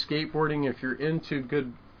you're into skateboarding, if you're into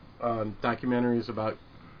good documentaries about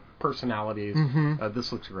personalities,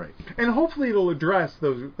 this looks great. And hopefully it'll address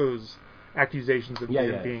those accusations of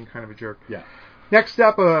him being kind of a jerk. Yeah. Next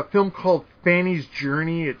up, a film called Fanny's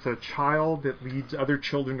Journey. It's a child that leads other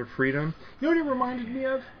children to freedom. You know what it reminded me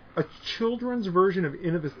of? A children's version of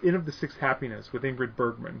Inn of the Sixth Happiness with Ingrid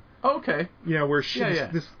Bergman. Oh, okay. You know, where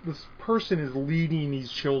this person is leading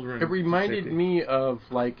these children. It reminded me of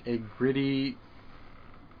like a gritty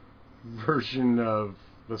version of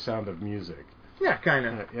The Sound of Music. Yeah, kind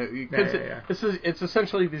of. It's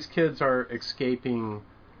essentially these kids are escaping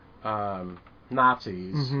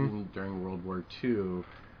Nazis during World War II,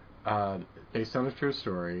 based on a true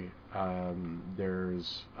story.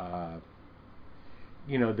 There's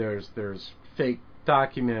fake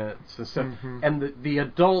documents and stuff, and the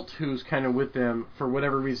adult who's kind of with them for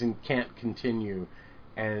whatever reason can't continue,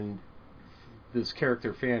 and this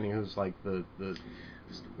character Fanny, who's like the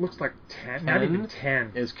looks like 10, not even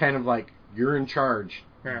 10, is kind of like, you're in charge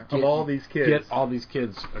of all these kids. Get all these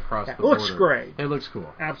kids across the border. It looks great. It looks cool.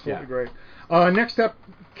 Absolutely great. Next up,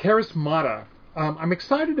 Charismata. I'm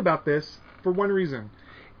excited about this for one reason.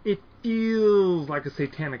 It feels like a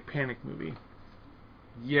Satanic Panic movie.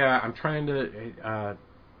 Yeah, I'm trying to...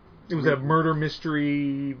 it was a murder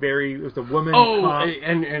mystery. It was a woman. Oh,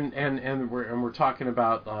 and we're talking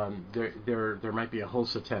about there might be a whole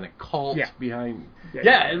satanic cult behind.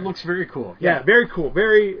 Yeah, it looks very cool. Yeah, very cool.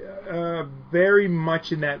 Very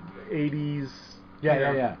much in that 80s.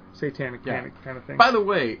 Satanic Panic kind of thing. By the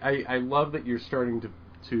way, I love that you're starting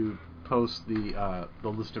to post the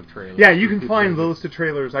list of trailers. Yeah, you can find the list of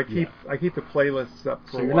trailers. I keep the playlists up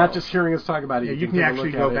for so a you're while. not just hearing us talk about it. You can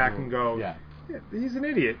actually go back and go. Yeah. He's an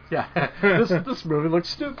idiot. Yeah, this movie looks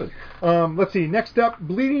stupid. Let's see. Next up,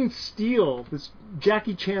 Bleeding Steel. This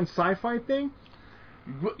Jackie Chan sci-fi thing.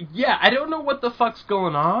 Yeah, I don't know what the fuck's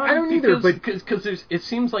going on. I don't either, because it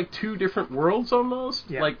seems like two different worlds almost.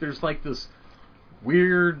 Yeah. Like there's like this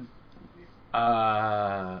weird.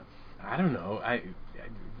 I don't know.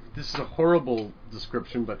 This is a horrible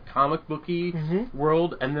description, but comic booky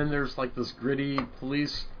world, and then there's like this gritty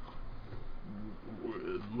police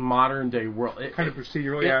modern day world. Kind of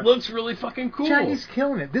procedural. It looks really fucking cool. Jackie's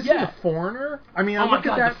killing it. This is The Foreigner. I mean, oh my look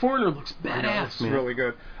god, at that. The Foreigner looks badass. It's really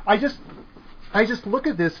good. I just look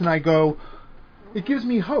at this and I go, it gives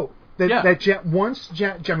me hope that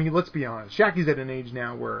I mean, let's be honest, Jackie's at an age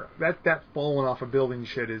now where that falling off a building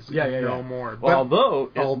shit is no more. Well, but, although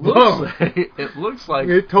it looks like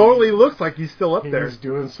it totally looks like he's still up there. He's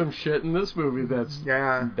doing some shit in this movie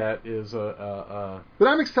that is but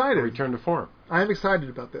I'm excited. A return to form. I'm excited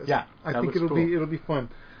about this. Yeah, I think it'll be fun.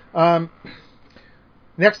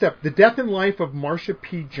 Next up, The Death and Life of Marsha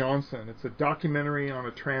P. Johnson. It's a documentary on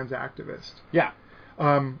a trans activist. Yeah.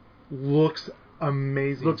 Looks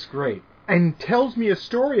amazing. Looks great. And tells me a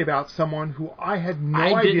story about someone who I had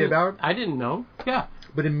no idea about. I didn't know. Yeah.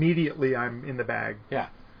 But immediately I'm in the bag. Yeah.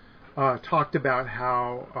 Talked about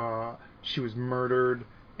how she was murdered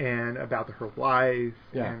and about her life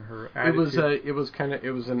and her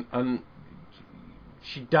attitude.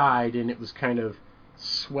 She died and it was kind of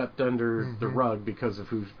swept under the rug because of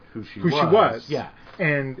who she was. Yeah.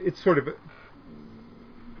 And it's sort of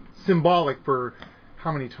symbolic for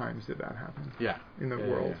how many times did that happen? Yeah. In the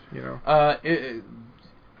world, you know.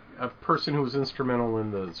 A person who was instrumental in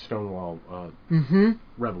the Stonewall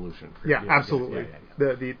revolution. Yeah, absolutely.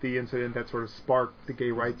 The incident that sort of sparked the gay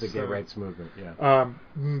rights movement. Yeah.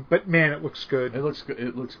 But man, it looks good. It looks good.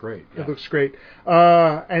 It looks great. Yeah. It looks great.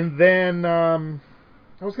 And then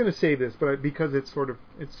I was going to say this, but because it sort of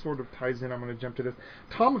ties in, I'm going to jump to this.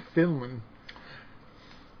 Tom of Finland.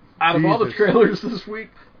 Out of all the trailers this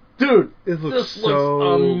week, dude, this looks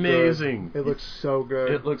amazing. Good. It looks so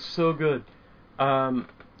good. It looks so good.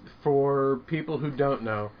 For people who don't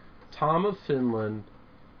know, Tom of Finland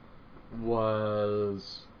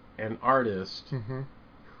was an artist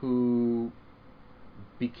who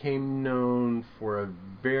became known for a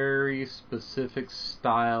very specific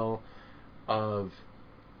style of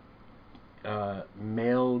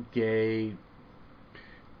male gay.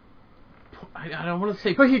 I don't want to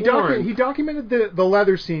say. But he documented the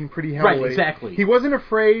leather scene pretty heavily. Right, exactly. He wasn't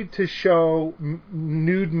afraid to show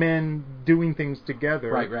nude men doing things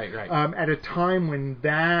together. Right. At a time when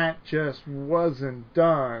that just wasn't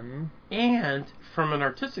done. And from an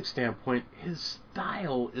artistic standpoint, his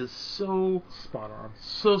style is so spot on,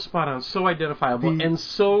 so identifiable, and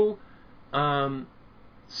so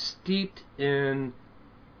steeped in.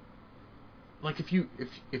 Like if you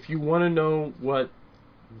want to know what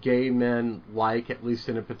gay men like, at least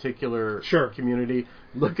in a particular Sure. community.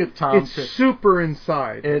 Look at Tom. It's super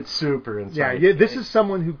inside. It's super inside. Yeah, this is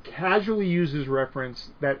someone who casually uses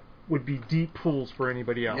reference that would be deep pools for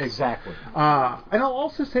anybody else. Exactly. And I'll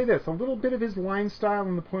also say this, a little bit of his line style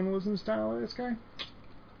and the pointillism style of this guy.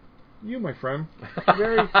 You, my friend,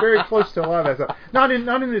 very, very close to a lot of that stuff. Not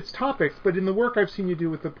in its topics, but in the work I've seen you do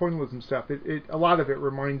with the pointillism stuff. A lot of it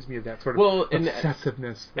reminds me of that sort of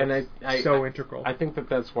obsessiveness. That's so integral. I think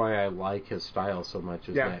that's why I like his style so much.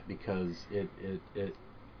 That because it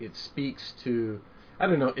speaks to, I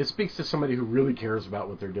don't know, it speaks to somebody who really cares about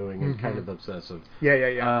what they're doing and kind of obsessive.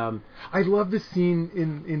 Yeah. I love the scene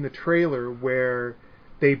in the trailer where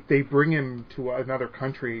they bring him to another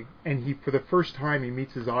country, and he, for the first time, he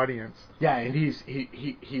meets his audience. Yeah, and he's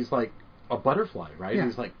like a butterfly, right? Yeah,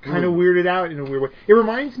 he's like kind of weirded out in a weird way. It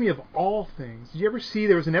reminds me of all things. Did you ever see,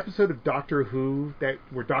 there was an episode of Doctor Who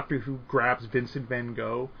where Doctor Who grabs Vincent Van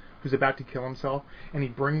Gogh, who's about to kill himself, and he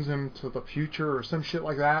brings him to the future or some shit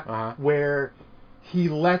like that, where he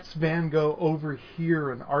lets Van Gogh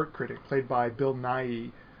overhear an art critic, played by Bill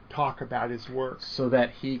Nighy, talk about his work, so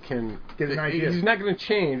that he can get an idea. He's not going to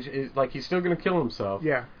change. He's still going to kill himself.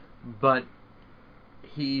 Yeah, but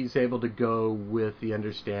he's able to go with the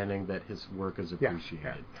understanding that his work is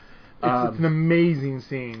appreciated. Yeah. It's an amazing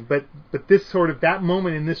scene. But this sort of, that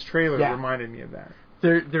moment in this trailer reminded me of that.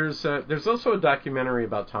 There's also a documentary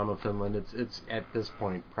about Tom of Finland. It's at this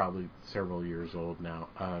point probably several years old now.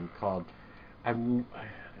 Called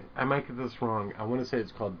I might get this wrong. I want to say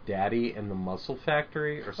it's called Daddy and the Muscle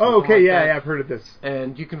Factory or something. Oh, okay, like yeah, that. yeah, I've heard of this.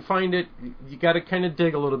 And you can find it. You got to kind of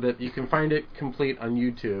dig a little bit. You can find it complete on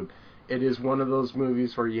YouTube. It is one of those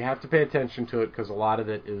movies where you have to pay attention to it because a lot of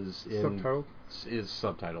it is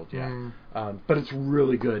subtitled. Yeah. But it's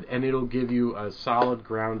really good, and it'll give you a solid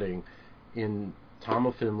grounding in Tom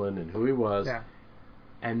of Finland and who he was,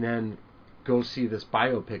 and then go see this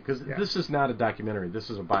biopic, because this is not a documentary. This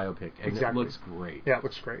is a biopic, and it looks great. Yeah, it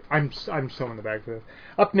looks great. I'm so in the bag for this.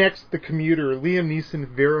 Up next, The Commuter, Liam Neeson,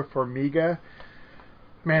 Vera Farmiga.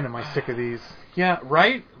 Man, am I sick of these. Yeah,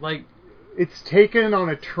 right? Like, it's taken on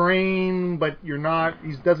a train, but he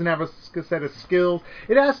doesn't have a set of skills.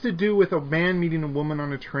 It has to do with a man meeting a woman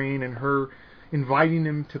on a train and her inviting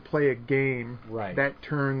him to play a game that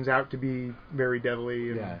turns out to be very deadly.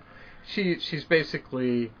 And she's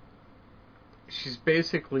basically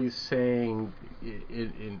saying,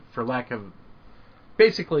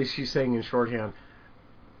 she's saying in shorthand,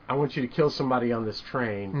 I want you to kill somebody on this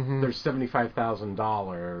train. Mm-hmm. There's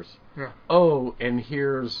 $75,000. Yeah. Oh, and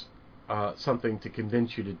here's something to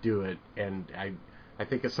convince you to do it. And I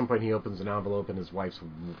think at some point he opens an envelope and his wife's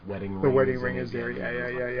wedding ring. The wedding ring is there.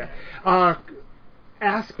 Yeah.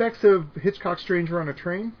 Aspects of Hitchcock's Stranger on a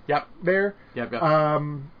Train. Yep. There. Yep.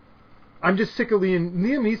 I'm just sick of Liam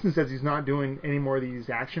Neeson says he's not doing any more of these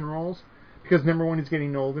action roles because, number one, he's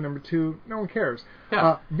getting old, and number two, no one cares.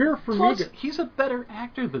 Yeah. Vera Farmiga... Plus, he's a better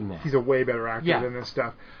actor than that. He's a way better actor than this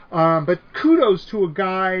stuff. But kudos to a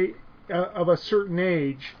guy of a certain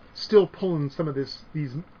age still pulling some of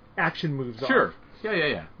these action moves off. Sure.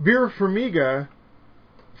 Yeah. Vera Farmiga,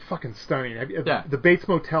 fucking stunning. The Bates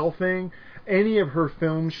Motel thing... Any of her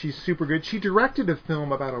films, she's super good. She directed a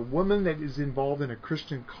film about a woman that is involved in a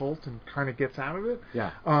Christian cult and kind of gets out of it. Yeah.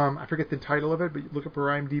 I forget the title of it, but look up her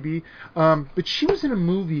IMDb. But she was in a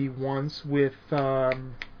movie once with the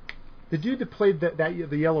dude that played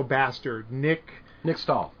the yellow bastard, Nick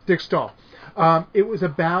Stahl. Dick Stahl. It was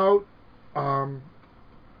about the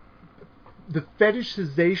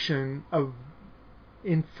fetishization of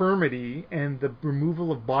infirmity and the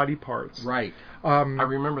removal of body parts. Right. I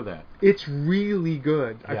remember that. It's really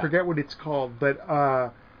good. I forget what it's called,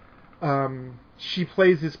 but she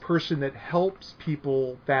plays this person that helps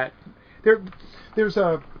people that there's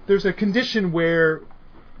a condition where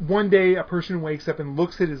one day a person wakes up and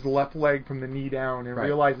looks at his left leg from the knee down and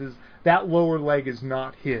realizes that lower leg is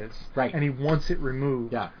not his. Right. And he wants it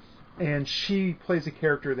removed. Yeah. And she plays a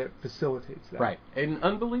character that facilitates that. Right. And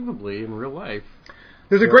unbelievably, in real life...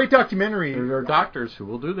 There's a great documentary. There are doctors who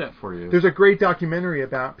will do that for you. There's a great documentary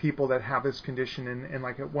about people that have this condition, and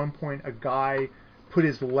like at one point, a guy put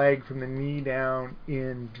his leg from the knee down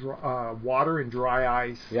in water and dry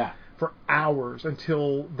ice for hours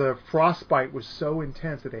until the frostbite was so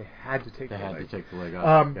intense that they had to take the leg. They had to take the leg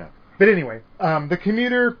off. But anyway, The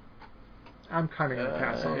Commuter, I'm kind of going to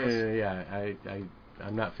pass on this. Yeah,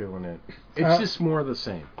 I'm not feeling it. It's just more of the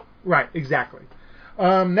same. Right, exactly.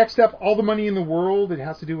 Next up, All the Money in the World. It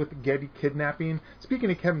has to do with the Getty kidnapping. Speaking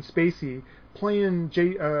of Kevin Spacey, playing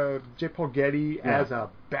J. Paul Getty Yeah. as a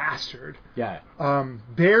bastard, Yeah.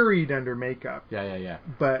 buried under makeup. Yeah.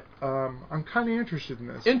 But I'm kind of interested in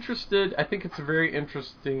this. Interested. I think it's a very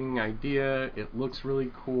interesting idea. It looks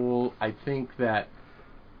really cool. I think that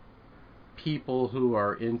people who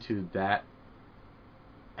are into that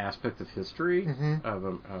aspect of history, of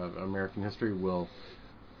American history, will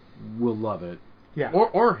love it. Yeah.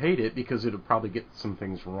 Or hate it because it'll probably get some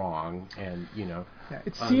things wrong, and Yeah.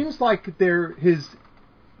 It seems like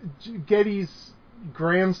Getty's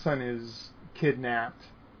grandson is kidnapped,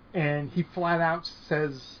 and he flat out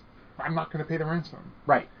says, "I'm not going to pay the ransom."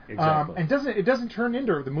 Right. Exactly. And it doesn't turn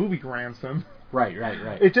into the movie Ransom. Right.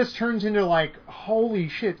 It just turns into like, holy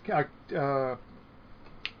shit.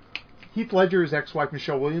 Heath Ledger's ex-wife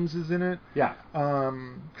Michelle Williams is in it. Yeah. A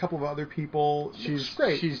couple of other people. She's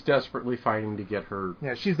great. She's desperately fighting to get her.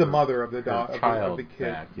 Yeah, she's the mother of the child of the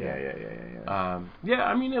kid. back. Yeah. Yeah,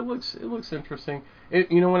 I mean, it looks interesting.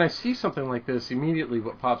 When I see something like this, immediately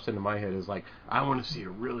what pops into my head is like, I want to see a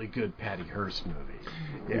really good Patty Hearst movie.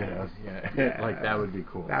 Like that would be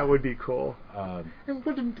cool. That would be cool. And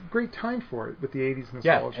what a great time for it with the 80s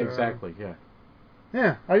nostalgia. Yeah, exactly. Yeah.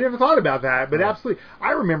 Yeah, I never thought about that, but absolutely,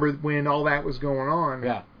 I remember when all that was going on.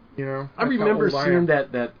 Yeah. I remember seeing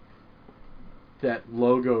that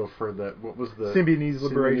logo for what was the Symbionese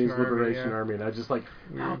Liberation Army, and I was just like,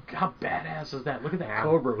 how badass is that? Look at that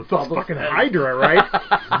cobra with all the fucking Hydra, right?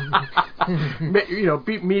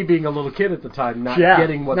 Me being a little kid at the time, not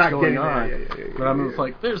getting what's going on, but I'm just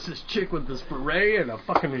like, there's this chick with this beret and a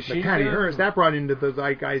fucking machine gun. Patty Hearst, that brought into the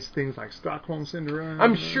zeitgeist things like Stockholm Syndrome.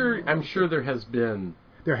 I'm sure there has been.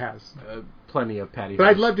 There has. Plenty of Patty But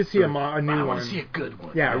Hearst. I'd love to see a new one. I want to see a good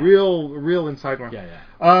one. Yeah, real inside one.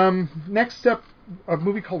 Yeah. Next up, a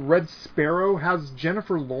movie called Red Sparrow has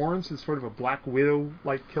Jennifer Lawrence as sort of a Black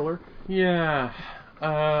Widow-like killer. Yeah.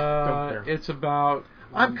 Don't care. It's about...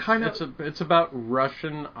 It's about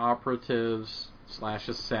Russian operatives /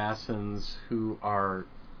 assassins who are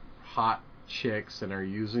hot chicks and are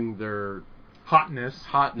using their hotness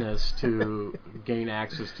to gain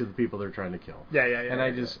access to the people they're trying to kill. Yeah. And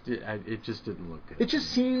it just didn't look good. It just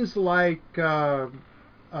seems like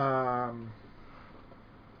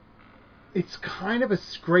it's kind of a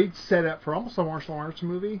great setup for almost a martial arts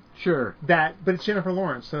movie. Sure. But it's Jennifer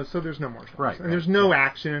Lawrence, so there's no martial arts. Right. And there's no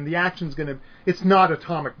action, and the action's it's not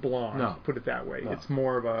Atomic Blonde. No. Put it that way. No. It's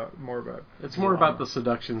more of a. It's more about the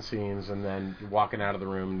seduction scenes, and then you're walking out of the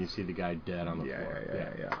room and you see the guy dead on the floor.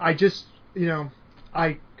 Yeah. I just,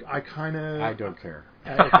 I kind of. I don't care.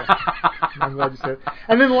 Okay. I'm glad you said it.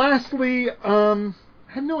 And then lastly, I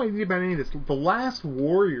have no idea about any of this. The Last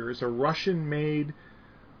Warrior is a Russian-made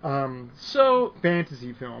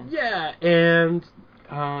fantasy film. Yeah, and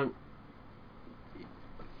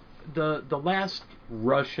the last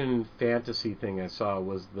Russian fantasy thing I saw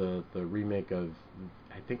was the remake of,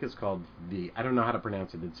 I think it's called I don't know how to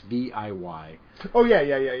pronounce it. It's VIY. Oh yeah.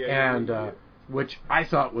 And which I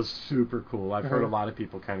thought was super cool. I've heard a lot of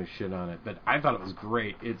people kind of shit on it, but I thought it was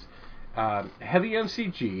great. It's heavy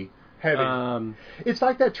MCG. Heavy. It's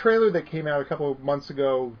like that trailer that came out a couple of months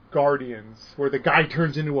ago, Guardians, where the guy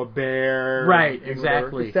turns into a bear. Right,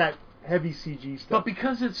 exactly. It's that heavy CG stuff. But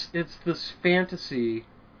because it's this fantasy,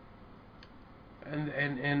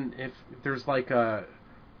 and if there's like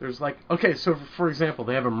okay, so for example,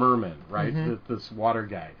 they have a merman, right? This water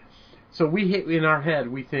guy. So in our head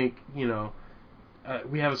we think,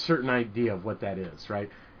 we have a certain idea of what that is, right?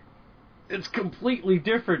 It's completely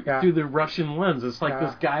different through the Russian lens. It's like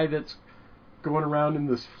this guy that's going around in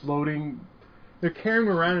this floating... They're carrying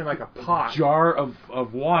him around in like a pot. Jar of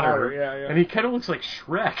water. Yeah. And he kind of looks like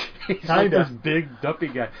Shrek. He's like this big, dumpy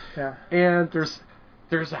guy. Yeah. And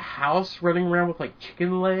there's a house running around with like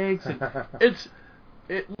chicken legs. And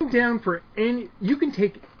down for any... You can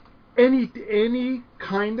take any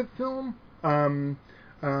kind of film, and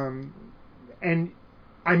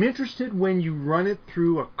I'm interested when you run it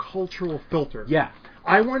through a cultural filter. Yeah.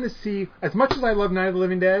 I want to see, as much as I love Night of the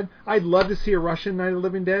Living Dead, I'd love to see a Russian Night of the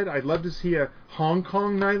Living Dead. I'd love to see a Hong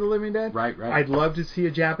Kong Night of the Living Dead. Right. I'd love to see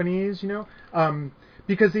a Japanese,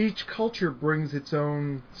 because each culture brings its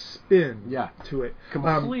own spin to it.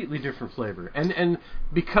 Completely different flavor. And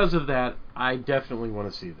because of that, I definitely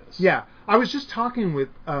want to see this. Yeah. I was just talking with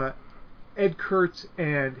Ed Kurtz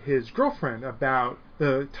and his girlfriend about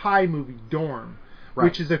the Thai movie Dorm. Right.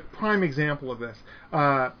 Which is a prime example of this.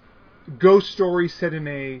 Ghost story set in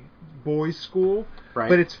a boys' school,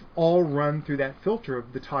 but it's all run through that filter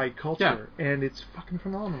of the Thai culture, and it's fucking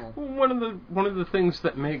phenomenal. One of the things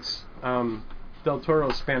that makes Del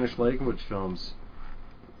Toro's Spanish language films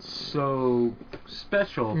so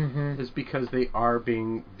special is because they are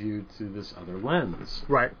being viewed through this other lens.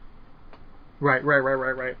 Right.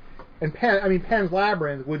 And Pan's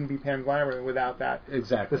Labyrinth wouldn't be Pan's Labyrinth without that.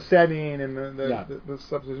 Exactly. The setting and the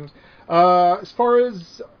substitutions. As far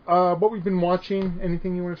as what we've been watching,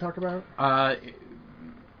 anything you want to talk about?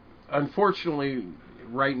 Unfortunately,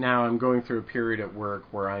 right now I'm going through a period at work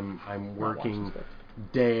where I'm working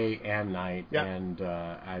day and night, and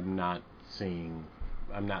I'm not seeing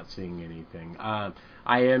anything. I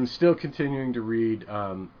am still continuing to read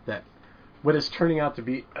that. What is turning out to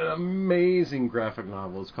be an amazing graphic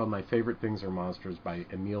novel. It's called My Favorite Things Are Monsters by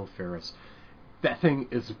Emil Ferris. That thing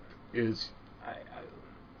is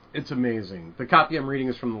it's amazing. The copy I'm reading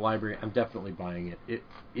is from the library. I'm definitely buying it.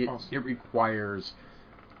 It requires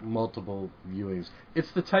multiple viewings. It's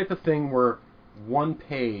the type of thing where one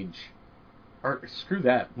panel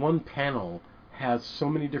has so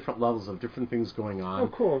many different levels of different things going on. Oh,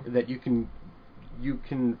 cool. That you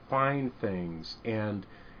can find things and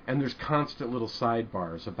there's constant little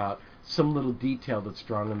sidebars about some little detail that's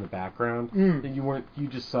drawn in the background that you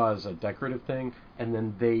just saw as a decorative thing, and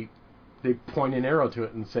then they point an arrow to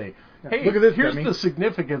it and say, "Hey, look at this, here's dummy." the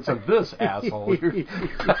significance of this, asshole."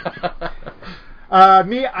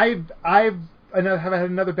 I've had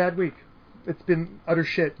another bad week. It's been utter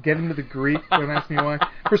shit. Get into the Greek. Don't ask me why.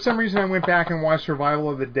 For some reason, I went back and watched Survival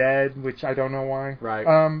of the Dead, which I don't know why. Right.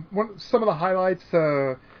 Some of the highlights.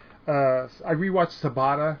 I rewatched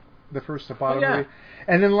Sabata, the first Sabata movie,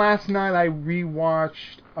 and then last night I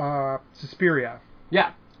rewatched Suspiria.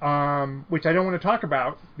 Yeah. Which I don't want to talk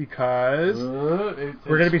about because we're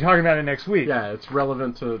going to be talking about it next week. Yeah, it's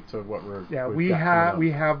relevant to what we're. Yeah, we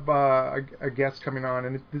have a guest coming on,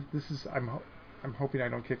 and this is I'm hoping I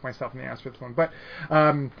don't kick myself in the ass for this one, but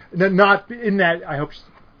not in that I hope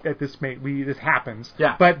at this this happens.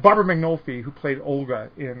 Yeah. But Barbara Magnolfi, who played Olga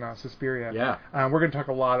in Suspiria. Yeah. We're going to talk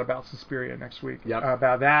a lot about Suspiria next week. Yep.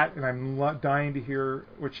 About that, and I'm dying to hear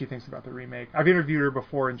what she thinks about the remake. I've interviewed her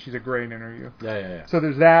before, and she's a great interview. Yeah. So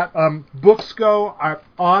there's that. Books go.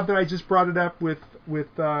 Odd that I just brought it up with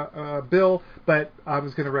Bill, but I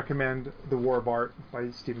was going to recommend The War of Art by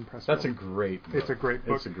Stephen Pressfield. That's a great book. It's a great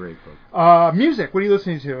book. It's a great book. Music. What are you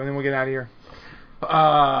listening to? And then we'll get out of here.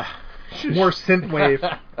 More synthwave.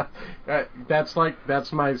 That's my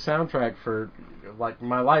soundtrack for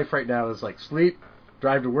my life right now is sleep,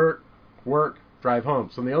 drive to work, drive home.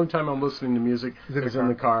 So the only time I'm listening to music is in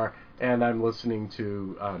the car, and I'm listening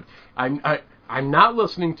to I'm not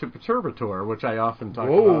listening to Perturbator, which I often talk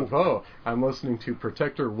about. I'm listening to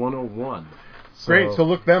Protector 101. Great, so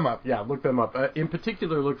look them up. Yeah, look them up. In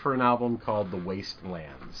particular, look for an album called The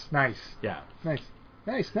Wastelands. Nice. Yeah. Nice.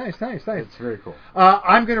 It's very cool.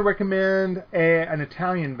 I'm going to recommend an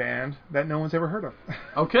Italian band that no one's ever heard of.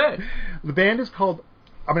 Okay. The band is called,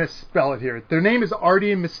 I'm going to spell it here. Their name is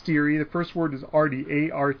Arti and Misteri. The first word is Arti,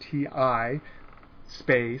 A-R-T-I,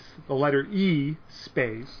 space, the letter E,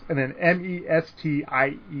 space, and then M-E-S-T-I-E-R-I.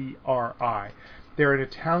 They're an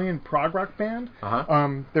Italian prog rock band.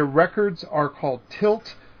 Uh-huh. Their records are called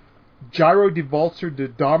Tilt, Gyro di Valzer di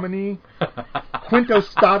Domini, Quinto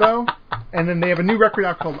Stato, and then they have a new record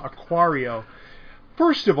out called Aquario.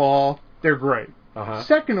 First of all, they're great. Uh-huh.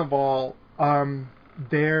 Second of all,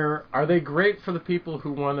 Are they great for the people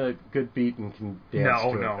who want a good beat and can dance to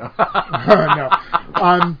it? No.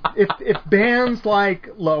 If bands like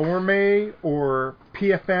La Orme or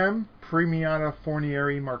PFM, Premiata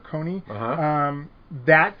Fornieri Marconi,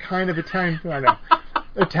 that kind of Italian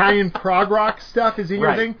prog rock stuff is in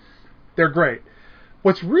your thing, they're great.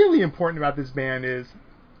 What's really important about this band is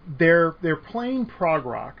they're playing prog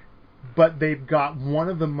rock, but they've got one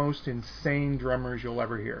of the most insane drummers you'll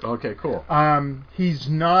ever hear. Okay, cool. He's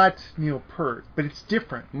not Neil Peart, but it's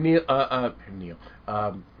different.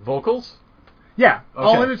 Vocals? Yeah, okay.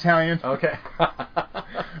 All in Italian. Okay.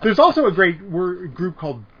 There's also a great group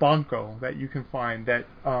called Banco that you can find that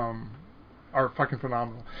are fucking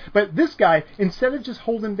phenomenal. But this guy, instead of just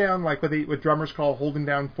holding down like what drummers call holding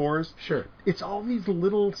down fours, sure, it's all these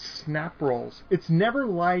little snap rolls. It's never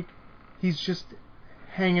like he's just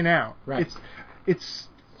hanging out. Right. It's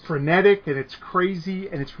frenetic and it's crazy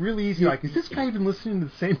and it's really easy. Like, is this guy even listening to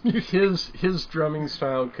the same music? His drumming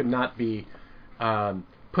style could not be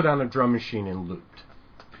put on a drum machine and looped.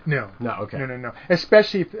 No. Okay. No.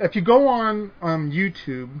 Especially if you go on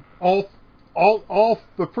YouTube, all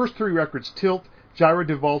the first three records, Tilt, Gyro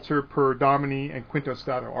di Valzer per Domini, and Quinto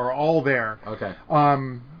Stato, are all there. Okay.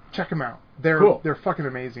 Check them out. They're fucking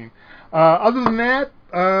amazing. Other than that,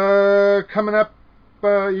 coming up,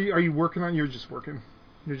 are you working on? You're just working.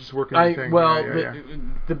 You're just working the thing.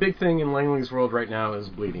 The big thing in Langley's world right now is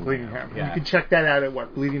Bleeding Bleedingham. Yeah. You can check that out at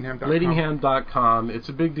what? Bleedingham.com. Bleedingham.com. It's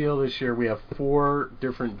a big deal this year. We have 4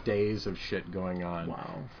 different days of shit going on.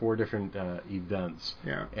 Wow. 4 different events.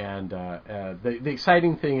 Yeah. And the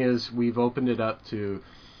exciting thing is we've opened it up to,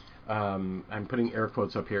 I'm putting air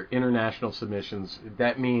quotes up here, international submissions.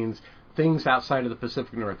 That means things outside of the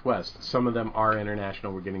Pacific Northwest. Some of them are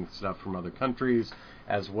international. We're getting stuff from other countries,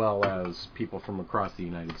 as well as people from across the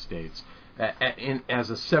United States, as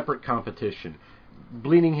a separate competition.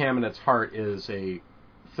 Bleedingham in its heart is a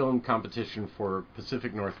film competition for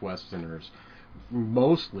Pacific Northwesterners,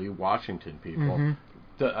 mostly Washington people.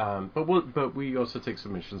 Mm-hmm. But we also take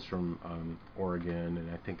submissions from Oregon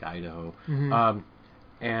and I think Idaho. Mm-hmm.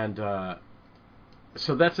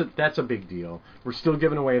 So that's a big deal. We're still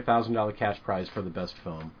giving away a $1,000 cash prize for the best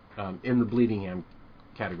film in the Bleedingham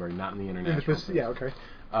category, not in the international. Yeah, okay.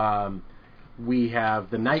 We have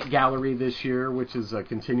the Night Gallery this year, which is a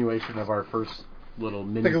continuation of our first little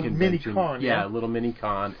mini convention. Mini con, yeah, a little mini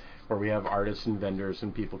con where we have artists and vendors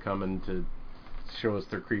and people coming to show us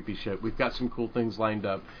their creepy shit. We've got some cool things lined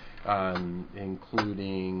up,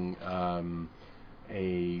 including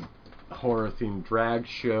a horror-themed drag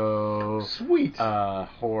show. Sweet.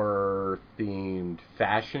 Horror-themed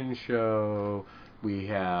fashion show. We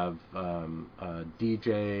have a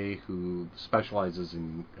DJ who specializes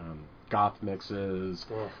in goth mixes.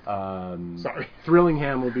 Sorry.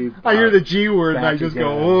 Thrillingham will be... I hear the G word and I just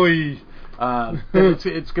go, oi.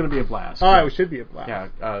 It's going to be a blast. Oh, it should be a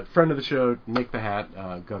blast. Yeah. Friend of the show, Nick the Hat,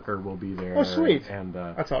 Gucker will be there. Oh, sweet. And,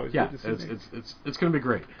 that's always good to see. It's going to be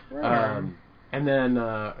great. Right. And then,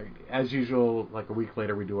 as usual, like a week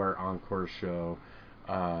later, we do our encore show.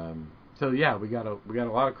 So yeah, we got a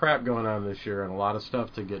lot of crap going on this year and a lot of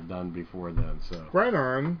stuff to get done before then. So right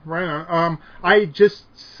on. I just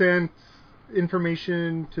sent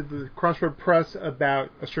information to the Crossroad Press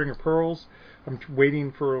about A String of Pearls. I'm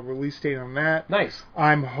waiting for a release date on that. Nice.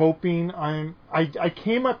 I'm hoping I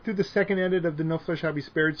came up through the second edit of the No Flesh Shall Be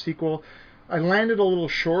Spared sequel. I landed a little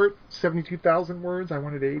short, 72,000 words. I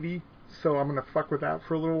wanted 80. So I'm going to fuck with that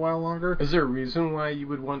for a little while longer. Is there a reason why you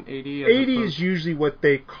would want 80? 80 is usually what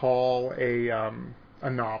they call a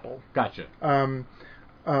novel. Gotcha. And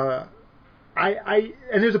there's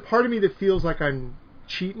a part of me that feels like I'm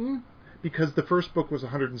cheating because the first book was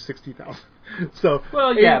 160,000. So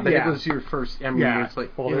well, yeah, but it was your first. I mean, it's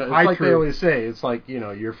like it's like they always say. It's like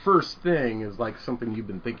your first thing is like something you've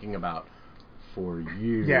been thinking about for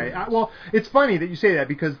years. Yeah. Well, it's funny that you say that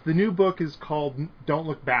because the new book is called Don't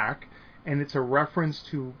Look Back. And it's a reference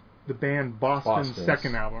to the band Boston's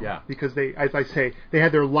second album. Yeah. Because they, as I say, they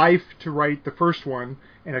had their life to write the first one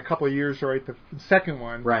and a couple of years to write the second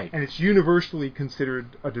one. Right. And it's universally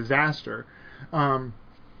considered a disaster. And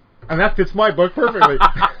that fits my book perfectly.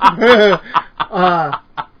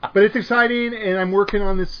 But it's exciting, and I'm working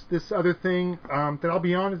on this other thing that I'll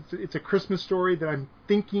be honest, it's a Christmas story that I'm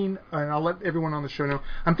thinking, and I'll let everyone on the show know,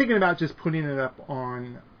 I'm thinking about just putting it up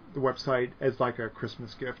on the website as like a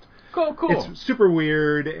Christmas gift. Cool. It's super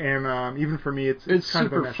weird, and even for me, it's kind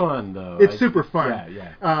super of a fun though. It's super fun.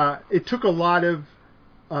 Yeah. It took a lot of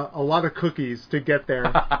cookies to get there,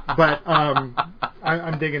 but I'm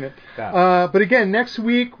digging it. Yeah. But again, next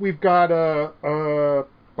week we've got Barbara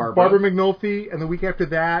McNulty, and the week after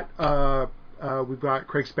that we've got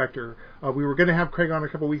Craig Spector. We were going to have Craig on a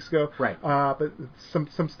couple weeks ago, right? But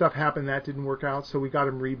some stuff happened that didn't work out, so we got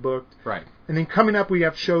him rebooked. Right. And then coming up, we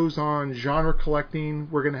have shows on genre collecting.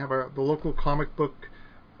 We're going to have the local comic book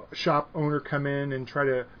shop owner come in and try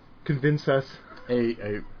to convince us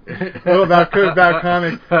about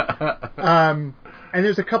comics. And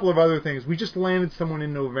there's a couple of other things. We just landed someone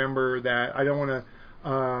in November that I don't want to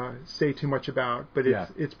say too much about, but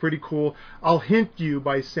it's pretty cool. I'll hint you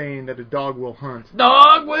by saying that a dog will hunt.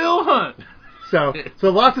 Dog will hunt. So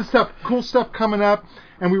lots of stuff, cool stuff coming up,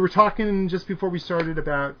 and we were talking just before we started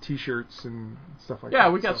about T-shirts and stuff like that. Yeah,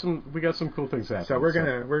 we got some cool things happening. So we're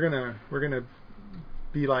gonna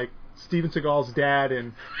be like Steven Seagal's dad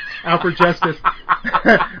and Alfred Justice,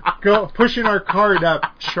 pushing our cart up,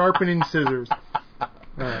 sharpening scissors.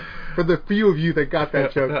 For the few of you that got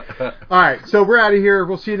that joke. All right, so we're out of here.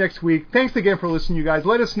 We'll see you next week. Thanks again for listening, you guys.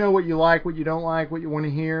 Let us know what you like, what you don't like, what you want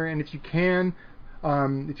to hear, and if you can,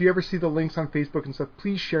 if you ever see the links on Facebook and stuff,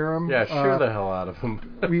 please share them. Yeah, share the hell out of them.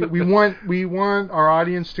 we want our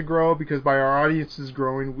audience to grow, because by our audience is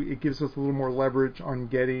growing, it gives us a little more leverage on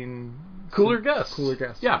getting cooler guests.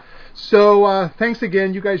 Yeah. So thanks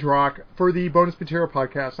again. You guys rock. For the Bonus Material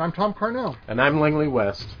Podcast, I'm Tom Carnell. And I'm Langley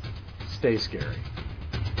West. Stay scary.